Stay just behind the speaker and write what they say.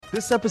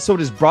This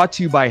episode is brought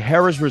to you by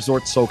Harrah's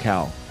Resort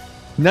SoCal.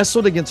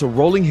 Nestled against a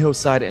rolling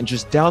hillside and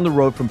just down the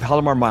road from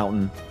Palomar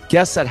Mountain,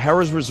 guests at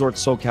Harrah's Resort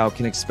SoCal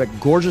can expect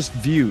gorgeous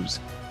views,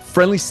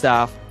 friendly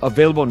staff,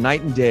 available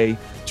night and day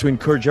to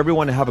encourage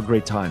everyone to have a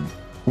great time.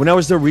 When I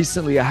was there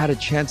recently, I had a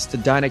chance to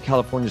dine at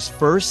California's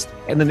first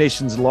and the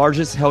nation's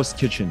largest Hell's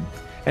Kitchen.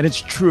 And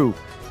it's true,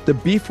 the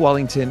beef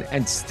Wellington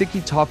and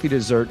sticky toffee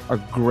dessert are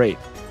great.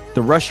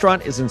 The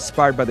restaurant is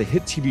inspired by the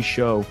hit TV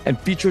show and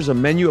features a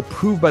menu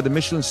approved by the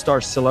Michelin star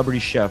celebrity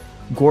chef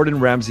Gordon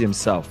Ramsay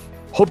himself.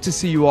 Hope to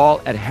see you all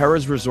at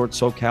Harrah's Resort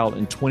SoCal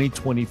in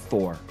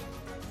 2024.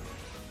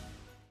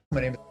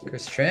 My name is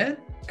Chris Tran.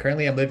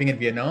 Currently, I'm living in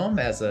Vietnam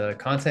as a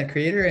content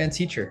creator and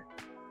teacher.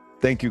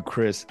 Thank you,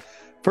 Chris.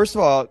 First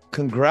of all,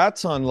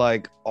 congrats on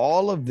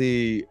all of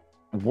the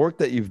work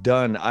that you've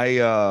done.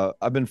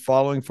 I've been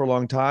following for a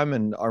long time,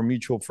 and our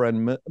mutual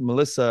friend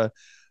Melissa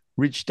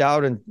reached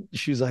out and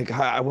she's like,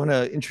 I want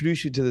to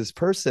introduce you to this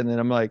person. And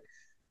I'm like,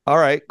 all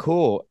right,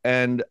 cool.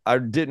 And I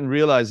didn't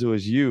realize it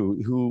was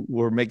you who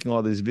were making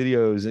all these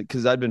videos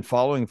because I'd been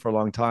following for a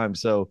long time.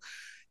 So,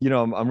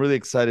 I'm really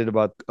excited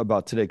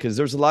about today because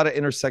there's a lot of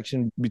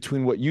intersection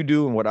between what you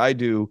do and what I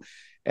do.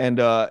 And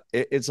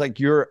it's like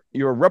you're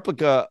a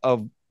replica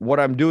of what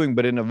I'm doing,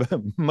 but in a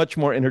much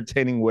more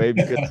entertaining way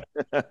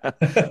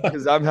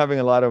because I'm having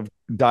a lot of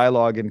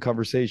dialogue and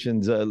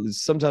conversations,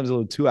 sometimes a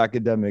little too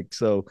academic.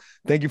 So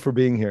thank you for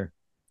being here.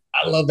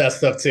 I love that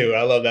stuff too.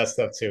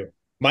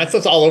 My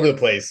stuff's all over the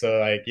place.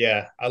 So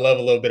yeah, I love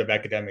a little bit of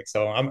academics.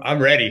 So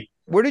I'm ready.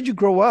 Where did you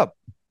grow up?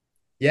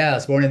 Yeah, I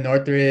was born in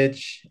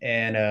Northridge,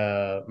 and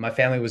my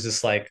family was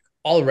just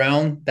all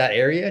around that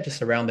area,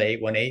 just around the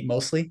 818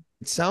 mostly.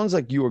 It sounds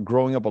like you were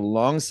growing up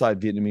alongside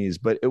Vietnamese,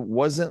 but it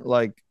wasn't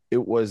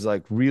it was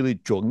really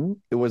chuẩn.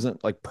 It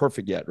wasn't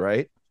perfect yet,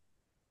 right?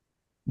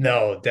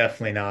 No,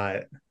 definitely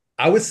not.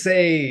 I would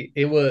say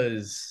it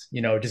was,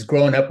 just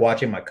growing up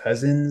watching my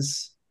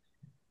cousins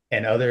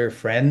and other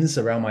friends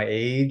around my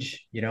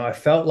age, I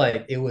felt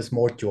like it was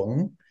more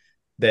chuẩn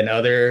than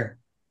other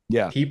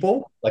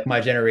people, like my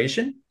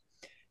generation.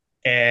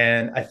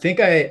 And I think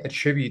I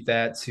attribute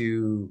that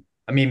to,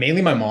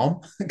 mainly my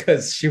mom,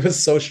 because she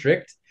was so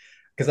strict.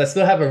 Because I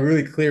still have a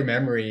really clear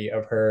memory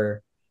of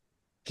her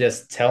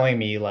just telling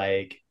me,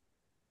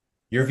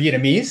 you're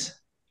Vietnamese,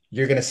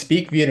 you're going to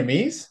speak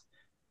Vietnamese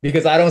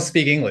because I don't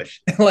speak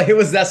English. It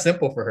was that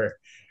simple for her.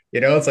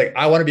 It's like,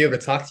 I want to be able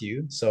to talk to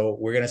you. So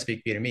we're going to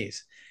speak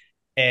Vietnamese.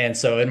 And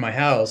so in my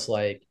house,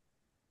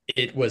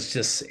 it was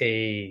just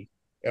a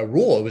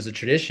rule. It was a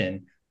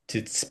tradition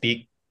to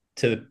speak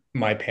to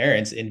my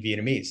parents in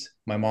Vietnamese,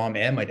 my mom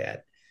and my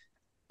dad.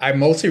 I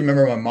mostly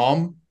remember my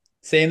mom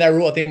saying that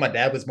rule. I think my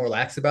dad was more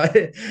lax about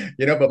it,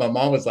 but my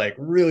mom was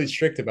really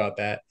strict about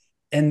that.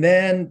 And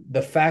then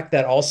the fact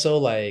that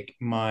also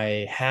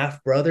my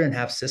half brother and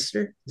half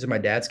sister, these are my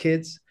dad's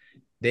kids,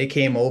 they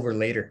came over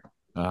later.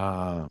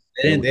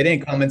 They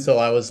didn't come until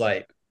I was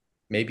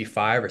maybe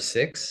 5 or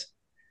 6.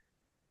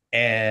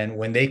 And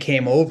when they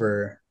came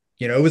over,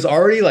 it was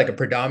already a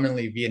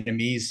predominantly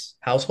Vietnamese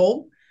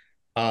household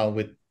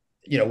with,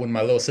 when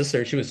my little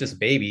sister, she was just a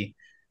baby.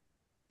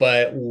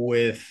 But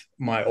with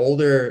my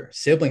older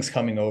siblings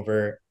coming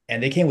over,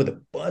 and they came with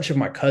a bunch of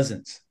my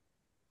cousins,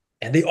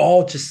 and they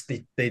all just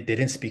they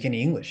didn't speak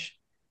any English,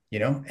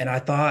 And I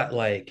thought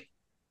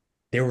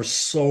they were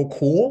so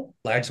cool.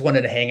 I just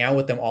wanted to hang out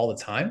with them all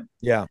the time.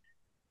 Yeah.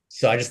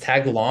 So I just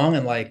tagged along,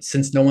 and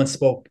since no one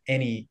spoke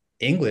any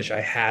English, I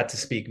had to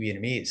speak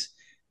Vietnamese.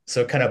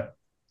 So it kind of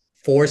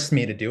forced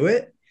me to do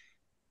it.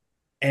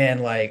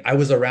 And I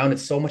was around it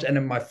so much. And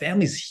then my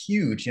family's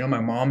huge.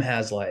 My mom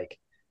has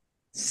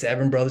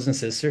 7 brothers and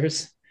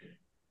sisters.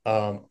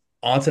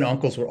 Aunts and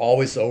uncles were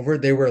always over.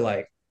 They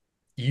were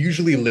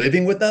usually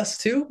living with us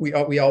too.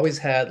 We always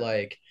had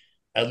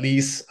at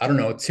least, I don't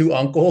know, 2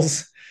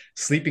 uncles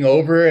sleeping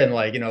over, and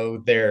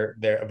their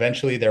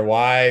eventually their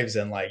wives,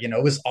 and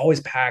it was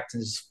always packed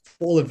and just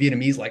full of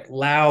Vietnamese,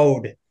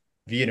 loud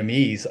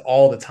Vietnamese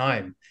all the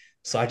time.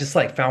 So I just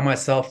found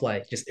myself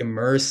just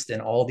immersed in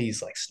all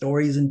these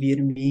stories in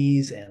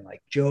Vietnamese and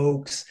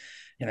jokes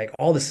and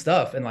all this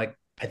stuff. And I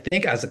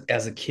think as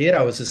a kid,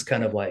 I was just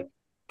kind of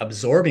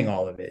absorbing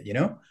all of it,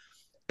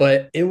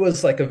 but it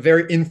was a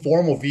very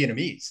informal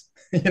Vietnamese,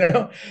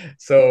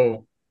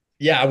 So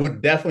yeah, I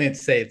would definitely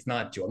say it's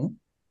not chuẩn,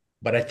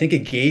 but I think it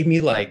gave me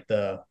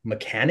the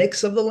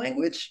mechanics of the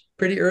language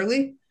pretty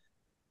early,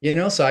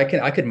 so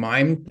I could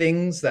mime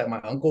things that my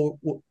uncle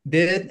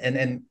did.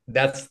 And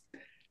that's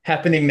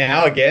happening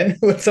now again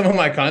with some of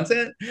my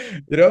content,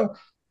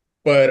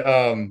 but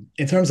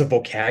in terms of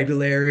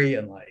vocabulary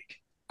and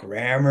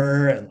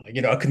grammar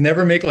and I could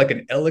never make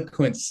an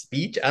eloquent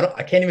speech.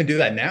 I can't even do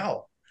that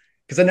now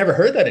because I never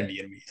heard that in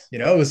Vietnamese.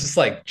 It was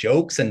just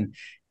jokes and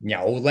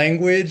Nhau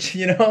language,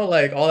 all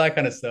that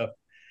kind of stuff.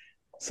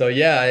 So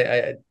yeah,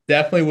 I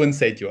definitely wouldn't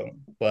say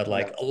chuẩn, but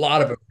a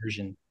lot of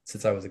immersion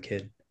since I was a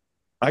kid.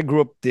 I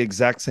grew up the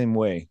exact same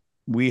way.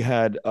 We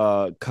had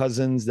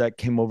cousins that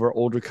came over,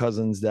 older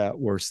cousins that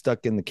were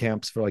stuck in the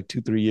camps for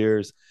 2-3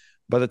 years.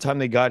 by the time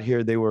they got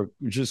here, they were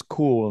just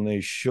cool and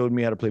they showed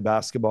me how to play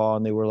basketball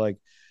and they were like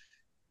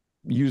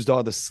used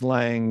all the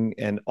slang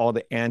and all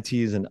the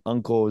aunties and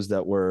uncles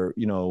that were,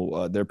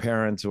 their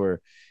parents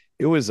were.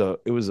 It was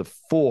a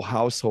full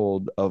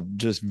household of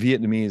just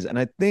Vietnamese, and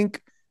I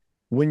think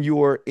when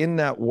you are in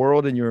that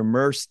world and you're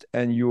immersed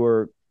and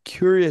you're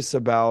curious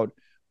about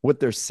what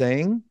they're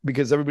saying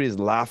because everybody's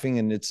laughing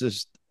and it's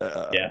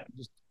Yeah.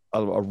 just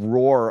a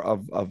roar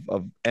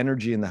of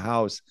energy in the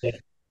house. Yeah.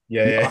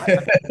 I Yeah.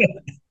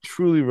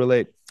 truly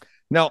relate.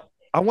 Now,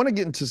 I want to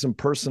get into some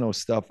personal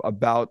stuff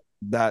about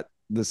that,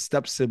 the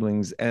step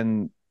siblings,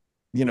 and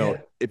Yeah.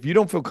 if you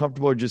don't feel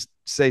comfortable, just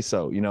say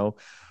so.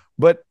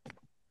 But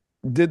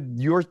did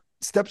your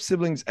step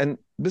siblings, and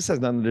this has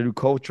nothing to do with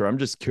culture, I'm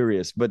just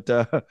curious, but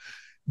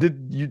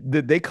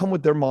did they come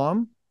with their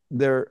mom,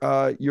 their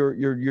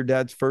your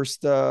dad's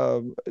first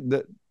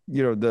the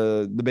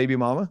baby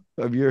mama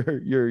of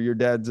your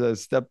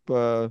dad's step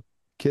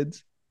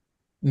kids?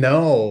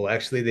 No,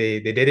 actually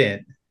they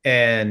didn't.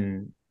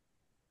 And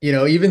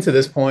even to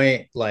this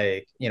point,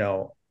 like,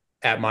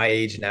 at my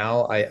age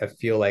now, I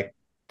feel like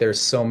there's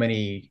so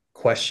many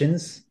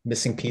questions,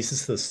 missing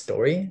pieces to the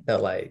story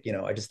that, like,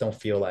 I just don't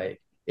feel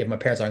like if my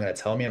parents aren't going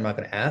to tell me, I'm not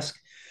going to ask.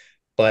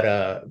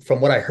 But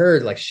from what I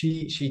heard, like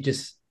she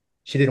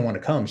didn't want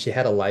to come. She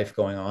had a life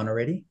going on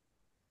already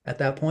at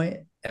that point,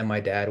 and my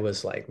dad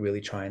was like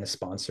really trying to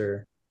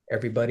sponsor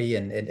everybody,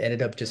 and it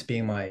ended up just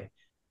being my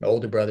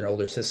older brother and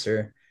older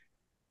sister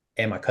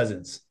and my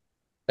cousins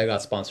that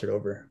got sponsored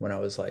over when I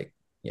was like,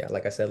 yeah,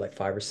 like I said, like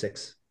 5 or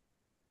 6.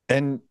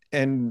 And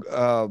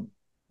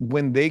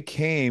when they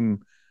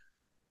came,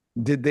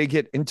 did they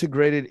get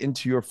integrated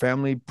into your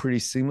family pretty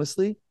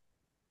seamlessly?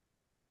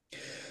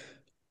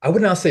 I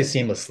would not say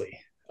seamlessly.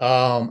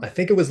 I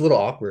think it was a little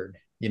awkward,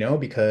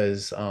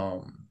 because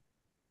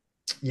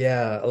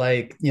yeah,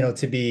 like,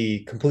 to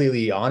be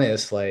completely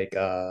honest, like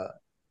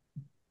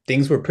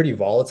things were pretty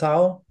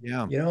volatile,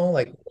 Yeah.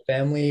 like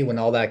family when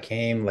all that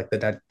came, like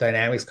the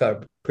dynamics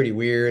got pretty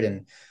weird,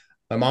 and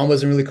my mom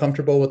wasn't really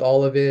comfortable with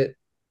all of it.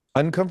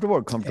 Uncomfortable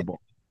or comfortable?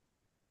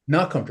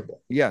 Not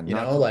comfortable, Yeah,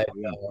 not like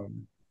comfortable.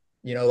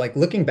 Yeah. like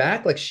looking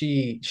back, like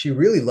she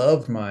really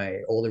loved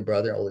my older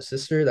brother, older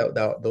sister.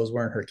 That those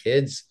weren't her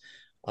kids.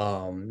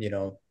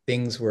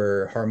 Things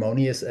were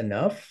harmonious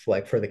enough,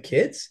 like for the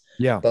kids,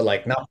 Yeah. but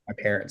like not for my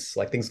parents.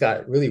 Like things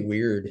got really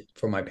weird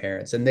for my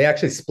parents, and they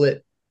actually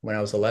split when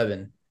I was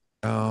 11.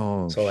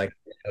 Oh, So like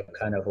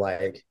kind of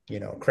like,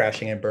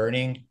 crashing and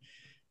burning.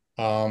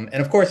 And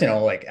of course,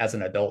 like as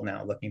an adult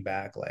now, looking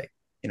back, like,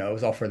 it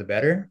was all for the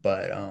better.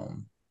 But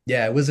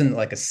yeah, it wasn't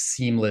like a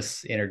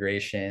seamless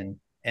integration.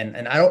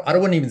 And I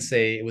wouldn't even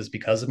say it was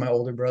because of my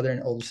older brother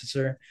and older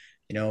sister.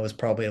 It was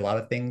probably a lot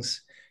of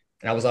things.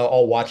 And I was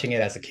all watching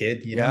it as a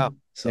kid, yeah. Yeah.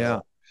 So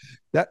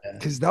That yeah.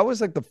 because that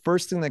was like the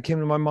first thing that came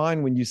to my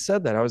mind when you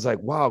said that. I was like,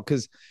 wow,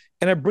 because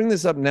and I bring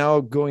this up now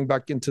going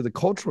back into the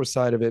cultural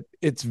side of it,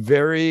 it's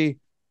very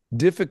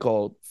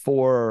difficult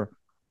for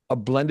a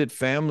blended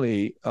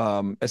family,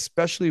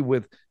 especially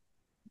with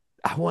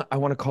I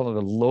want to call it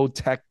a low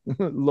tech,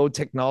 low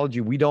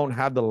technology. We don't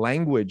have the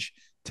language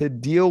to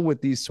deal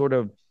with these sort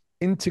of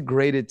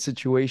integrated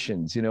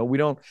situations. We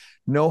don't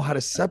know how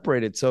to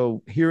separate it.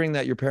 So hearing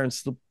that your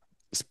parents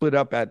split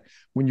up at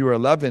when you were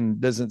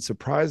 11 doesn't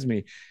surprise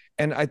me.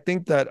 And I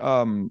think that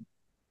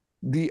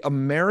the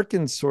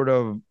American sort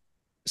of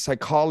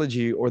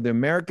psychology or the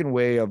American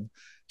way of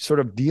sort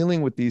of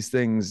dealing with these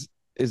things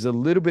is a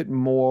little bit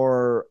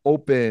more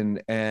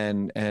open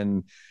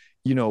and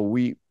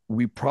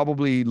we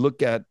probably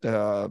look at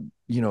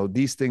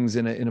these things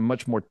in a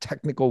much more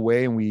technical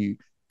way, and we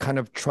kind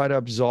of try to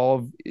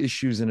absolve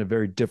issues in a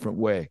very different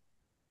way.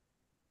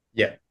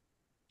 Yeah.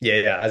 Yeah.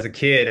 Yeah. As a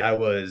kid,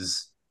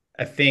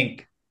 I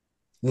think,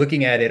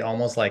 looking at it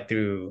almost like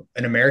through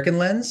an American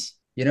lens,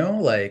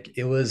 like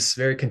it was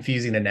very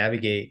confusing to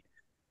navigate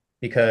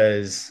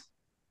because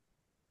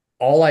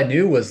all I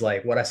knew was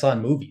like what I saw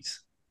in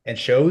movies and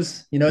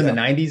shows, in the Yeah,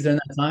 90s during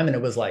that time. And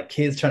it was like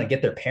kids trying to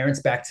get their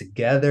parents back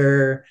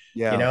together,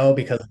 yeah,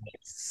 because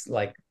it's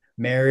like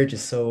marriage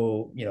is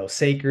so,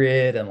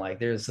 sacred. And like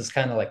there's this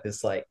kind of like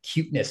this like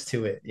cuteness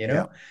to it,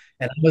 yeah.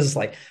 And I was just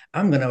like,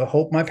 I'm gonna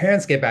hope my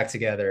parents get back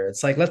together.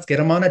 It's like, let's get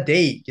them on a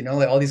date,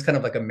 like all these kind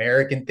of like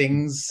American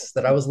things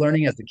that I was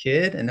learning as a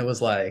kid. And it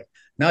was like,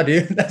 no,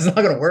 dude, that's not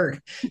gonna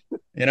work.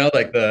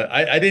 Like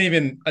I didn't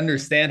even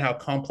understand how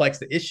complex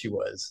the issue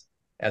was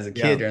as a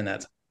kid Yeah. during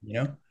that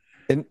time.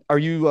 And are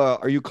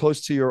you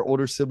close to your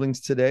older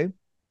siblings today?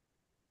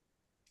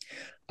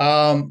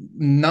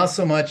 Not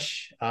so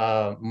much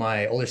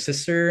my older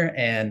sister,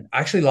 and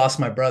I actually lost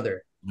my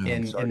brother No, I'm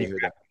in sorry to Iraq. hear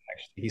that.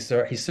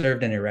 Actually, he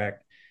served in Iraq.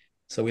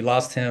 So we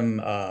lost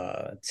him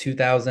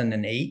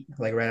 2008,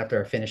 like right after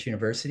I finished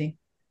university.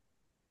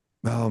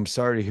 Oh, I'm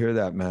sorry to hear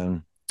that,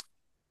 man.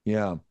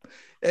 Yeah.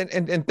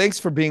 And thanks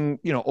for being,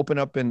 open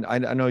up. And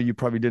I know you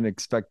probably didn't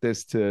expect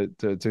this to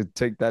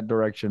take that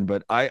direction,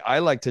 but I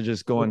like to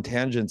just go on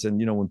tangents, and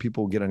when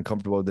people get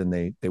uncomfortable, then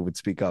they would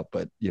speak up.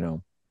 But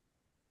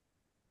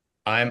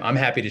I'm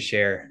happy to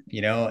share,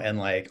 and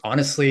like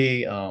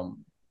honestly,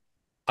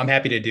 I'm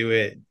happy to do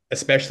it,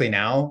 especially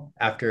now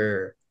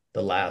after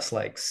the last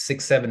like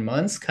 6, 7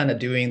 months, kind of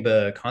doing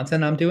the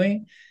content I'm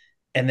doing,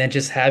 and then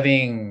just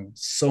having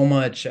so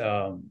much,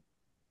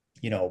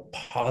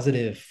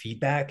 positive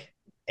feedback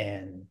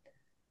and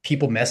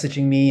people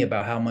messaging me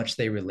about how much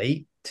they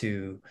relate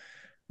to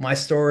my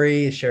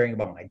story, sharing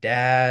about my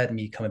dad,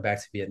 me coming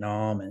back to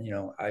Vietnam.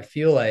 And, I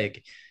feel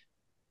like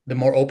the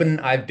more open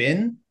I've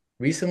been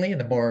recently,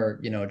 the more,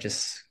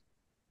 just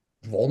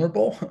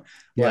vulnerable.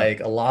 Yeah. Like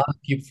a lot of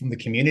people from the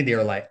community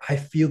are like, I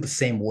feel the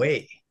same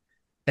way.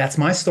 That's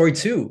my story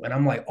too. And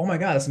I'm like, oh my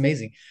God, that's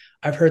amazing.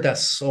 I've heard that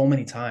so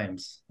many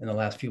times in the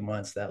last few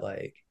months that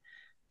like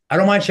I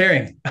don't mind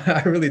sharing.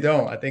 I really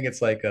don't. I think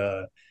it's like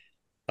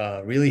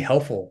really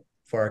helpful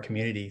for our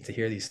community to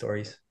hear these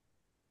stories.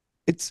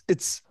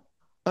 It's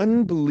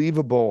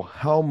unbelievable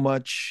how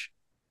much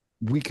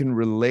we can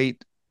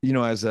relate,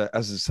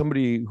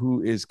 somebody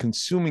who is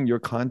consuming your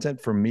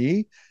content. For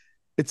me,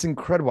 it's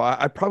incredible.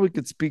 I probably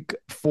could speak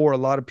for a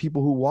lot of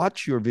people who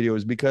watch your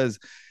videos, because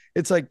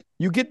it's like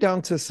you get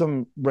down to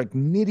some like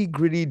nitty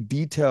gritty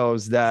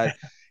details that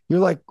you're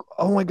like,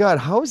 oh my God,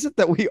 how is it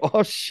that we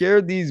all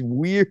share these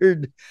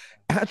weird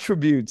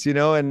attributes,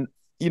 and,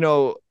 you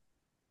know,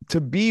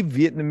 to be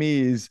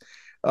Vietnamese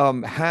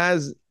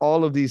has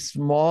all of these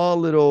small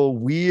little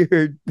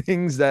weird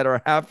things that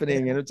are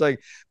happening. And it's like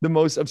the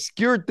most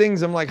obscure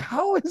things. I'm like,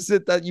 how is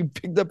it that you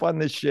picked up on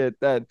this shit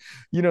that,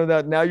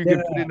 that now you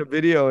can put Yeah. in a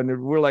video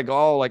and we're like,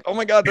 all like, oh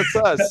my God, that's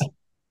us.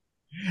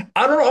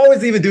 I don't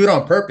always even do it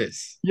on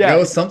purpose.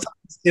 Yeah. Sometimes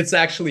it's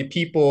actually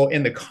people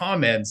in the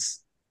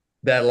comments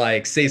that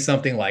like say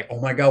something like,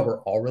 "Oh my God,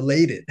 we're all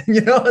related."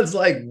 It's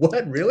like,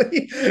 what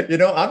really?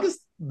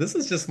 This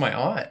is just my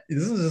aunt.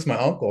 This is just my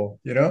uncle,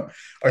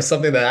 or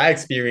something that I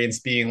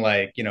experienced being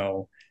like,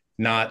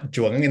 not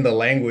juang in the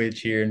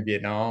language here in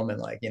Vietnam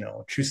and like,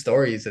 true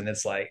stories. And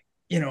it's like,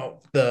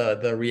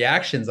 the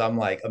reactions, I'm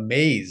like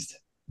amazed.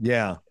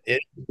 Yeah.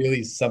 It's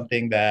really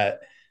something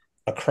that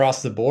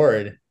across the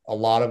board, a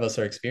lot of us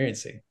are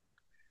experiencing.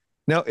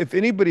 Now, if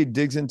anybody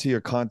digs into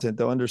your content,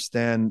 they'll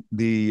understand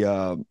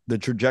the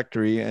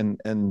trajectory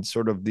and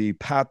sort of the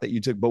path that you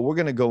took. But we're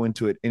going to go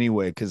into it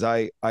anyway, because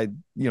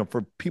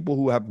for people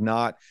who have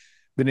not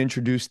been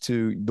introduced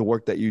to the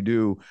work that you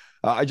do,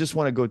 I just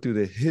want to go through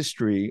the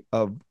history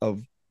of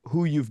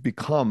who you've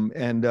become.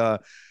 And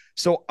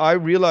so I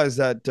realized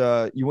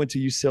that you went to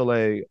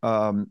UCLA,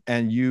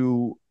 and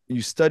you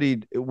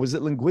studied. Was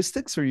it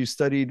linguistics, or you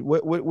studied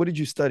what did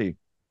you study?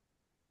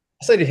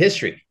 I studied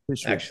history,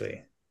 History.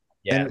 actually.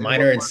 Yeah, And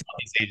minor in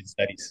Southeast Asian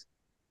studies.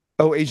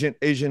 oh,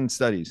 Asian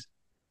studies.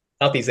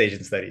 Southeast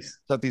Asian studies.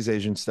 Southeast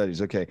Asian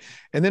studies. Okay.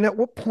 And then at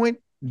what point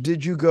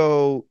did you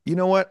go, you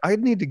know what? I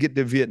need to get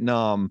to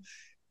Vietnam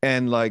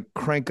and like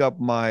crank up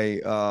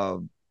my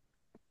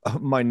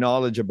my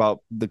knowledge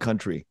about the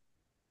country.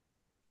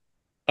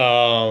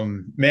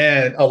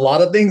 Man, a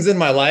lot of things in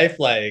my life,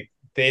 like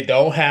they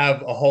don't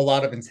have a whole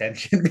lot of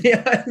intention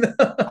behind them.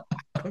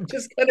 I'm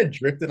just kind of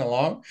drifting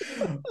along.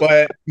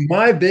 But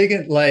my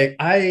big, like,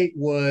 I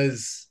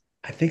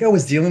think I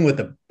was dealing with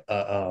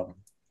a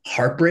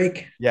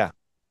heartbreak Yeah.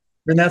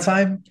 during that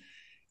time.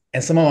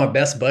 And some of my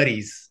best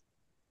buddies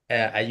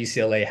at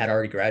UCLA had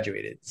already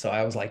graduated. So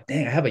I was like,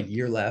 dang, I have a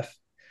year left.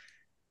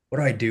 What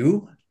do I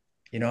do?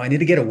 I need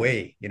to get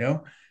away.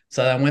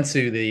 So I went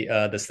to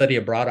the study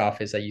abroad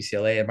office at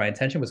UCLA, and my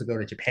intention was to go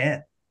to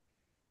Japan.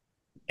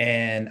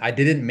 And I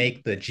didn't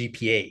make the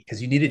GPA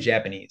because you needed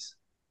Japanese.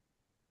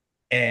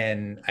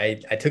 And I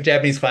took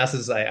Japanese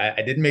classes.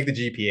 I didn't make the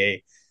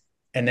GPA.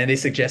 And then they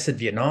suggested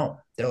Vietnam.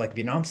 They're like,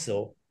 Vietnam's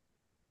still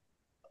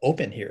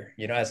open here,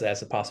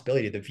 as a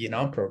possibility, the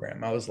Vietnam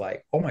program. I was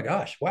like, oh my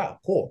gosh, wow,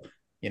 cool.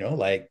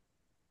 Like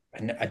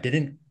I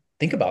didn't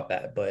think about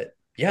that, but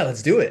yeah,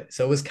 let's do it.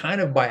 So it was kind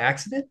of by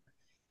accident.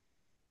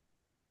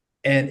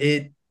 And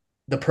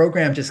the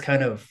program just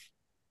kind of,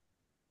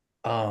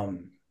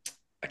 um,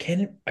 I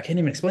can't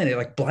even explain it.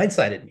 Like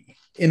blindsided me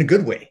in a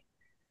good way.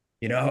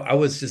 I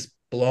was just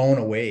blown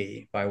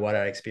away by what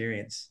I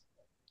experienced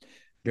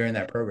during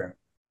that program.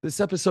 This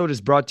episode is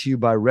brought to you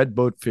by Red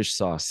Boat Fish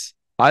Sauce.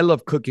 I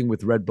love cooking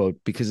with Red Boat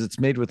because it's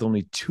made with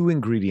only two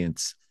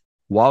ingredients: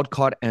 wild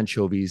caught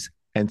anchovies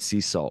and sea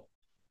salt.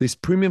 This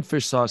premium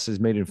fish sauce is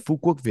made in Phu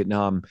Quoc,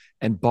 Vietnam,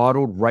 and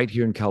bottled right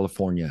here in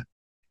California.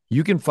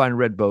 You can find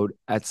Red Boat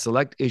at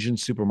select Asian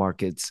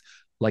supermarkets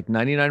like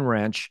 99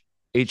 Ranch,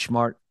 H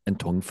Mart, and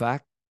Tong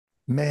Fac.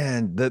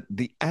 Man,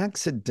 the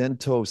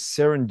accidental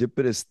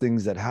serendipitous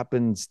things that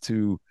happens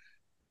to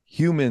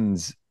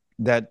humans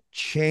that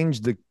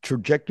change the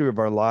trajectory of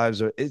our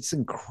lives it's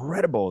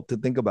incredible to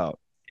think about.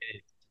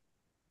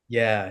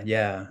 Yeah,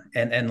 yeah.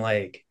 And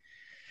like,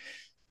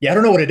 yeah, I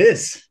don't know what it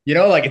is.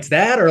 Like it's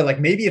that, or like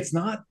maybe it's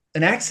not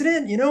an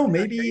accident,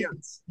 maybe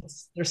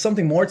there's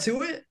something more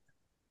to it.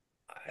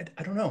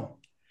 I don't know.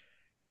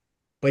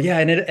 But yeah,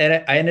 I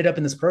ended up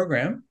in this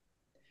program.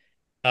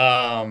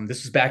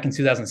 This was back in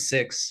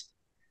 2006,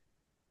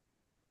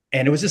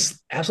 and it was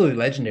just absolutely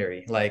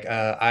legendary. Like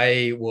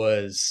I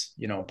was,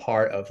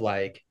 part of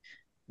like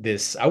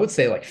this, I would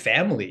say like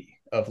family.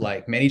 of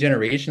like many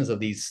generations of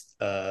these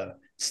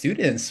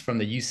students from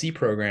the UC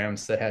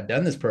programs that had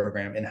done this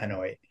program in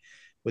Hanoi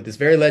with this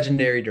very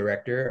legendary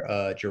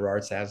director,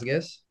 Gerard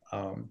Sazgas.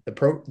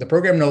 The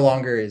program no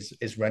longer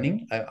is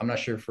running. I'm not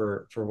sure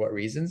for what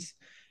reasons.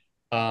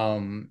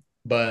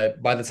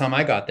 But by the time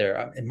I got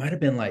there, it might have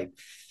been like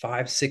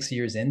 5, 6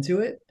 years into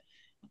it.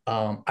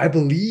 I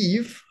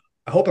believe,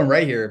 I hope I'm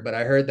right here, but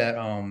I heard that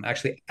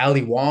actually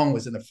Ali Wong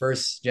was in the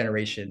first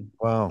generation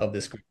Wow. of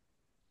this group.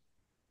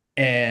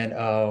 And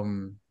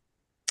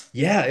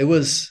yeah, it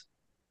was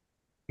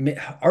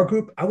our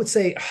group. I would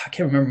say, I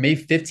can't remember,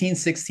 maybe 15,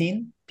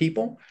 16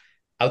 people.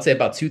 I would say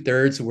about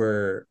two-thirds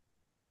were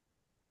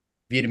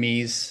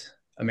Vietnamese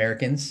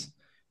Americans.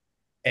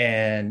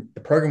 And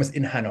the program was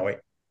in Hanoi.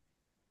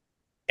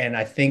 And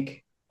I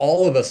think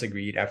all of us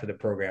agreed after the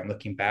program,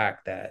 looking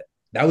back, that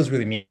that was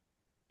really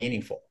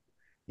meaningful,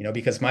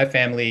 because my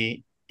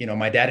family,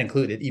 my dad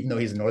included, even though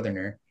he's a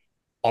northerner,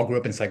 all grew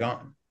up in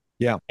Saigon.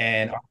 Yeah.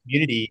 And our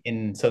community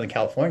in Southern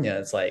California,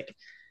 it's like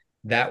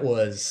that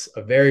was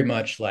a very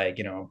much like,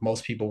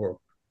 most people were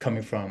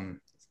coming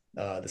from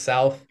the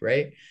South,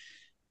 right?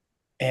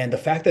 And the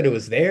fact that it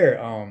was there,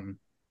 in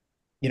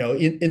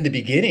the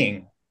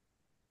beginning,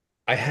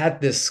 I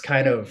had this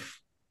kind of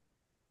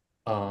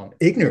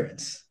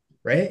ignorance,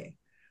 right?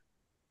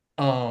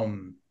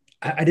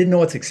 I didn't know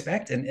what to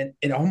expect. And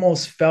it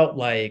almost felt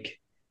like,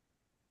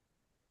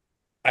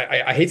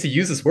 I hate to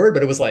use this word,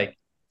 but it was like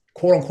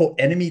quote unquote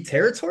enemy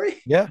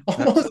territory Yeah.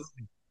 almost.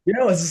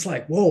 Absolutely. It's just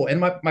like, whoa. And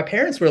my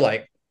parents were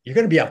like, you're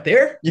gonna be out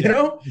there,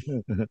 Yeah.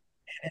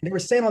 And they were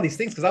saying all these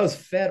things because I was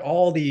fed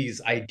all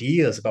these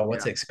ideas about what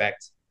Yeah. to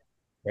expect,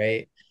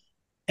 right?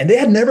 And they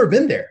had never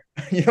been there.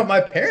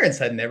 My parents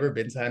had never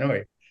been to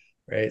Hanoi,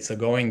 right? So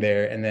going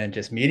there and then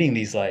just meeting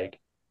these like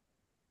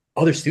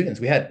other students.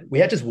 We had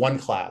just one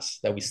class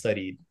that we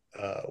studied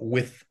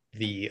with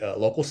the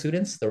local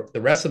students.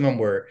 The rest of them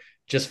were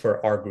just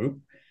for our group.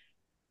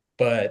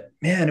 But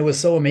man, it was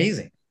so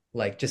amazing.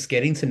 Like just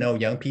getting to know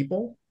young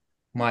people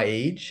my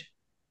age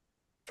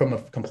from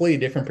a completely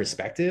different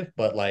perspective.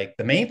 But like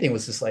the main thing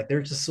was just like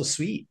they're just so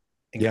sweet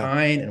and Yeah.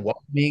 kind and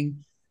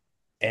welcoming,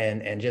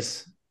 and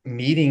just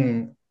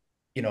meeting,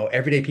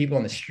 everyday people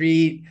on the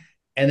street,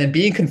 and then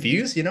being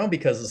confused,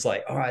 because it's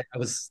like, oh, I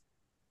was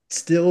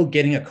still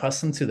getting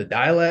accustomed to the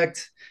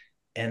dialect,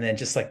 and then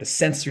just like the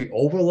sensory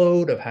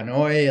overload of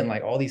Hanoi and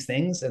like all these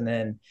things. And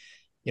then,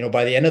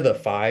 by the end of the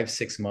 5,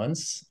 6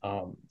 months,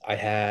 I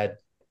had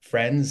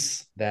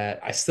friends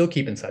that I still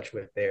keep in touch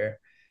with there,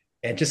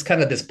 and just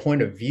kind of this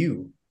point of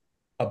view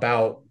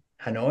about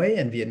Hanoi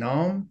and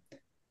Vietnam,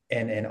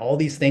 and all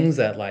these things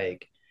that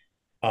like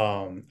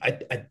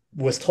I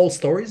was told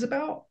stories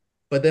about,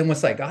 but then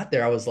once I got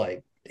there, I was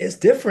like, it's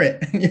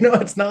different.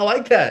 It's not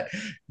like that.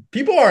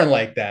 People aren't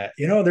like that.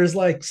 There's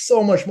like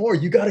so much more.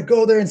 You got to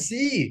go there and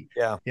see.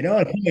 Yeah. And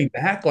coming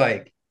back,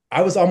 like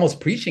I was almost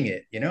preaching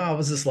it. I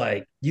was just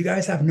like, you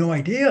guys have no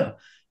idea.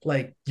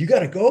 Like, you got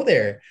to go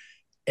there.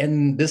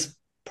 And this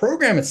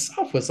program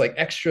itself was like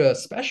extra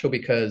special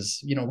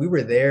because we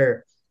were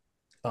there,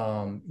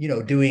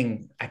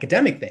 doing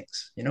academic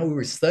things. We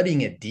were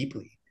studying it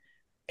deeply,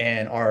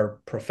 and our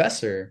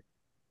professor,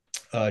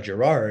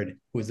 Gerard,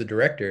 who was the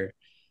director,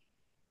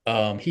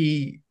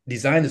 he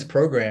designed this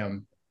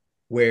program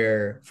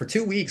where for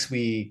 2 weeks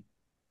we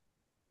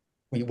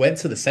went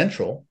to the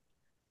central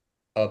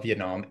of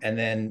Vietnam, and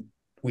then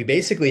we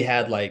basically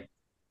had like,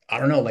 I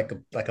don't know,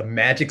 like a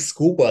magic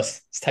school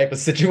bus type of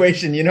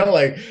situation,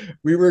 like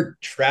we were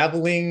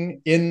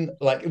traveling in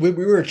like we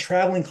were a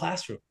traveling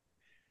classroom,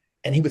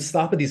 and he would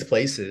stop at these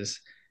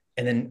places,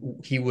 and then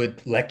he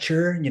would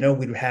lecture.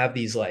 We'd have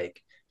these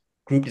like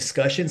group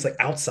discussions like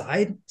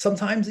outside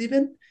sometimes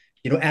even,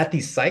 at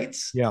these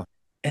sites, Yeah.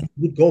 and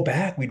we'd go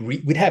back,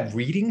 we'd have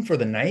reading for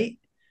the night,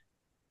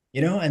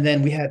 and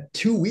then we had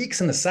 2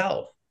 weeks in the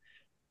South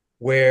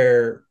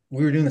where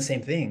we were doing the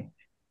same thing.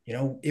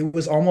 It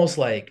was almost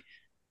like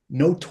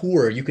no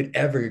tour you could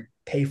ever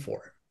pay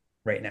for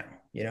right now.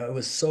 It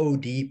was so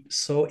deep,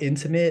 so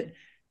intimate,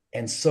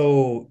 and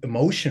so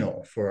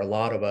emotional for a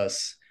lot of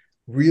us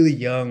really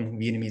young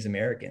Vietnamese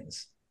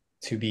Americans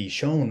to be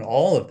shown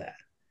all of that.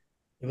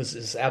 It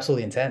was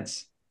absolutely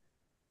intense.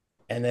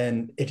 And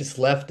then it just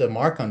left a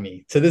mark on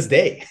me to this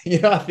day.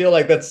 I feel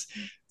like that's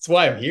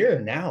why I'm here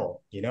now.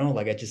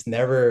 Like I just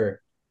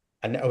never,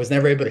 I was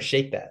never able to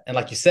shake that. And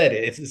like you said,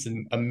 it's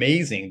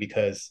amazing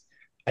because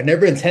I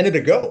never intended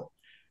to go.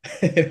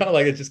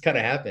 Like it just kind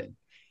of happened.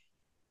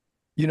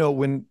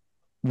 When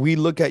we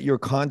look at your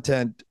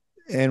content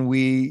and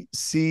we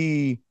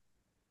see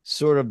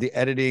sort of the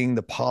editing,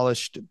 the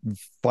polished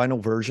final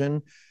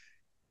version,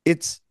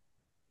 it's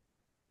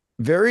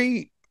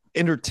very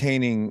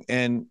entertaining,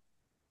 and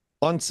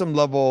on some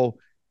level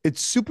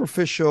it's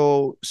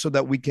superficial so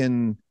that we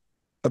can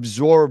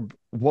absorb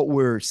what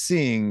we're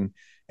seeing.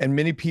 And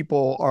many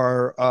people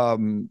are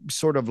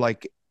sort of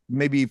like,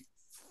 maybe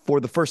for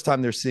the first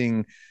time they're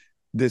seeing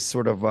this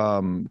sort of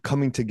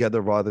coming together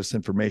of all this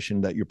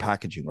information that you're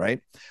packaging,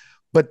 right?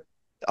 But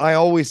I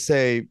always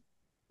say,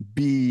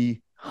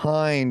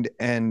 behind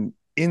and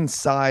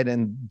inside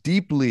and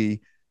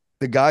deeply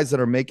the guys that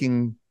are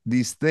making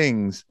these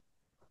things,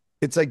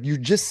 it's like you're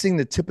just seeing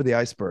the tip of the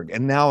iceberg.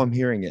 And now I'm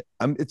hearing it.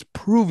 It's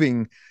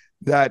proving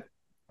that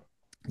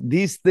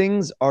these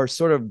things are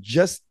sort of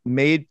just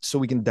made so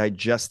we can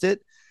digest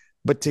it.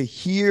 But to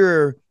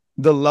hear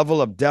the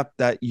level of depth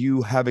that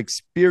you have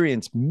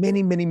experienced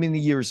many, many, many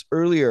years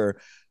earlier,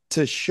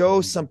 to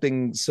show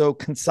something so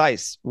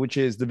concise, which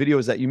is the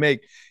videos that you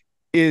make,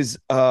 is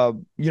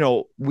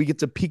we get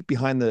to peek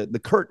behind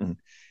the curtain,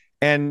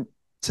 and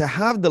to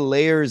have the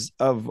layers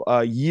of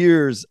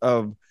years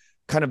of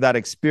kind of that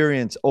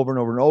experience over and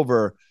over and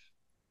over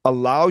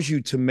allows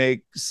you to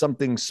make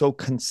something so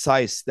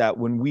concise that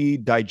when we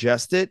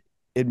digest it,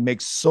 it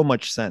makes so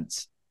much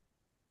sense.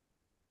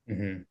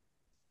 Mhm.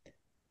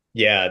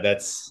 Yeah,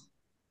 that's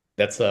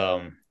first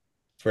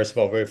of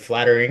all very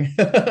flattering.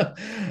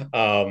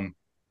 um,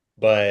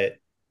 but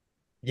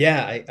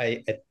yeah,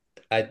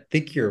 I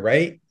think you're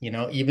right.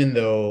 Even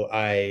though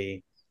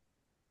I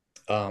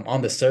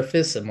on the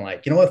surface, I'm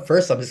like, you know what?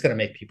 First, I'm just gonna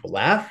make people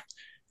laugh,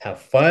 have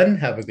fun,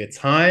 have a good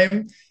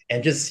time,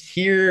 and just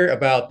hear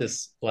about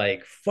this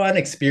like funny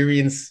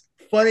experience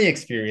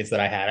that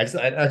I had.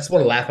 I just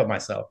want to laugh at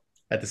myself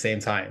at the same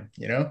time.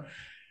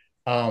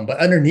 But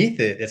underneath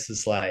it, it's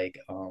just like,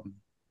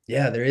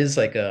 yeah, there is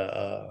like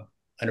an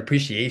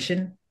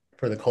appreciation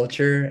for the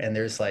culture, and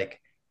there's like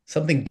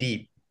something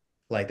deep.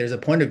 Like there's a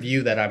point of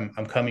view that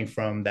I'm coming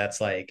from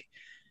that's like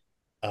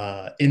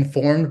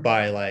informed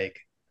by like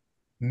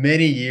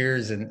many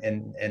years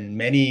and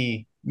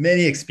many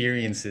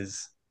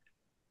experiences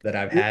that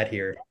I've had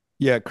here.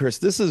 Yeah, Chris,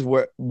 this is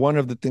where one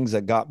of the things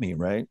that got me,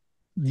 right?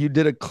 You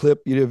did a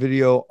clip, you did a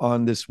video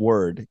on this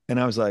word, and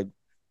I was like,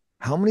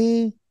 how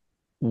many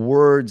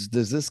words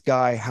does this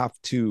guy have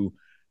to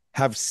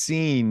have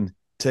seen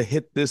to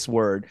hit this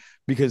word?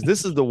 Because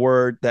this is the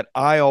word that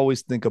I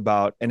always think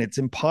about, and it's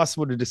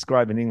impossible to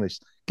describe in English.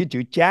 Get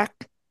you,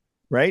 Jack,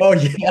 right? Oh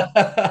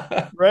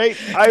yeah. Right.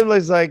 I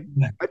was like,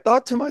 I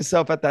thought to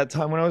myself at that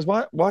time when I was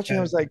watching, I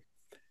Yeah. was like,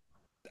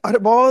 out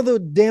of all the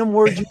damn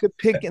words you could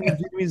pick in the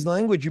Vietnamese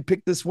language, you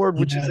picked this word,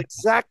 which is Yeah.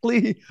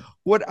 exactly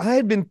what I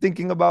had been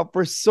thinking about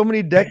for so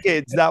many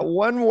decades. That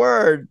one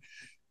word.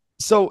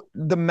 So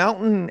the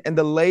mountain and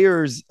the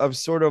layers of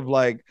sort of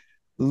like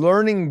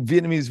learning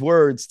Vietnamese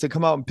words to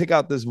come out and pick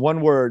out this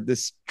one word,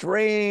 this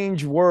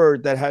strange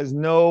word that has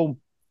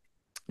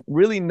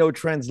really no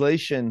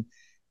translation,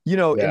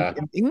 Yeah.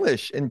 in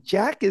English. And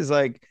Jack is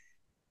like,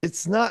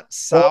 it's not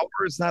sour, Well,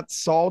 it's not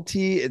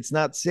salty, it's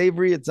not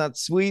savory, it's not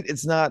sweet,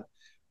 it's not.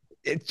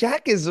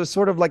 Jack is a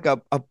sort of like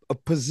a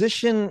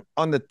position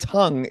on the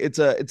tongue. It's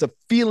a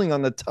feeling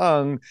on the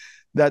tongue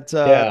that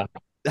yeah.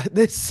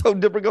 it's so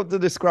difficult to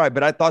describe.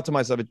 But I thought to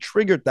myself, it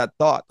triggered that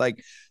thought.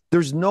 Like,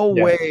 there's no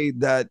Yeah. way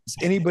that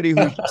anybody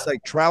who's just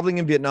like traveling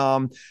in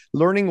Vietnam,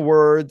 learning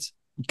words,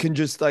 can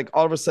just like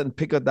all of a sudden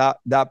pick up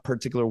that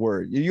particular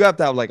word. You have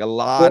to have like a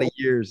lot of Well,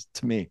 years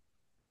to me.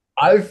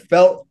 I've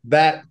felt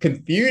that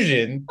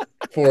confusion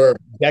for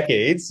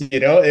decades.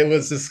 It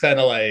was just kind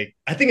of like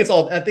I think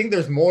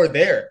there's more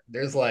there.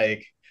 There's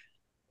like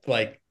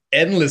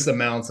endless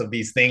amounts of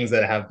these things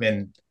that have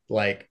been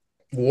like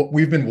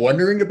we've been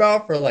wondering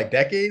about for like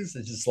decades.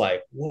 It's just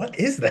like, what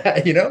is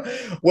that?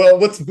 Well,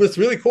 what's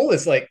really cool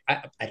is like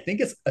I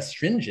think it's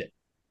astringent.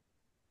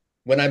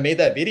 When I made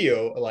that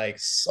video, like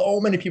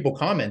so many people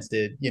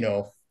commented,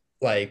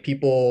 like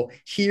people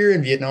here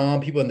in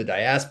Vietnam, people in the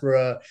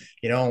diaspora,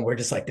 and we're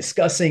just like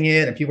discussing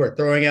it, and people are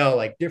throwing out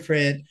like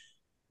different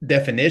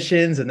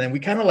definitions, and then we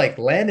kind of like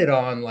landed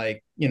on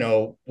like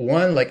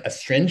one like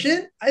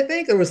astringent. I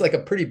think there was like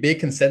a pretty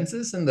big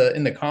consensus in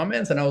the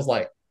comments, and I was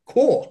like,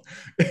 cool.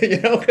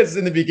 Because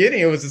in the beginning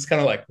it was just kind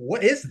of like,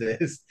 what is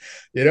this?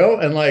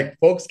 And like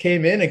folks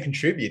came in and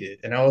contributed,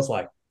 and I was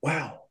like,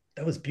 wow,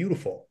 that was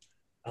beautiful.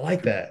 I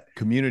like that.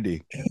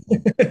 Community.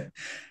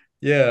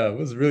 Yeah, it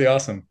was really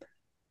awesome.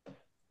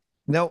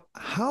 Now,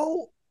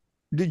 how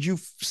did you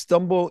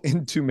stumble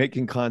into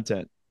making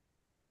content?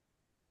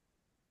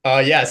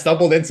 Yeah, I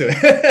stumbled into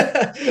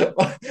it.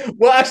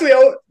 Well, actually,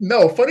 oh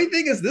no. Funny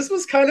thing is, this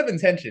was kind of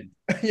intention.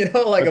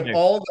 Like of Okay.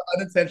 all the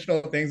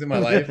unintentional things in my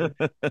life.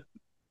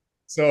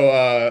 So,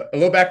 a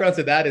little background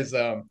to that is,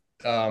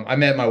 I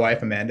met my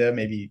wife Amanda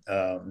maybe,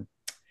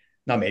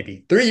 not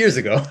maybe 3 years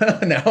ago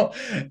now,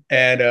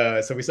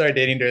 and so we started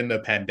dating during the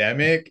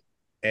pandemic,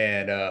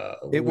 and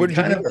Where we did you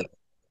kind meet of her?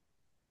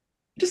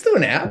 just do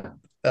an app.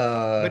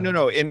 But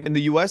no, in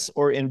the US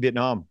or in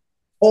Vietnam?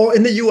 Oh,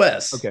 in the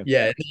U.S. Okay.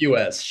 Yeah, in the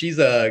U.S. She's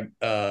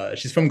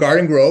from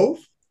Garden Grove,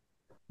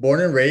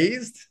 born and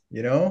raised.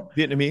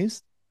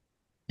 Vietnamese?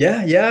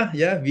 Yeah, yeah,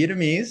 yeah,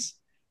 Vietnamese.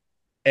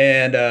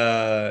 And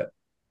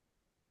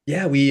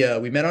yeah,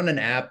 we met on an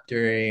app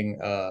during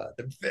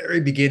the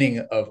very beginning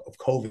of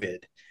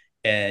COVID.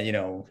 And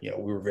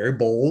we were very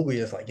bold. We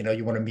just like,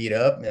 you want to meet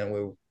up, and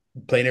we were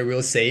playing it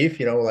real safe,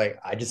 like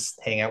I just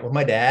hang out with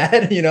my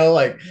dad,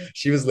 like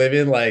she was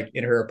living like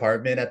in her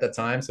apartment at the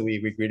time. So we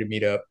agreed to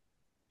meet up,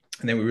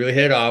 and then we really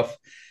hit it off.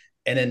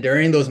 And then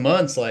during those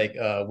months, like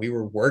we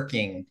were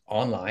working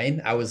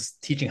online. I was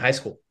teaching high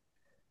school.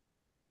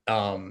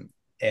 Um,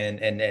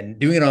 and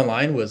doing it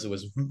online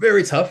was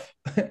very tough.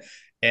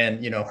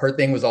 And her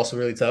thing was also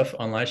really tough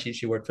online.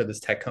 She worked for this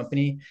tech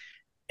company,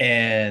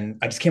 and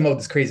I just came up with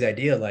this crazy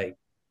idea, like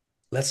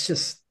let's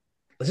just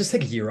let's just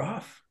take a year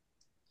off,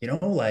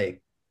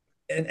 like,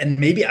 and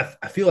maybe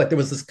I feel like there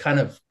was this kind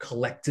of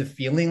collective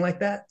feeling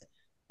like that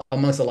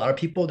amongst a lot of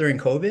people during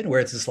COVID, where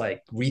it's just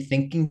like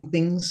rethinking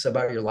things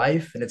about your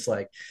life. And it's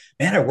like,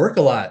 man, I work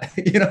a lot,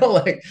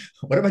 like,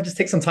 what if I just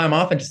take some time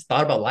off and just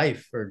thought about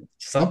life or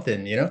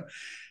something?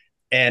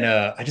 And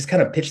I just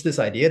kind of pitched this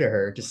idea to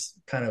her, just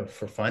kind of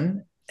for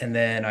fun. And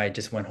then I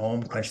just went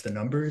home, crunched the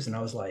numbers, and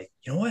I was like,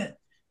 you know what?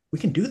 We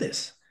can do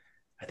this.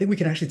 I think we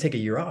can actually take a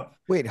year off.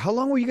 Wait, how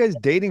long were you guys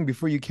dating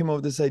before you came up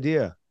with this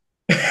idea?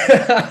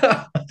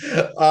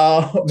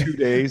 um, 2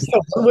 days.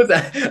 when was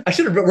that? I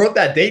should have wrote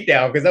that date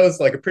down because that was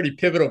like a pretty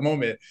pivotal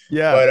moment.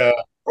 Yeah. But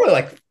probably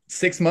like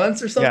 6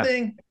 months or Yeah.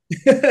 something.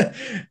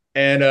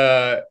 And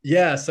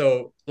yeah,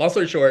 so long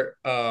story short,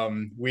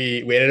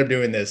 we ended up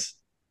doing this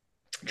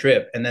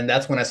trip, and then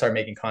that's when I started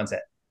making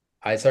content.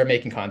 I started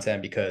making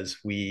content because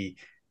we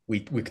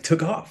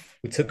took off.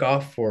 We took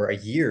off for a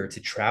year to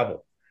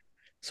travel.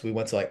 So we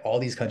went to like all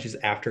these countries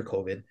after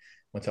COVID,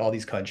 went to all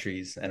these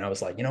countries, and I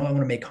was like, I want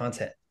to make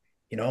content.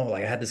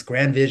 Like I had this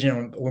grand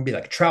vision. We're gonna be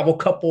like a travel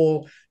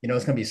couple.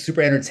 It's gonna be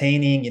super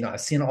entertaining. I've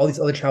seen all these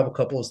other travel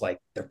couples, like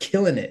they're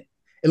killing it.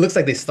 It looks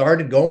like they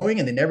started going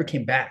and they never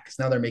came back because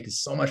now they're making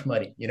so much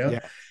money. Yeah.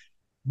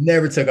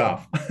 Never took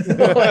off.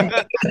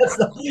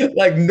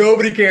 like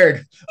nobody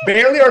cared.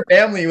 Barely our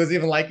family was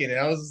even liking it.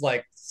 I was just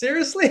like,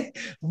 seriously?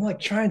 I'm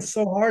like trying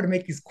so hard to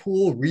make these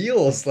cool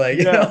reels, like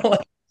Yeah.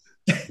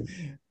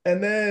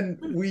 and then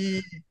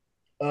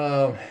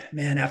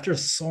man, after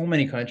so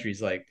many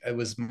countries, like it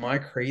was my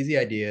crazy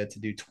idea to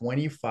do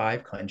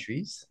 25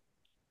 countries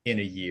in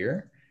a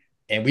year.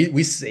 And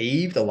we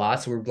saved a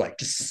lot. So we are like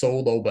just so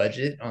low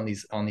budget on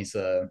these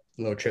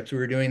little trips we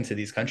were doing to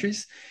these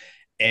countries.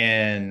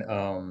 And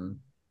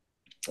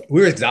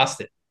we were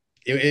exhausted.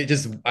 It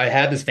just, I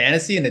had this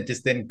fantasy and it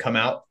just didn't come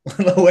out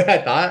the way I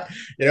thought,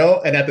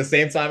 and at the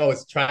same time I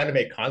was trying to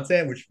make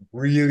content, which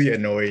really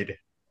annoyed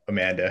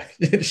Amanda.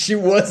 She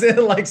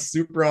wasn't like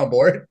super on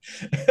board.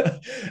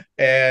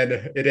 And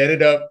it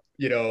ended up,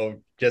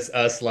 just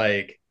us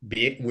like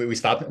we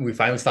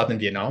finally stopped in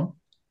Vietnam,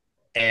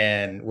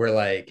 and we're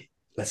like,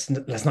 let's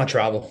not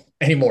travel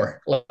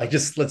anymore. Like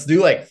just let's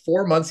do like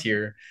 4 months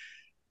here.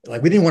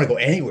 Like we didn't want to go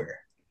anywhere,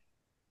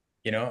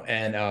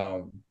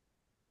 and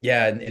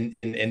yeah,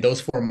 in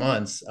those 4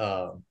 months,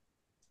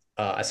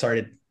 I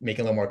started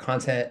making a little more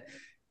content,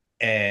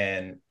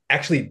 and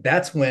actually,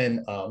 that's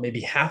when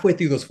maybe halfway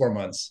through those 4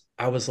 months,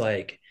 I was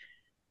like,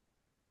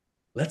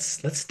 let's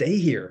stay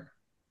here,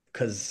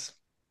 because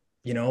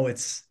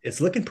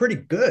it's looking pretty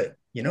good,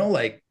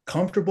 like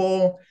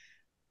comfortable.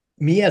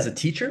 Me as a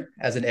teacher,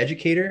 as an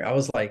educator, I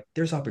was like,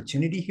 there's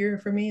opportunity here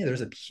for me.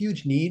 There's a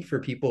huge need for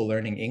people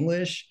learning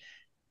English.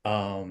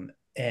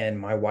 And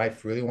my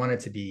wife really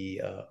wanted to be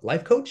a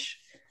life coach,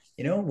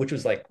 which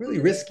was like really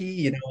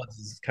risky.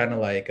 It's kind of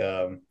like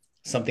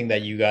something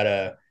that you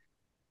gotta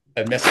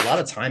invest a lot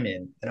of time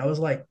in. And I was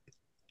like,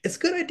 it's a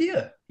good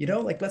idea,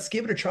 like let's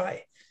give it a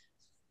try.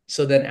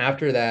 So then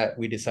after that,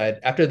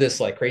 after this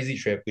like crazy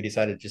trip, we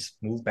decided to just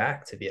move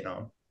back to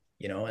Vietnam,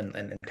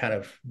 and kind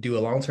of do a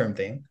long-term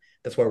thing.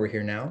 That's why we're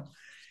here now.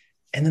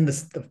 And then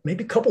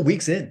maybe a couple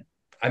weeks in,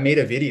 I made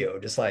a video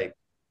just like,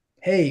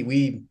 hey,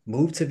 we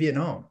moved to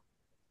Vietnam,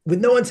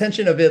 with no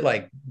intention of it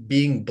like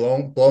being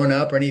blown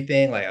up or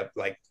anything.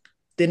 Like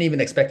didn't even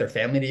expect their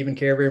family to even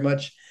care very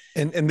much.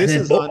 And And this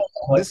then is boom, on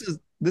like,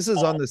 this is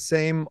on the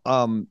same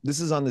this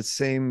is on the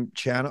same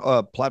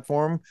channel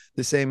platform,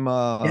 the same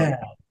yeah,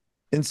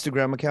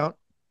 Instagram account.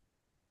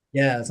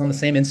 yeah, it's on the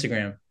same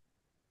Instagram.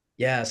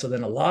 Yeah. So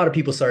then a lot of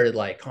people started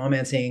like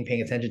commenting,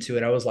 paying attention to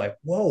it. I was like,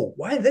 whoa,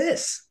 why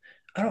this?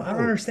 I don't Oh,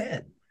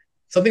 understand.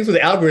 Some things with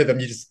the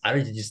algorithm, you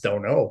just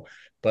don't know.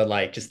 But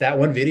like just that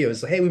one video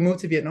is like, hey, we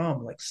moved to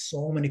Vietnam. Like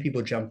so many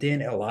people jumped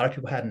in. And a lot of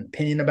people had an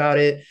opinion about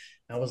it.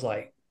 And I was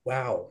like,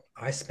 wow,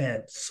 I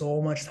spent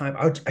so much time.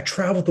 I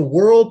traveled the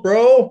world,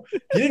 bro. You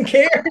didn't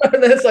care.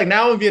 And then it's like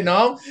now in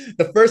Vietnam,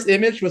 the first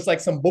image was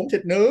like some bông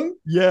thịt nướng.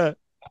 yeah.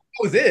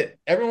 Was it.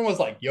 Everyone was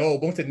like, yo,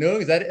 bông thịt nướng,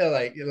 is that it?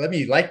 Like, let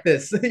me like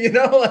this, like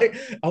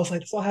I was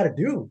like, that's all I had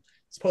to do.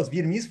 It's supposed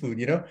Vietnamese food,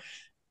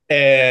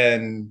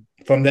 And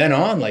from then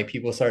on, like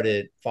people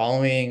started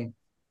following.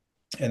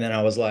 And then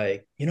I was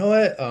like, you know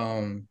what?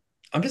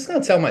 I'm just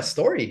gonna tell my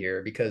story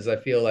here because I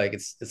feel like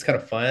it's kind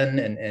of fun,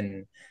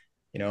 and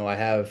I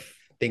have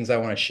things I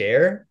want to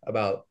share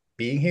about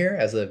being here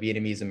as a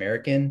Vietnamese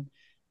American.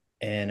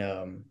 And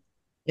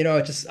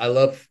I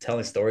love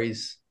telling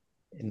stories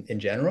in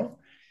general.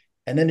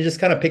 And then it just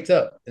kind of picked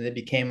up and it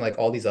became like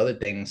all these other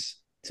things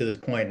to the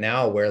point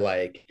now where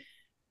like,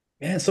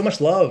 man, so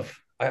much love.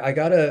 I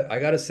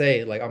gotta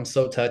say, like, I'm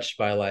so touched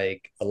by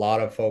like a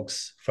lot of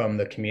folks from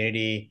the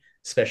community,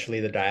 especially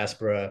the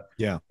diaspora,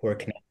 Yeah. who are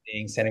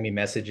connecting, sending me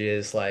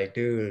messages like,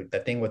 dude,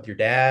 that thing with your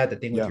dad, the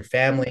thing with Yeah. your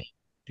family,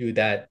 dude,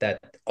 that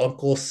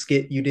uncle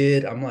skit you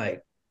did. I'm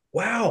like,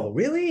 wow,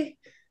 really?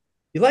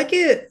 You like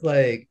it?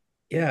 Like,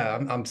 yeah,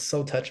 I'm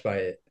so touched by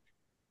it.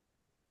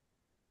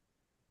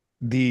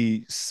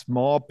 The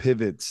small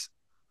pivots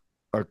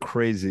are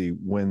crazy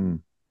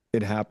when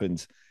it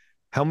happens.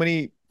 How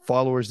many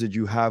followers did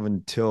you have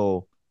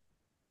until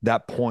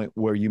that point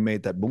where you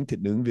made that boom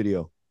tit noon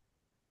video?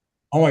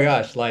 Oh my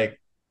gosh, like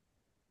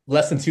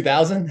less than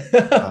 2000.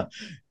 Uh,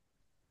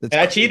 that's And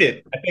I crazy.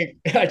 cheated. I think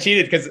I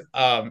cheated because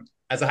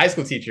as a high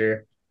school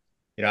teacher,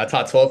 I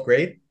taught 12th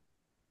grade.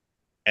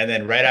 And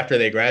then right after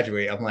they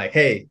graduate, I'm like,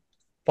 hey,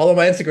 follow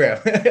my Instagram.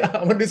 I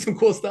want to do some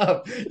cool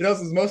stuff.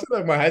 Since most of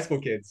like my high school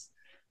kids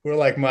who are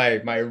like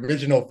my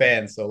original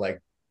fans. So like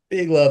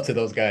big love to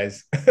those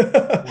guys. And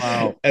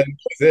Wow.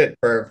 that's it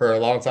for a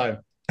long time.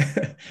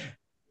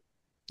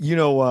 You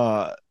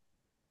know,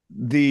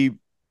 the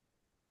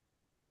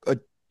uh,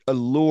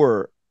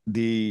 allure,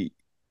 the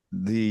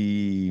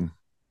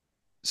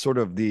sort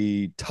of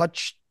the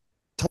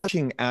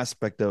touching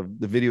aspect of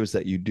the videos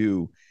that you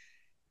do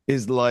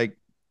is like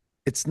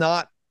it's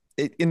not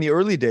in the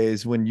early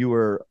days when you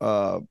were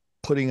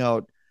putting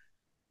out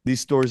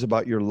these stories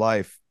about your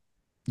life,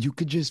 you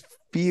could just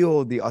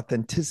feel the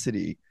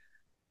authenticity,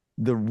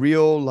 the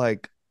real,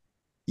 like,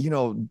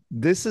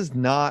 this is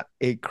not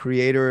a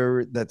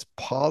creator that's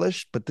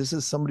polished, but this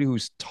is somebody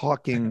who's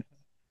talking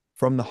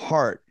from the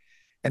heart.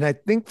 And I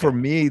think for Yeah.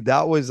 me,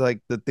 that was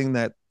like the thing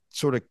that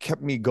sort of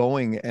kept me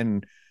going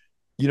and,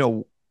 you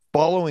know,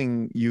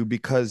 following you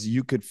because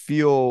you could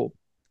feel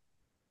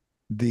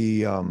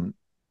the um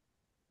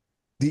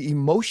the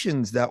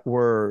emotions that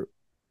were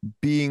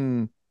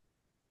being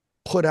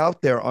put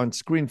out there on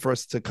screen for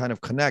us to kind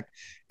of connect.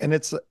 And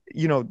it's,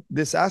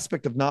 this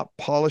aspect of not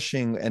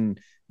polishing and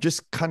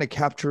just kind of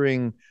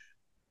capturing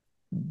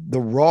the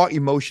raw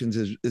emotions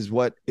is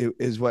what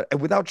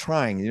without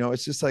trying,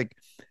 it's just like,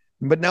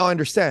 but now I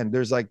understand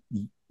there's like,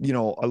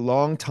 a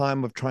long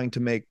time of trying to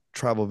make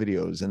travel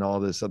videos and all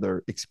this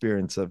other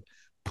experience of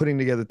putting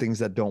together things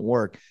that don't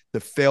work, the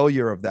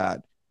failure of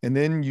that. And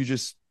then you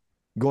just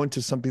go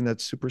into something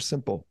that's super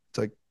simple. It's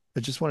like, I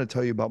just want to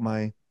tell you about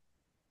my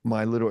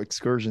little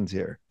excursions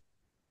here.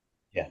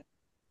 Yeah.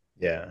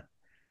 Yeah.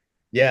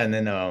 Yeah. And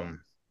then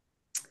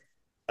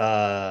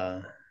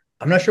uh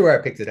I'm not sure where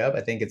I picked it up.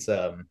 I think it's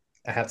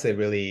I have to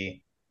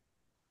really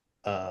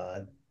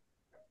uh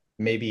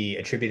maybe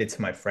attribute it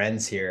to my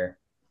friends here.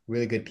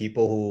 Really good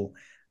people who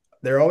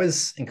they're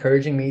always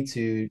encouraging me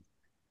to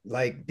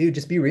like, dude,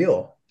 just be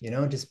real,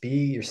 just be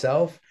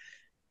yourself.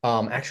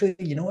 Actually,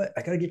 you know what?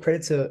 I gotta give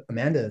credit to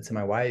Amanda, to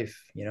my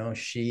wife.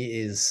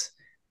 She is,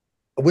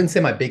 I wouldn't say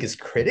my biggest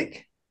critic.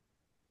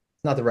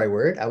 It's not the right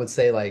word. I would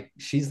say like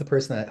she's the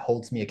person that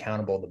holds me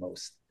accountable the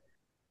most.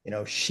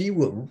 She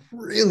will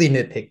really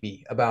nitpick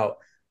me about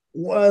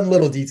one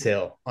little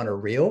detail on a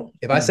reel.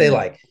 If I say Mm-hmm.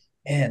 like,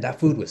 man, that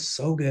food was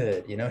so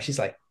good, she's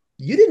like,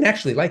 you didn't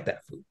actually like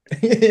that food.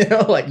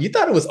 Like you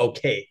thought it was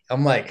okay.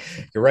 I'm like,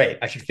 you're right.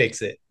 I should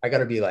fix it. I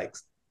gotta be like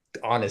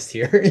honest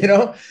here,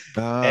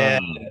 Ah, And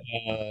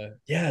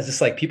yeah, it's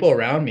just like people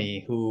around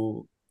me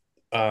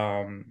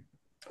um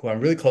who I'm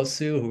really close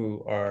to,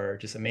 who are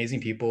just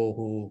amazing people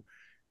who,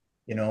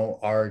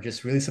 are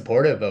just really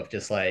supportive of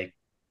just like,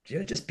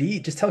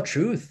 just tell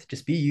truth,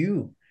 just be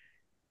you.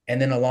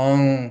 And then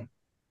along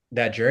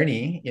that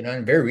journey,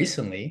 and very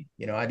recently,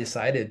 I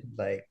decided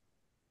like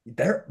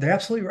they're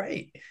absolutely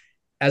right.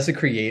 As a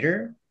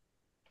creator,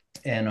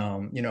 and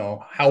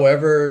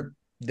however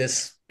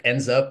this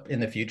ends up in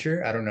the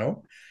future, I don't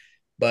know.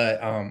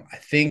 But I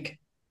think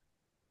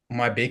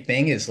my big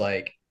thing is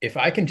like if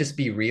I can just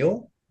be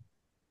real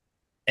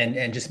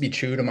and just be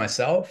true to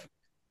myself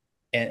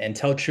and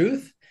tell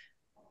truth,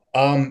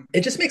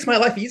 it just makes my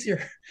life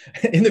easier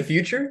in the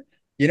future.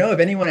 If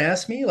anyone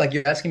asks me, like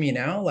you're asking me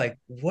now, like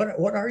what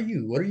are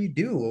you? What do you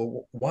do?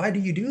 Or why do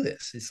you do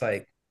this? It's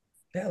like,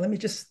 yeah, let me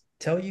just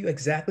tell you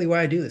exactly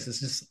why I do this. It's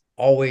just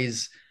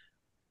always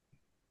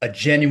a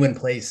genuine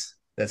place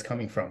that's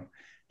coming from.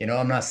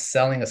 I'm not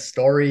selling a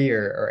story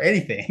or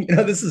anything.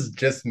 This is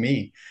just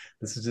me.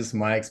 This is just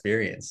my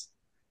experience.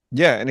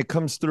 yeah, and it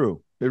comes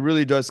through. It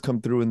really does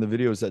come through in the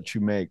videos that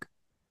you make.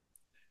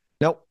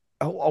 Now,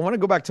 I want to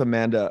go back to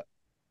Amanda.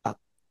 Uh,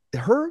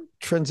 Her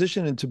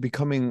transition into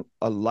becoming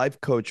a life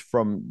coach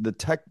from the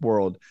tech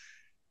world,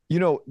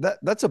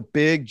 that's a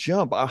big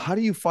jump. How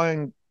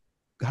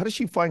does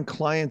she find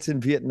clients in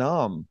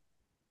Vietnam?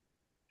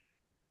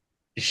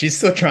 She's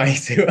still trying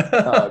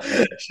Oh,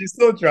 to. okay. She's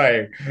still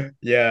trying.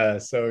 Yeah,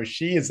 so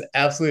she is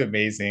absolutely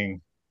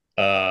amazing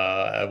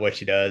at what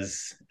she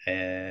does.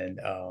 And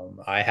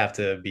I have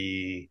to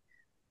be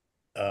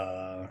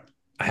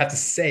I have to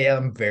say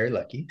I'm very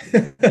lucky.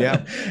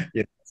 Yeah.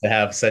 To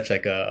have such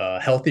like a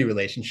healthy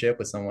relationship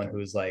with someone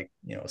who's like,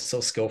 so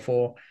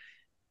skillful.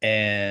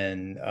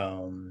 And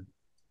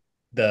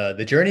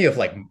the journey of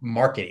like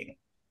marketing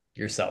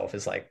yourself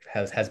is like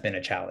has been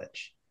a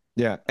challenge.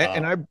 Yeah.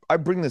 And Uh I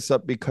bring this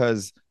up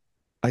because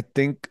I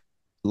think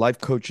life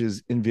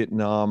coaches in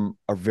Vietnam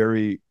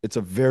it's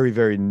a very,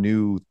 very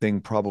new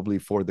thing, probably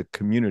for the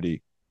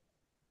community.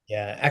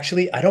 Yeah,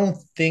 actually, I don't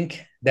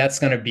think that's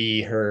going to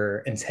be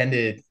her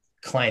intended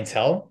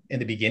clientele in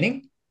the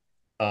beginning.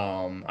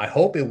 I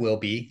hope it will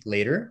be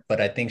later,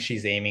 but I think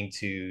she's aiming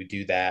to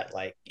do that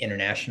like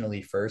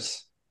internationally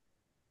first.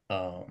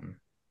 Um,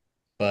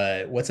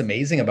 but what's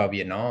amazing about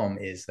Vietnam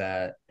is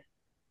that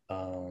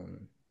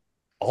um,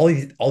 all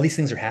these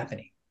things are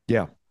happening.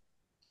 Yeah.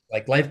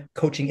 Like life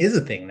coaching is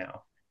a thing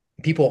now.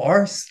 People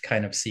are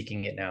kind of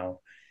seeking it now,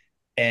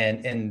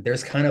 and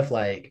there's kind of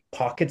like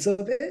pockets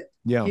of it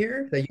Yeah.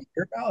 here that you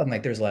hear about, and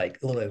like there's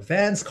like little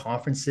events,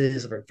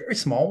 conferences, very very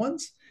small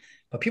ones,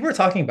 but people are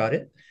talking about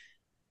it.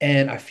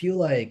 And I feel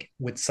like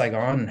with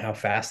Saigon and how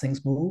fast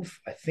things move,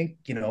 I think,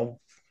 I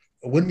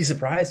wouldn't be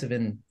surprised if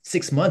in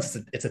 6 months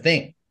it's a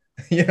thing,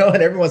 and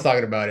everyone's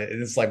talking about it.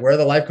 And it's like, where are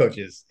the life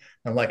coaches?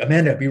 I'm like,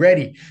 Amanda, be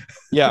ready.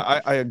 Yeah,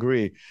 I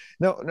agree.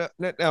 Now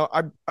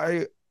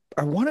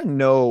I want to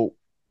know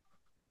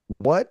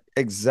what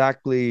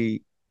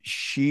exactly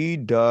she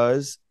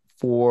does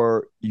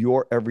for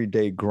your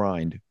everyday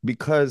grind,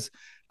 because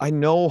I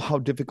know how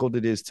difficult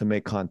it is to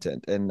make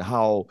content and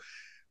how,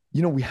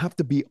 we have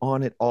to be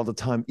on it all the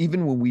time,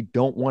 even when we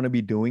don't want to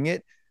be doing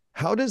it.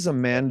 How does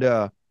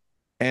Amanda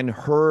and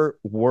her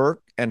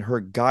work and her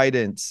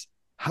guidance,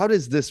 how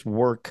does this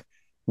work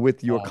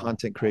with your Um,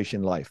 content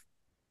creation life?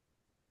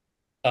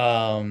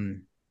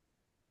 um,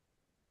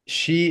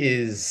 she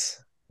is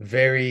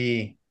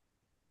very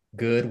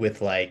good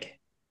with like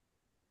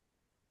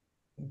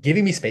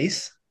giving me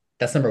space.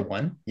 That's number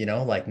one,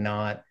 like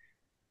not,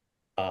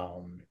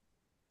 um,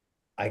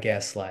 I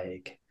guess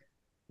like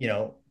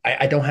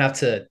I don't have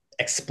to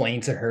explain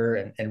to her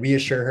and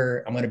reassure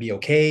her I'm going to be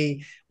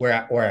okay where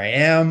I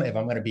am. If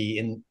I'm going to be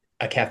in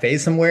a cafe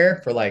somewhere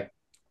for like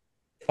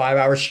 5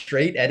 hours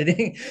straight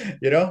editing,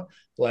 you know,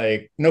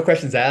 like no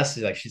questions asked.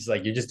 She's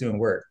like, you're just doing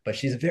work, but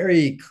she's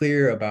very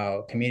clear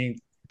about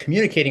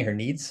communicating her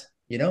needs.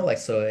 Like,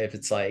 so if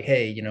it's like,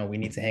 hey, we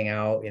need to hang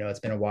out, it's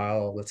been a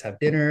while, let's have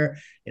dinner,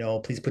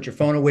 please put your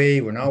phone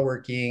away. We're not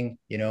working,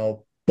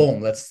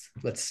 boom, let's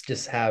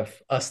just have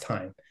us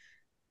time.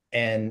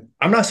 And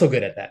I'm not so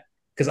good at that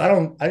because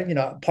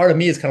part of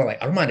me is kind of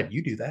like, I don't mind if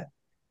you do that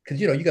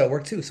because, you got to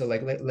work too. So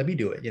like, let me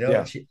do it,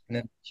 Yeah. and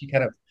then she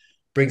kind of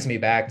brings me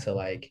back to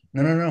like,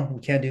 no, no, no,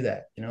 we can't do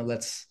that.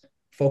 Let's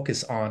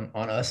focus on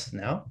us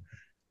now,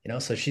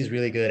 so she's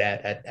really good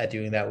at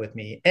doing that with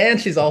me.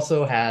 And she's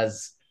also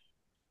has,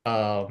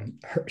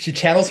 she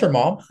channels her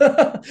mom,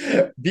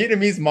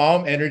 Vietnamese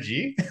mom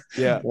energy,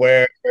 Yeah.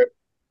 where,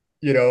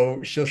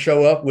 she'll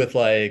show up with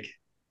like,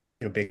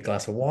 big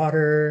glass of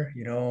water,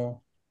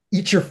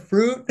 eat your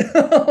fruit,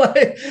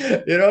 like,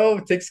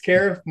 takes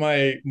care of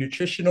my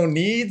nutritional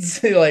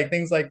needs, like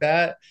things like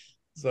that.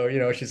 So,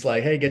 she's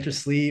like, hey, get your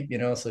sleep,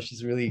 so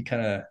she's really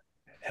kind of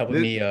helping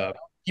This, me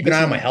keep an this eye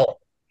is on my health.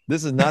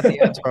 this is not the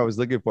answer I was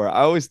looking for.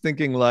 I was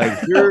thinking like,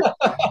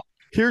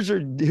 here's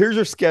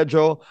your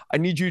schedule. I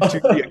need you to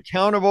be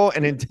accountable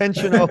and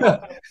intentional.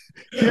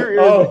 Here is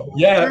Oh,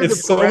 yeah, here are the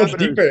it's so much parameters.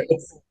 deeper.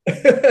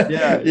 Yeah,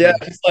 Yeah, yeah.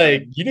 just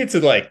like you need to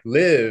like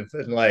live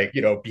and like,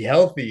 be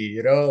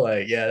healthy,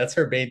 like yeah, that's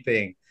her main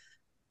thing.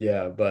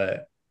 Yeah,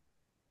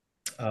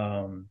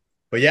 um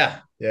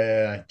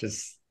yeah,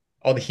 just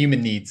all the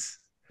human needs.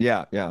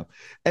 Yeah, yeah.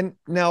 And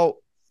now,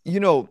 you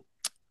know,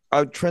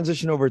 I'll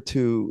transition over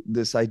to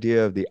this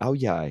idea of the ao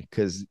yai,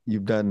 because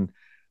you've done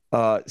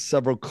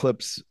several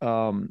clips.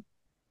 One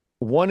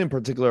in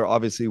particular,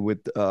 obviously,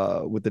 with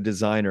the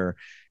designer.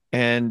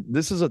 And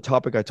this is a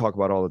topic I talk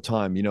about all the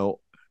time.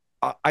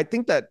 I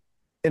think that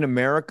in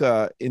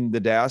America, in the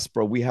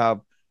diaspora, we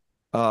have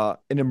an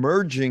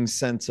emerging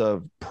sense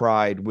of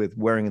pride with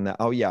wearing the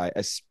ao yai,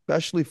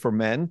 especially for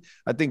men.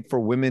 I think for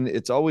women,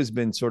 it's always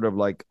been sort of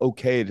like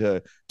okay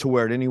to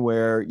wear it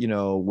anywhere,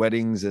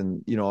 weddings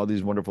and all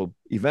these wonderful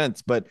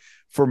events. But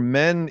for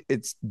men,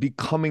 it's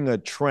becoming a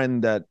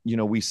trend that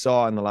we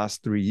saw in the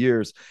last 3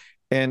 years,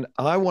 and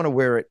I want to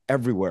wear it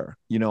everywhere.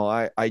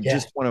 I Yeah.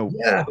 just want to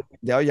Yeah.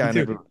 the ao yai Me and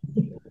too. everywhere.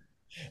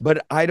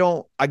 But I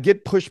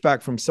get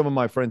pushback from some of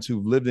my friends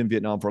who've lived in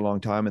Vietnam for a long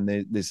time, and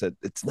they said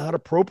it's not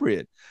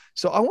appropriate.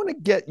 So I want to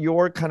get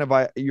your kind of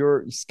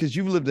your, because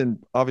you've lived in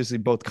obviously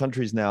both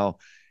countries now,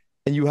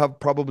 and you have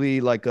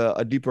probably like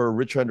a deeper,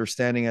 richer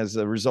understanding as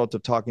a result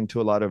of talking to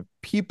a lot of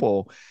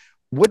people.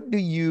 What do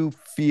you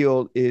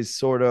feel is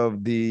sort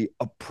of the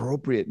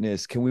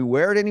appropriateness? Can we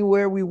wear it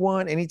anywhere we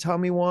want,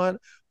 anytime we want,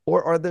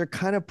 or are there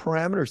kind of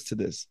parameters to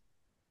this?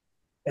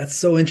 That's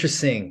so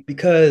interesting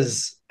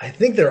because I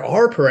think there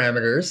are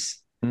parameters,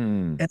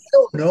 Mm, and I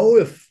don't know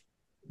if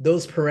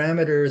those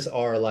parameters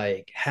are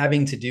like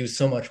having to do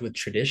so much with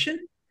tradition.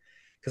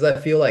 Because I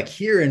feel like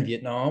here in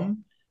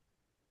Vietnam,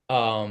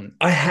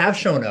 I have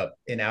shown up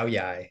in Ao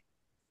Yai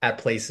at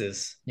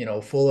places,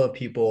 full of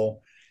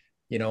people,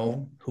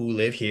 who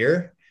live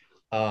here.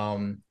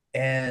 And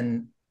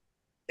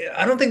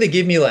I don't think they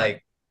give me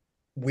like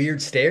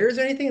weird stares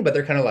or anything, but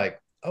they're kind of like,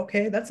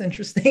 okay, that's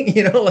interesting.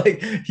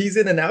 Like he's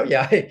in an out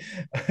yai.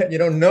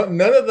 No,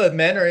 none of the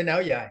men are in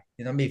out yai.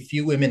 Maybe a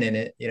few women in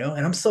it.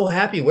 And I'm so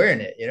happy wearing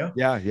it.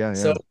 yeah, yeah,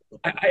 So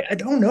yeah. I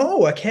don't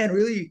know. I can't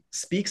really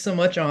speak so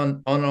much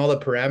on all the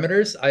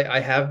parameters. I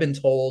have been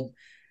told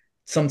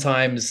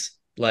sometimes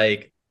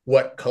like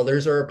what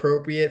colors are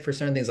appropriate for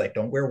certain things. Like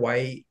don't wear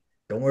white,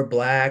 don't wear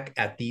black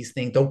at these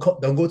things. Don't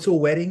go to a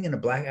wedding in a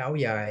black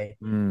eye.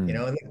 You Mm.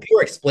 know, and like, people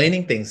are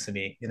explaining things to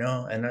me, you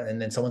know, and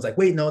then someone's like,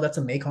 wait, no, that's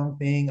a Mekong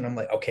thing. And I'm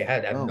like, okay, I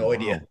have Oh, no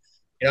idea. wow.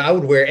 You know, I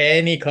would wear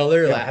any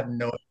color, Yeah. like I have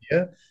no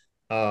idea.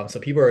 So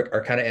people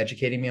are kind of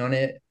educating me on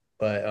it,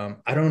 but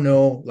I don't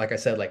know, like I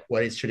said, like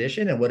what is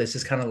tradition and what is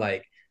just kind of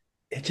like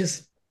it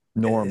just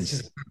it's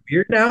just Norms.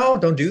 weird now.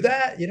 Don't do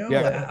that, you know.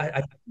 Yeah. Like I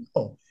don't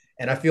know.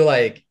 And I feel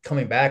like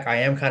coming back, I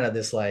am kind of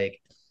this like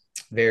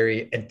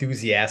very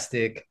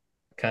enthusiastic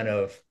kind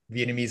of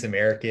Vietnamese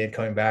American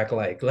coming back.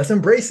 Like let's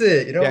embrace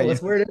it, you Yeah. know.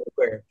 Let's wear it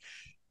everywhere.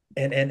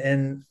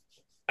 And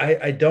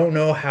I don't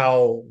know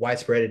how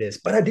widespread it is,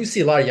 but I do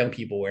see a lot of young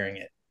people wearing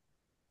it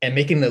and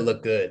making it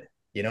look good.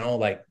 You know,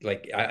 like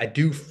I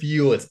do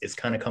feel it's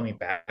kind of coming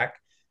back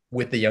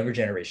with the younger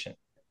generation,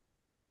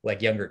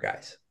 like younger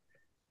guys,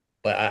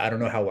 but I don't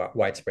know how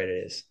widespread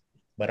it is.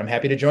 But I'm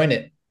happy to join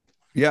it.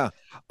 Yeah.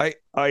 I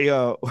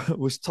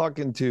was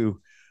talking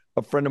to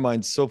a friend of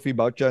mine, Sophie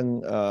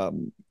Baocheng,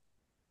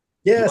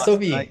 Yeah, last night.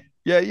 Sophie.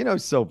 Yeah, you know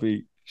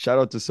Sophie. Shout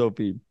out to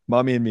Sophie,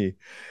 mommy and me.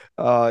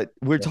 We're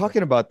Yeah.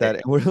 talking about that,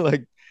 and we're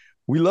like,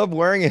 we love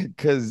wearing it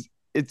because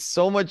it's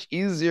so much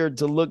easier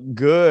to look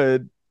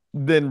good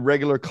than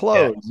regular Yeah.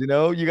 clothes. You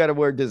know, you got to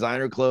wear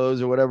designer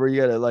clothes or whatever.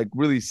 You got to like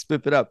really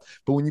spiff it up.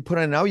 But when you put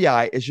on an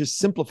yeah, it just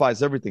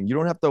simplifies everything. You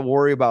don't have to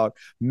worry about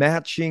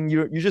matching.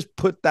 You just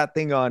put that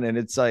thing on, and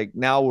it's like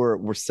now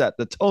we're set.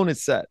 The tone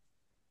is set.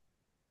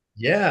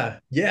 Yeah.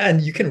 Yeah.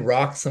 And you can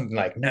rock some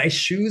like nice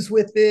shoes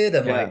with it.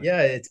 And like,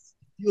 Yeah, yeah, it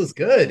feels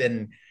good.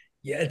 And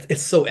yeah,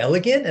 it's so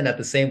elegant and at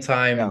the same yeah.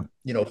 time,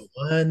 you know,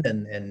 fun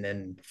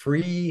and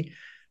free.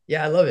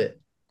 Yeah, I love it.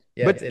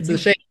 Yeah, But it's a you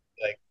shame.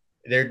 Like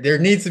there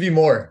needs to be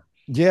more.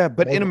 Yeah,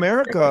 but More in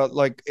America,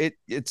 like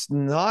it's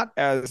not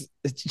as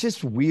it's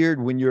just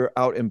weird when you're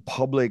out in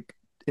public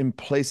in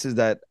places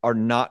that are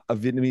not a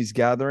Vietnamese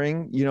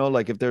gathering, you know,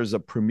 like if there's a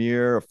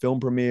premiere, a film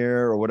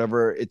premiere or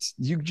whatever, it's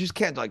you just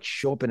can't like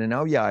show up in an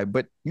Ao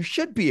but you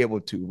should be able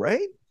to, right?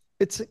 you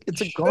It's a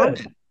should.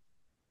 garment.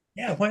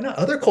 Yeah, why not?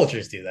 Other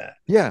cultures do that.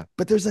 Yeah,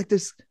 but there's like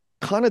this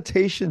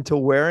connotation to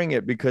wearing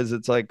it because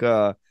it's like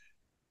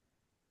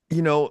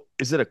you know,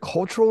 is it a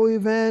cultural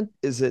event?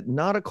 Is it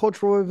not a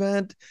cultural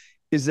event?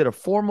 Is it a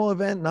formal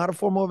event, not a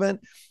formal event?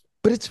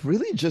 But it's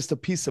really just a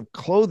piece of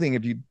clothing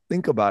if you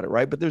think about it,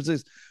 right? But there's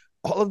this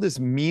all of this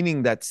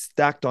meaning that's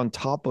stacked on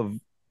top of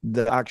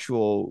the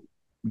actual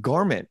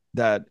garment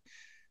that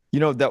you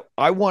know that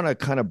I want to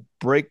kind of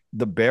break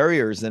the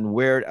barriers and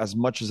wear it as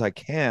much as I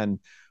can,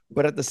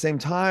 but at the same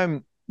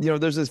time, you know,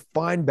 there's this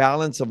fine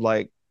balance of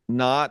like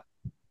not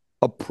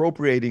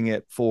appropriating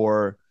it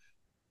for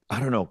I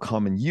don't know,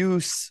 common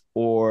use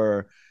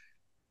or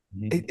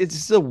Mhm. it's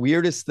just the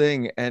weirdest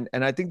thing. And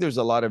I think there's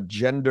a lot of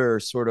gender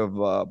sort of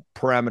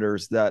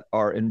parameters that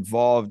are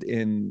involved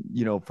in,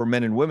 you know, for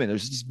men and women.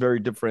 There's just very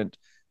different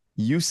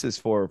uses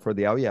for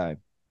the Ao.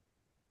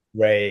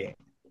 Right.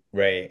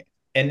 Right.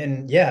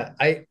 And yeah,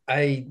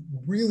 I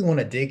really want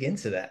to dig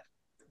into that.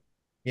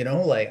 You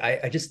know, like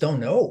I just don't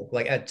know.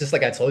 Like just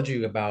like I told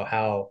you about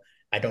how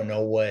I don't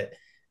know what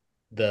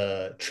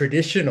the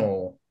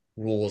traditional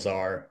rules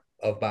are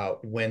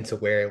about when to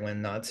wear it,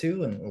 when not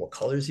to, and what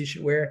colors you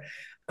should wear.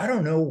 I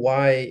don't know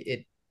why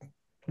it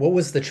what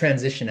was the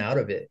transition out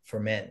of it for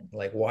men?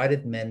 Like why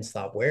did men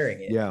stop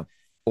wearing it? Yeah.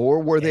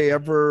 Or were And they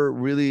ever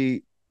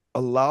really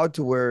allowed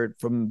to wear it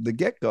from the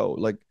get-go?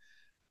 Like,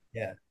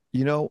 yeah.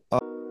 you know,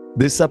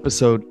 this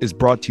episode is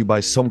brought to you by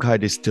Somkai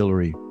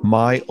Distillery,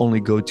 my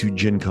only go-to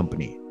gin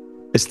company.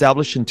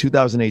 Established in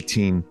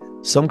 2018,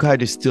 Somkai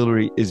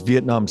Distillery is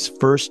Vietnam's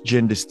first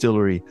gin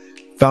distillery,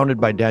 founded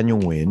by Daniel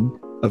Nguyen,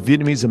 a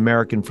Vietnamese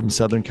American from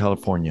Southern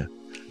California.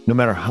 No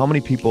matter how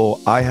many people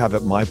I have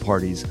at my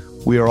parties,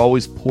 we are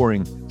always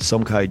pouring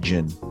Somkai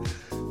gin.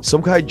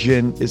 Somkai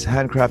gin is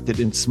handcrafted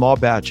in small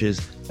batches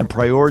and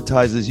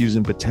prioritizes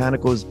using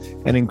botanicals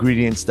and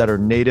ingredients that are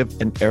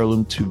native and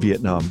heirloom to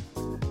Vietnam.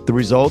 The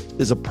result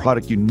is a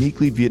product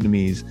uniquely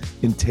Vietnamese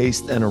in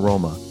taste and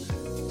aroma.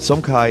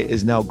 Somkai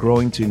is now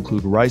growing to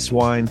include rice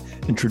wine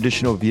and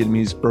traditional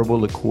Vietnamese herbal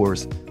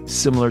liqueurs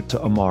similar to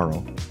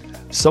Amaro.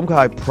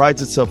 Somkai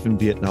prides itself in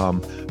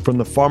Vietnam, from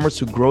the farmers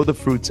who grow the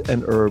fruits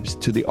and herbs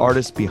to the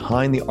artists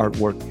behind the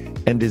artwork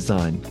and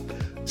design.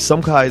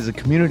 Somkai is a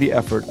community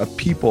effort of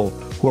people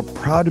who are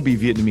proud to be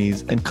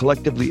Vietnamese and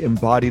collectively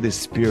embody the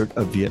spirit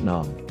of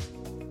Vietnam.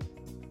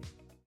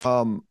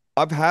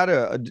 I've had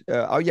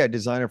oh yeah,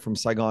 designer from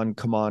Saigon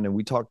come on, and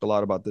we talked a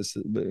lot about this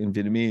in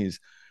Vietnamese.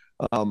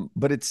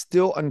 But it's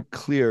still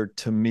unclear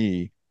to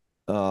me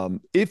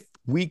if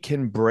we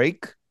can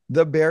break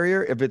the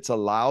barrier, if it's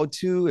allowed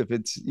to, if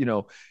it's you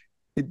know,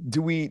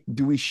 do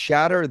we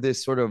shatter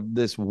this sort of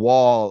this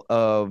wall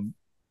of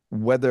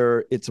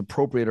whether it's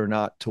appropriate or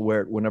not to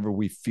wear it whenever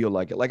we feel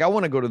like it. Like I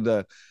want to go to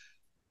the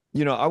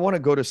you know, I want to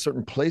go to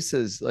certain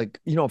places like,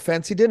 you know,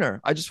 fancy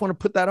dinner. I just want to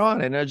put that on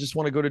and I just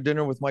want to go to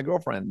dinner with my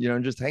girlfriend, you know,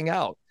 and just hang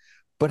out.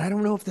 But I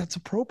don't know if that's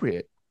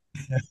appropriate.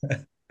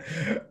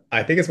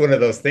 I think it's one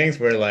of those things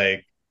where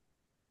like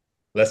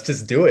let's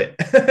just do it.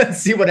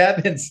 See what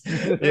happens,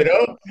 you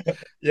know?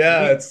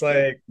 Yeah, we it's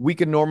like, we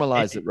can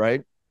normalize it,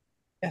 right?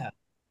 yeah,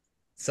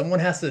 someone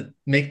has to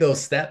make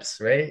those steps,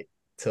 right?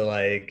 To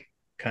like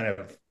kind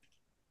of,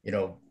 you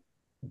know,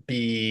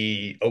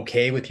 be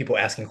okay with people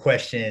asking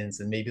questions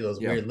and maybe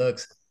those Yeah. weird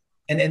looks.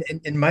 And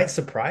it might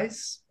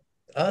surprise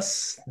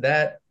us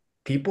that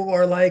people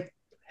are like,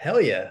 hell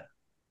yeah,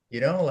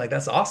 like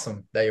that's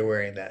awesome that you're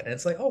wearing that. And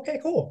it's like, okay,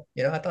 cool.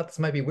 I thought this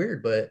might be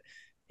weird, but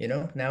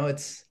now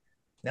it's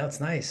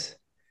nice.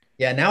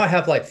 Yeah, now I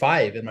have like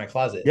five in my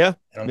closet. Yeah.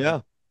 And I'm like, Yeah.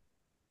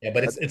 yeah,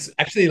 but it's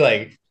actually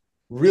like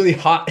really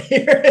hot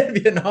here in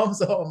Vietnam.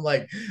 So I'm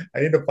like,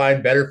 I need to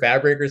find better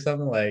fabric or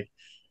something. Like,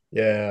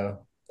 yeah.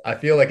 I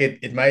feel like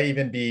it might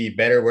even be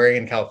better wearing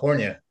in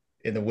California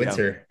in the Yeah.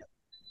 winter.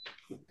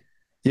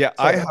 Yeah,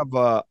 So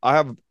I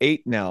have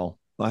eight now.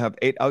 I have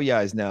eight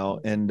Aoyais now,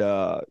 and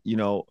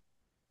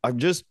I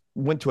just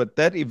went to a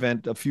TED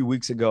event a few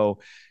weeks ago,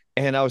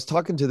 and I was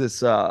talking to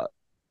this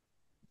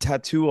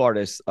tattoo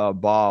artist,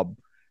 Bob,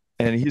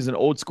 and he's an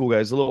old school guy.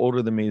 He's a little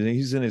older than me.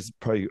 He's in his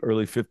probably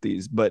early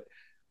 50s, but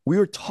we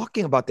were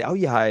talking about the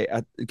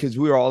Aoyai because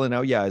we were all in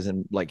Aoyais,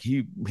 and like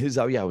his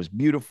Aoyai was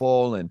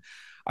beautiful, and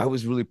I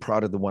was really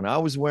proud of the one I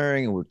was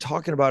wearing, and we were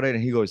talking about it,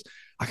 and he goes,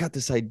 "I got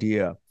this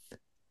idea.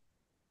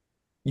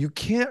 You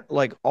can't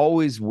like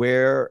always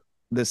wear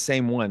the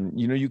same one.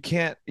 You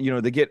can't,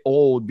 they get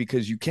old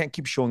because you can't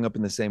keep showing up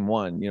in the same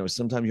one.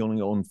 Sometimes you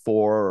only own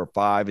four or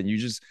five and you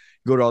just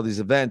go to all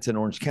these events in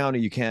Orange County.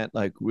 You can't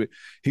like,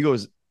 he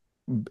goes,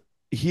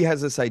 he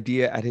has this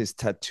idea at his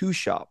tattoo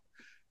shop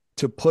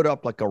to put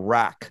up like a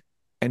rack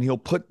and he'll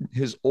put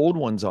his old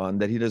ones on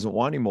that he doesn't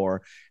want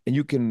anymore and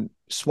you can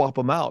swap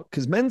them out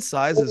because men's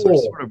sizes are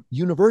cool. sort of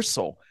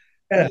universal.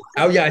 Yeah.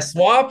 Oh yeah, I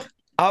swap.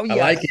 Oh I yeah,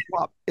 like it.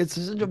 swap.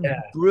 It's such a Yeah,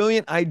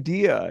 brilliant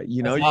idea. that's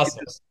You could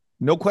awesome. just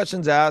no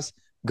questions asked,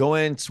 go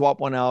in, swap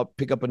one out,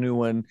 pick up a new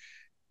one,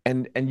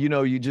 and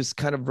you just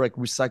kind of like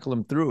recycle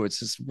them through. It's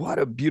just what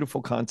a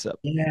beautiful concept.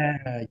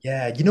 Yeah,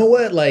 yeah. You know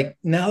what? Like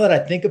now that I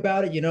think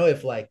about it,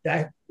 if like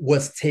that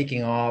was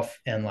taking off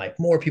and like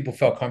more people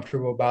felt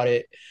comfortable about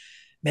it,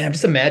 man, I'm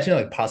just imagining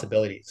like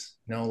possibilities,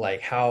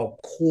 like how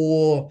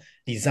cool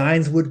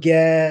designs would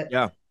get,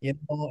 Yeah,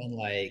 and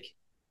like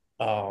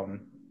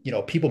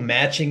people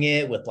matching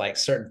it with like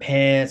certain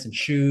pants and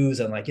shoes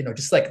and like,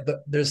 just like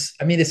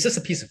I mean, it's just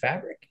a piece of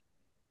fabric,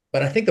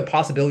 but I think the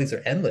possibilities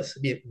are endless.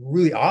 It'd be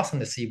really awesome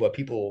to see what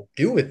people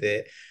do with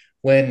it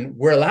when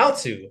we're allowed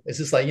to. It's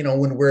just like,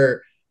 when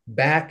we're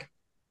back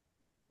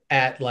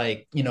at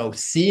like,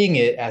 seeing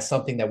it as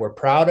something that we're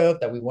proud of,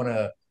 that we want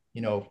to,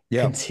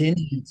 yeah.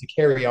 continue to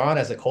carry on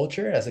as a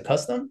culture, as a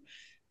custom.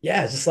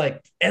 Yeah, it's just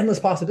like endless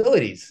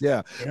possibilities.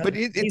 Yeah, but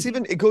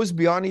it goes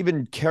beyond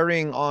even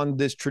carrying on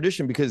this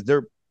tradition because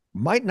there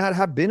might not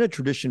have been a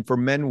tradition for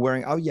men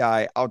wearing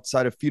aoyai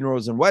outside of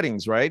funerals and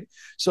weddings, right?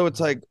 So it's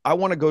like I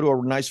want to go to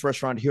a nice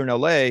restaurant here in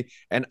LA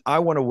and I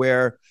want to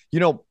wear,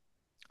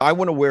 I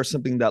want to wear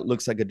something that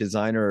looks like a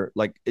designer,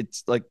 like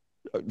it's like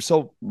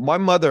so my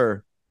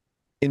mother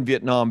in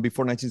Vietnam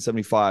before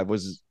 1975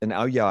 was an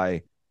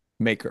aoyai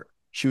maker.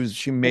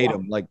 She made Wow.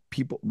 them like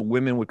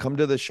women would come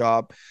to the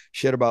shop.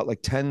 She had about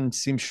like 10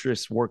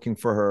 seamstress working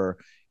for her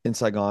in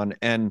Saigon.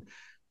 And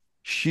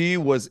she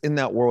was in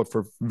that world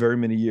for very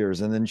many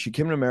years. And then she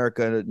came to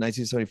America in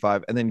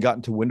 1975 and then got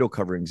into window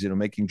coverings,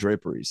 making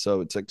draperies. So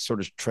it's like sort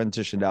of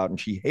transitioned out and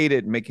she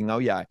hated making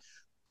aoyai.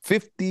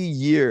 50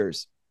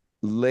 years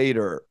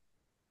later,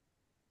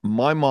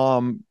 my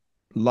mom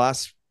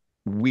last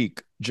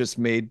week just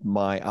made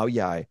my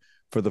aoyai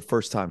for the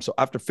first time. So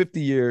after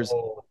 50 years,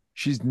 Oh,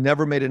 she's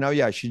never made an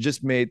aoyai. She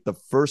just made the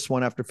first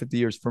one after 50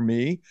 years for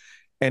me.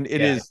 And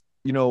it yeah. is,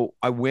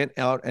 I went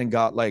out and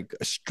got like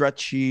a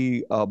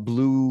stretchy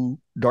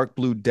dark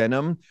blue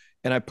denim,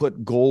 and I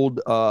put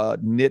gold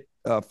knit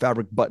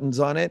fabric buttons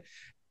on it.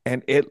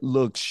 And it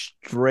looks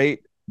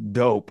straight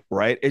dope,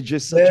 right? It's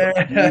just such a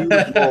Yeah.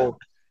 beautiful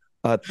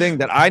thing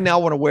that I now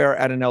want to wear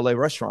at an LA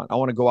restaurant. I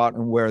want to go out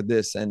and wear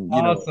this, and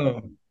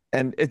Awesome.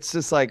 and it's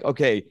just like,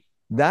 okay,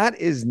 that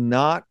is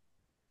not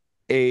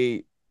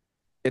a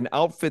an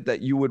outfit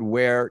that you would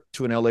wear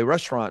to an LA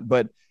restaurant,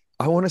 but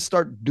I want to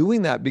start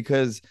doing that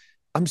because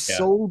I'm Yeah.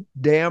 so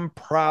damn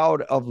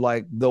proud of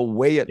like the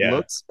way it Yeah.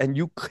 looks, and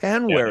you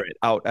can Yeah. wear it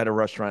out at a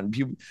restaurant.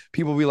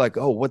 People be like,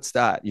 "Oh, what's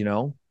that?"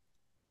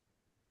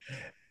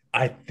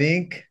 I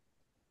think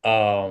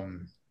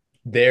um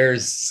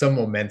there's some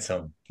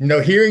momentum.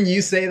 Hearing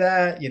you say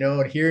that,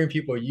 and hearing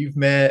people you've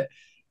met,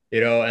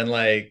 and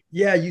like,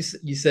 yeah, you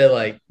said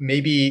like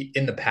maybe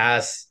in the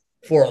past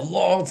for a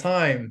long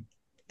time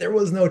there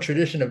was no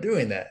tradition of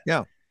doing that.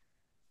 Yeah,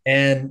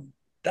 And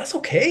that's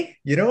okay,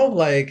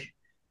 like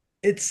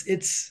it's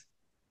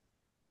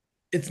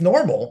it's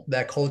normal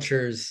that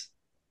cultures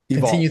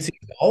evolve. continue to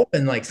evolve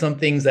and like some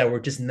things that were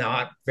just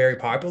not very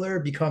popular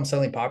become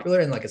suddenly popular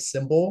and like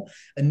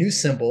a new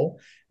symbol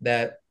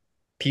that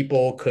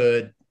people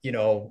could,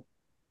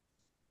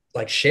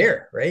 like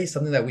share, right?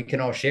 Something that we can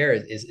all share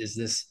is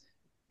this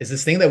is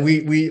this thing that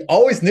we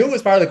always knew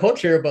was part of the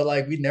culture, but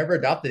like we never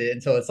adopted it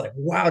until it's like,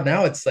 wow,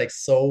 now it's like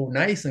so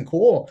nice and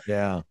cool.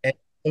 Yeah. And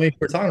I mean,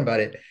 we're talking about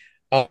it.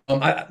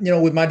 I, you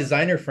know, with my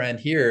designer friend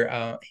here,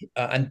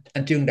 An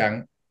Trung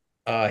Dang,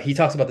 he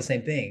talks about the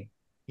same thing,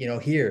 you know,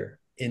 here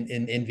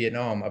in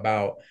Vietnam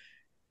about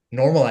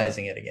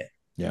normalizing it again.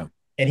 Yeah.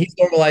 And he's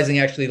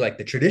normalizing actually like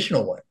the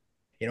traditional one.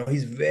 You know,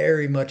 he's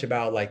very much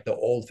about like the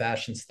old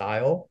fashioned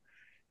style,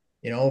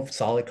 you know,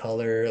 solid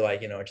color,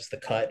 like, you know, just the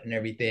cut and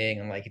everything.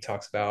 And like he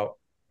talks about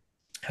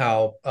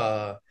how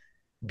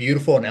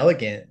beautiful and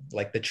elegant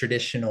like the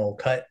traditional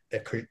cut, the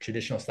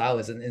traditional style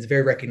is, and it's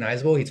very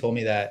recognizable. He told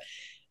me that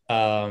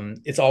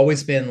it's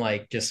always been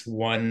like just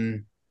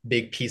one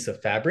big piece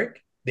of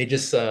fabric. They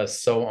just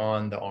sew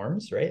on the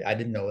arms, right? I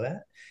didn't know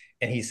that.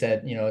 And he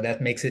said, you know,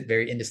 that makes it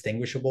very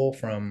indistinguishable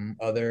from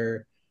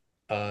other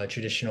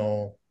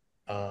traditional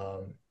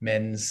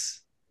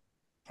men's,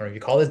 I don't know if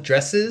you call it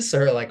dresses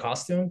or like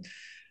costume.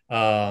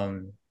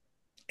 Um,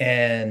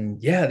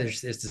 and yeah,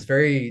 there's this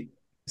very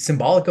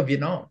symbolic of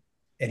Vietnam.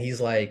 And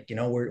he's like, you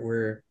know,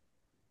 we're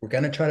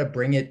gonna try to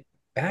bring it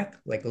back,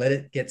 like let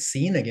it get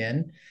seen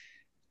again.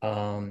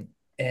 Um,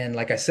 and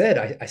like I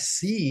said, I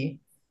see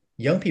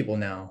young people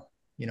now,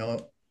 you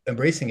know,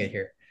 embracing it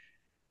here,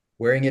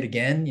 wearing it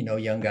again, you know,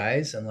 young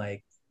guys and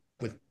like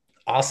with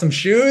awesome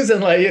shoes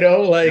and like, you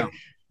know, Yeah. like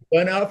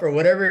one up or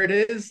whatever it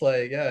is.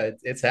 Like, yeah,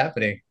 it's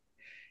happening.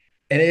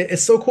 And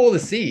it's so cool to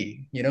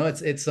see, you know,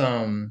 it's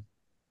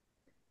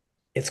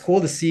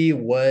cool to see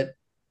what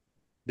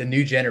the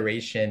new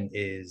generation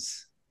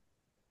is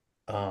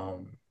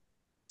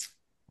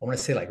I want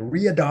to say like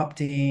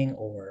readopting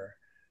or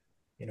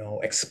you know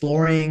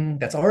exploring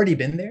that's already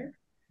been there,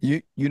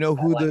 You know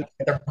who like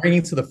the they're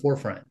bringing to the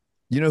forefront.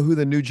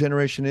 new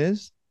generation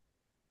is?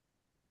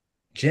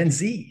 Gen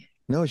Z.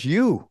 No, it's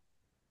you.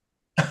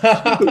 You.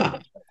 Oh,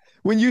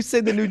 When you say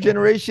the new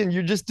generation,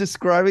 you just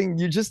described all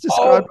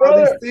these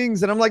brother,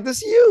 things, and I'm like, this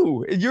is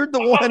you. You're the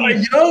I'm one.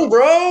 not young,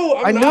 bro.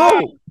 I I'm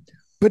not. know,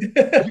 but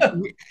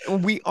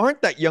we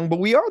aren't that young, but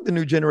we are the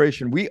new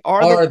generation. We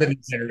are the Are the new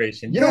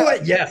generation. You know yeah,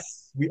 what?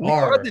 Yes, we we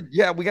are are. the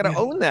yeah. We got to Yeah,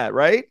 own that,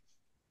 right?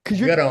 Because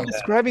we you're gotta own that.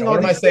 describing Now, all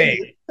what am I these things.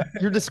 saying?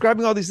 You're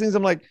describing all these things.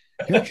 I'm like,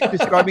 you're actually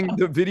describing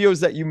the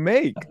videos that you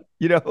make.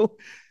 You know,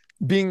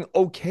 being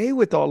okay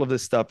with all of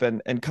this stuff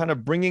and kind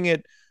of bringing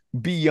it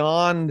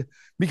beyond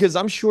because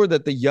I'm sure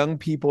that the young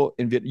people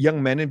in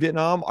young men in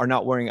Vietnam are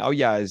not wearing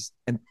aoyais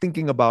and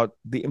thinking about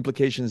the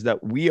implications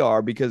that we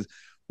are because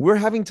we're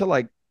having to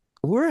like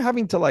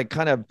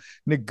kind of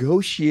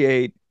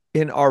negotiate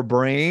in our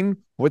brain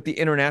what the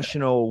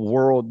international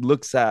world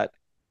looks at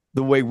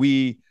the way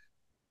we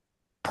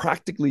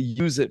practically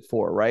use it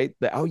for, right?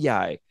 The oh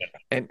yeah,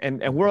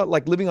 and we're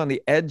like living on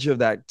the edge of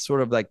that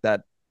sort of like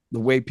that the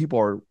way people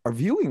are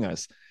viewing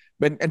us.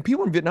 But and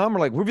people in Vietnam are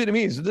like we're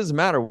Vietnamese. It doesn't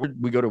matter.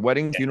 We go to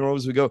weddings,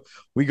 funerals.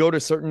 We go to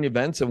certain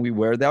events and we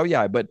wear the oh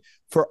yeah. But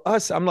for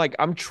us, I'm like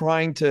I'm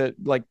trying to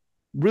like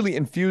really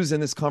infuse in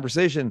this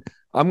conversation.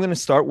 I'm gonna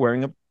start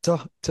wearing them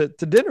to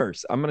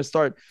dinners. I'm gonna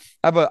start.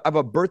 I have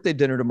a birthday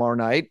dinner tomorrow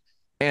night,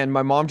 and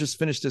my mom just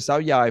finished this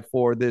out yeah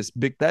for this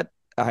big that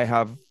I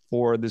have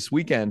for this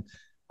weekend.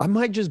 I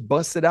might just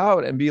bust it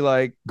out and be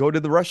like, go to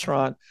the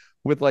restaurant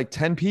with like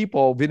 10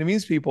 people,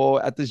 Vietnamese people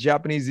at this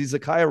Japanese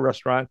izakaya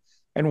restaurant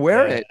and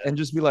wear Yeah. it and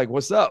just be like,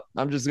 what's up?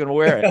 I'm just going to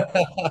wear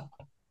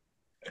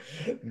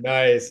it.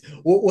 Nice.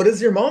 What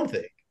does your mom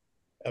think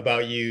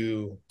about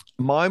you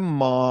My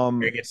mom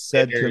bringing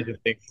said dinners to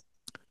and things?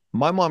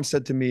 my mom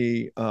said to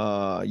me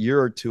a year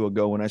or two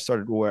ago when I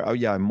started to wear oh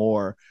yeah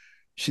more,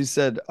 she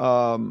said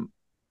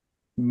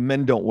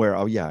men don't wear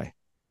oh yeah.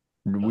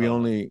 We Uh,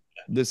 only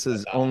this that's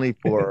is how. only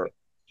for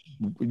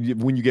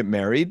when you get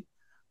married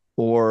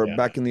or Yeah.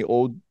 back in the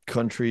old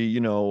country,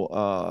 in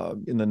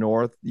the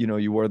north,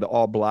 you wear the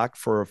all black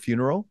for a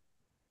funeral,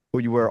 or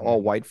you wear all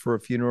Mhm. white for a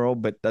funeral,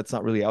 but that's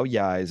not really oh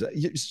yeah.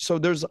 So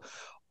there's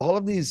all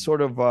of these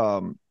sort of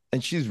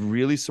and she's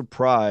really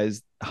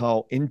surprised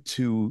how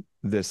into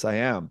this I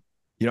am.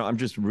 I'm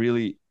just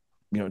really,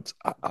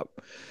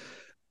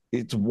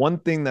 it's one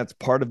thing that's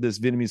part of this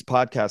Vietnamese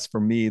podcast for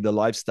me, the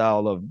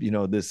lifestyle of,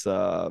 this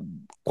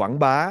quảng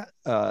bá,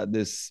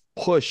 this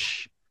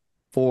push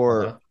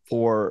for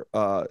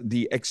Uh-huh.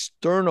 the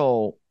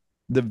external,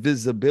 the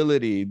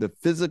visibility, the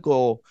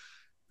physical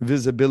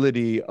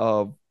visibility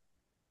of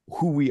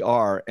who we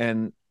are.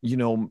 And,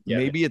 Yeah.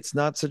 maybe it's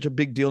not such a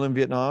big deal in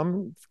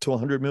Vietnam to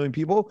 100 million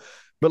people,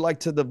 but like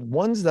to the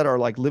ones that are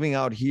like living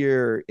out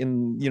here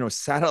in,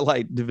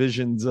 satellite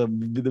divisions of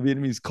the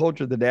Vietnamese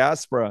culture, the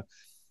diaspora,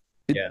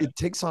 Yeah. it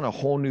takes on a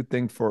whole new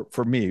thing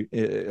for me,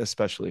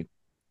 especially.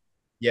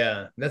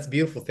 Yeah. That's a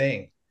beautiful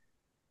thing.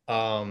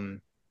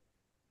 Um,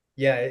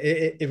 yeah,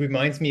 it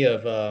reminds me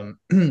of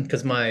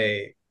because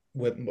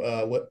what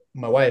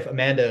my wife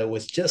Amanda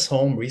was just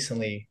home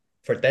recently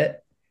for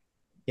that,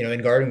 you know,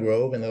 in Garden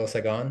Grove in Little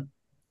Saigon.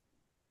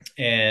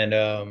 And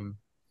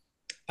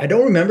I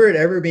don't remember it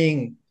ever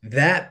being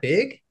that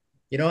big.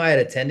 I had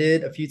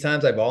attended a few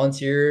times. I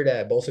volunteered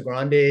at Bolsa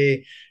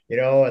Grande,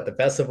 at the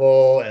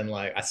festival, and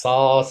like I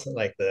saw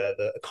like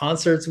the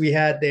concerts we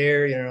had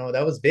there.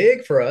 That was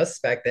big for us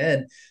back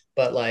then,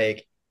 but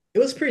like it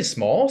was pretty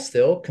small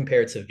still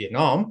compared to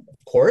Vietnam,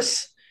 of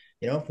course.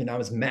 Vietnam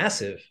is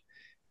massive.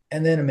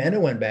 And then Amanda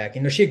went back.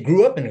 She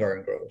grew up in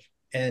Garden Grove,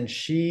 and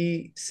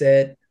she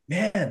said,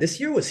 "Man, this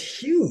year was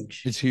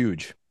huge. It's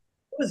huge.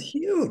 Was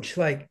huge,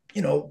 like,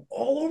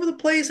 all over the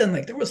place. And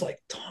like there was like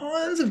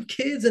tons of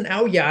kids in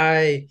Ao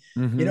Yai,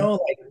 Hmm.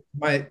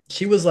 like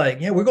she was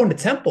like, yeah, we're going to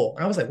temple.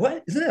 And I was like,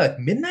 what? Isn't it like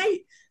midnight?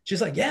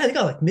 She's like, yeah, they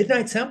got like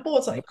midnight temple.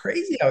 It's like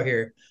crazy out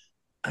here.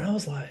 And I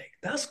was like,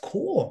 that's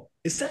cool.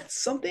 Is that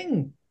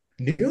something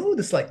new?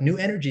 This like new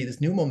energy,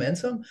 this new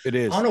momentum? It I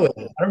is. don't know.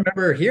 I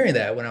remember hearing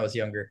that when I was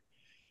younger.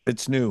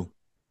 It's new.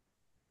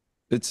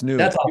 It's new.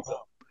 That's awesome.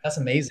 That's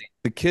amazing.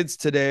 The kids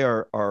today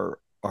are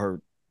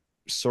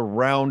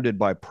surrounded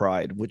by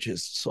pride, which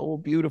is so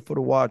beautiful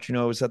to watch.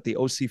 I was at the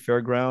OC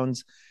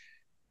Fairgrounds,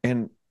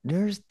 and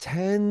there's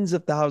tens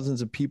of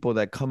thousands of people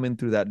that come in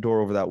through that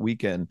door over that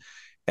weekend,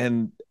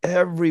 and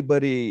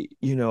everybody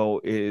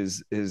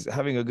is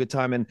having a good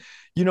time. And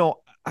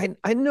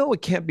I know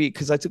it can't be,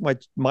 because I took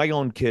my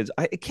own kids.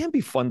 It can't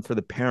be fun for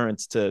the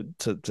parents to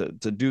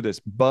do this,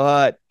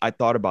 but I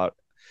thought about,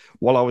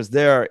 while I was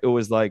there, it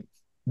was like,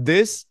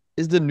 this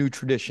is the new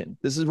tradition.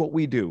 This is what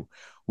we do.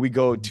 We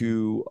go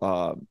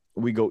to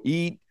we go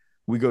eat,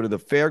 we go to the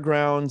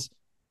fairgrounds.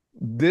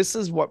 This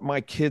is what my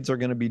kids are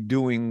going to be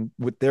doing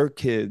with their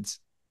kids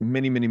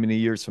many, many, many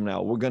years from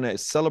now. We're going to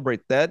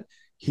celebrate that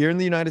here in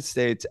the United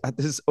States at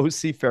this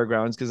OC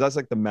Fairgrounds, because that's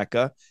like the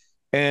Mecca.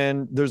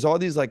 And there's all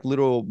these like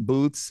little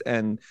booths,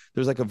 and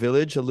there's like a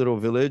little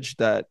village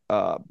that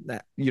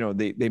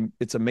they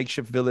it's a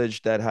makeshift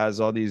village that has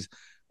all these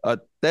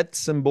that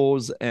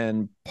symbols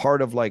and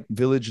part of like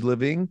village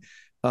living.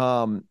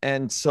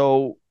 And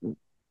so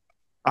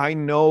I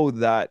know